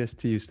happiness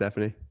to you,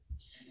 Stephanie?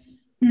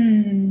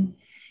 Hmm.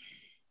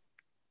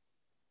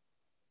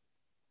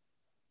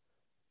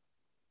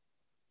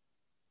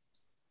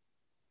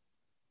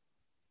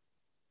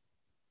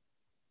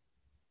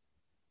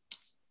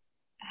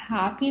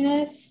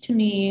 Happiness to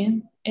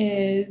me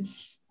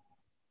is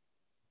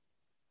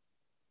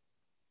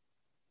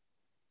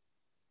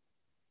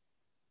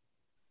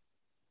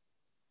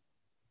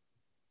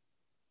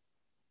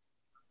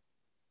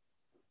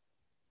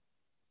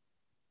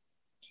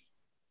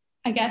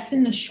I guess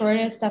in the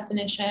shortest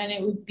definition,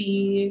 it would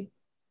be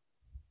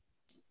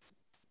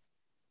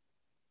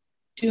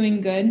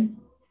doing good,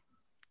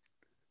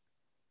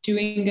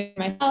 doing good for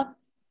myself,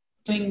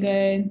 doing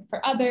good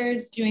for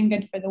others, doing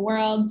good for the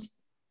world.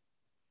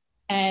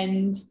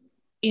 And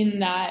in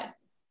that,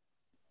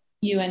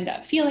 you end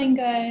up feeling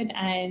good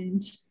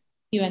and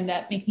you end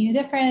up making a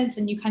difference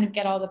and you kind of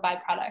get all the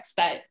byproducts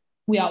that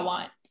we all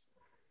want.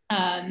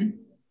 Um,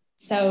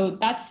 so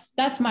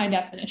that's my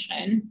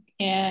definition.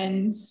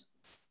 And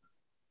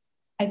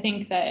I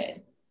think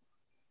that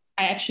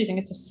I actually think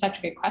it's such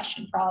a good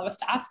question for all of us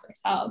to ask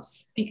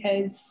ourselves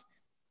because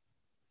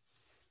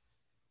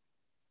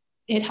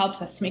it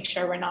helps us to make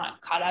sure we're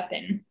not caught up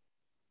in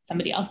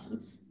somebody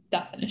else's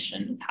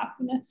definition of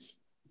happiness.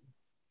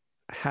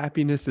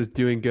 Happiness is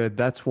doing good.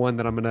 That's one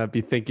that I'm going to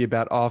be thinking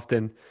about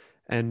often,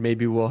 and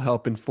maybe will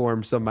help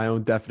inform some of my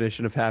own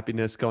definition of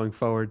happiness going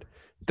forward.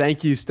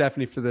 Thank you,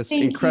 Stephanie, for this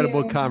Thank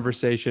incredible you.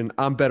 conversation.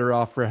 I'm better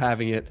off for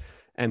having it,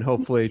 and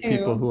hopefully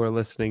people Too. who are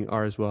listening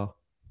are as well.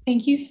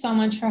 Thank you so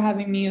much for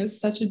having me. It was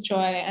such a joy,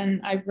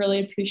 and I really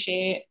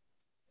appreciate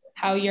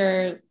how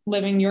you're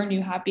living your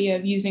new happy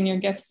of using your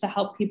gifts to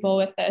help people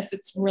with this.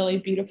 It's really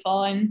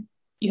beautiful, and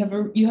you have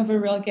a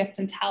real gift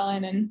and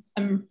talent, and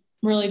I'm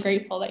really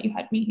grateful that you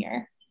had me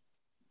here.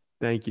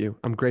 Thank you.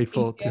 I'm Thank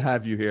grateful to you.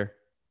 have you here,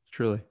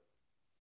 truly.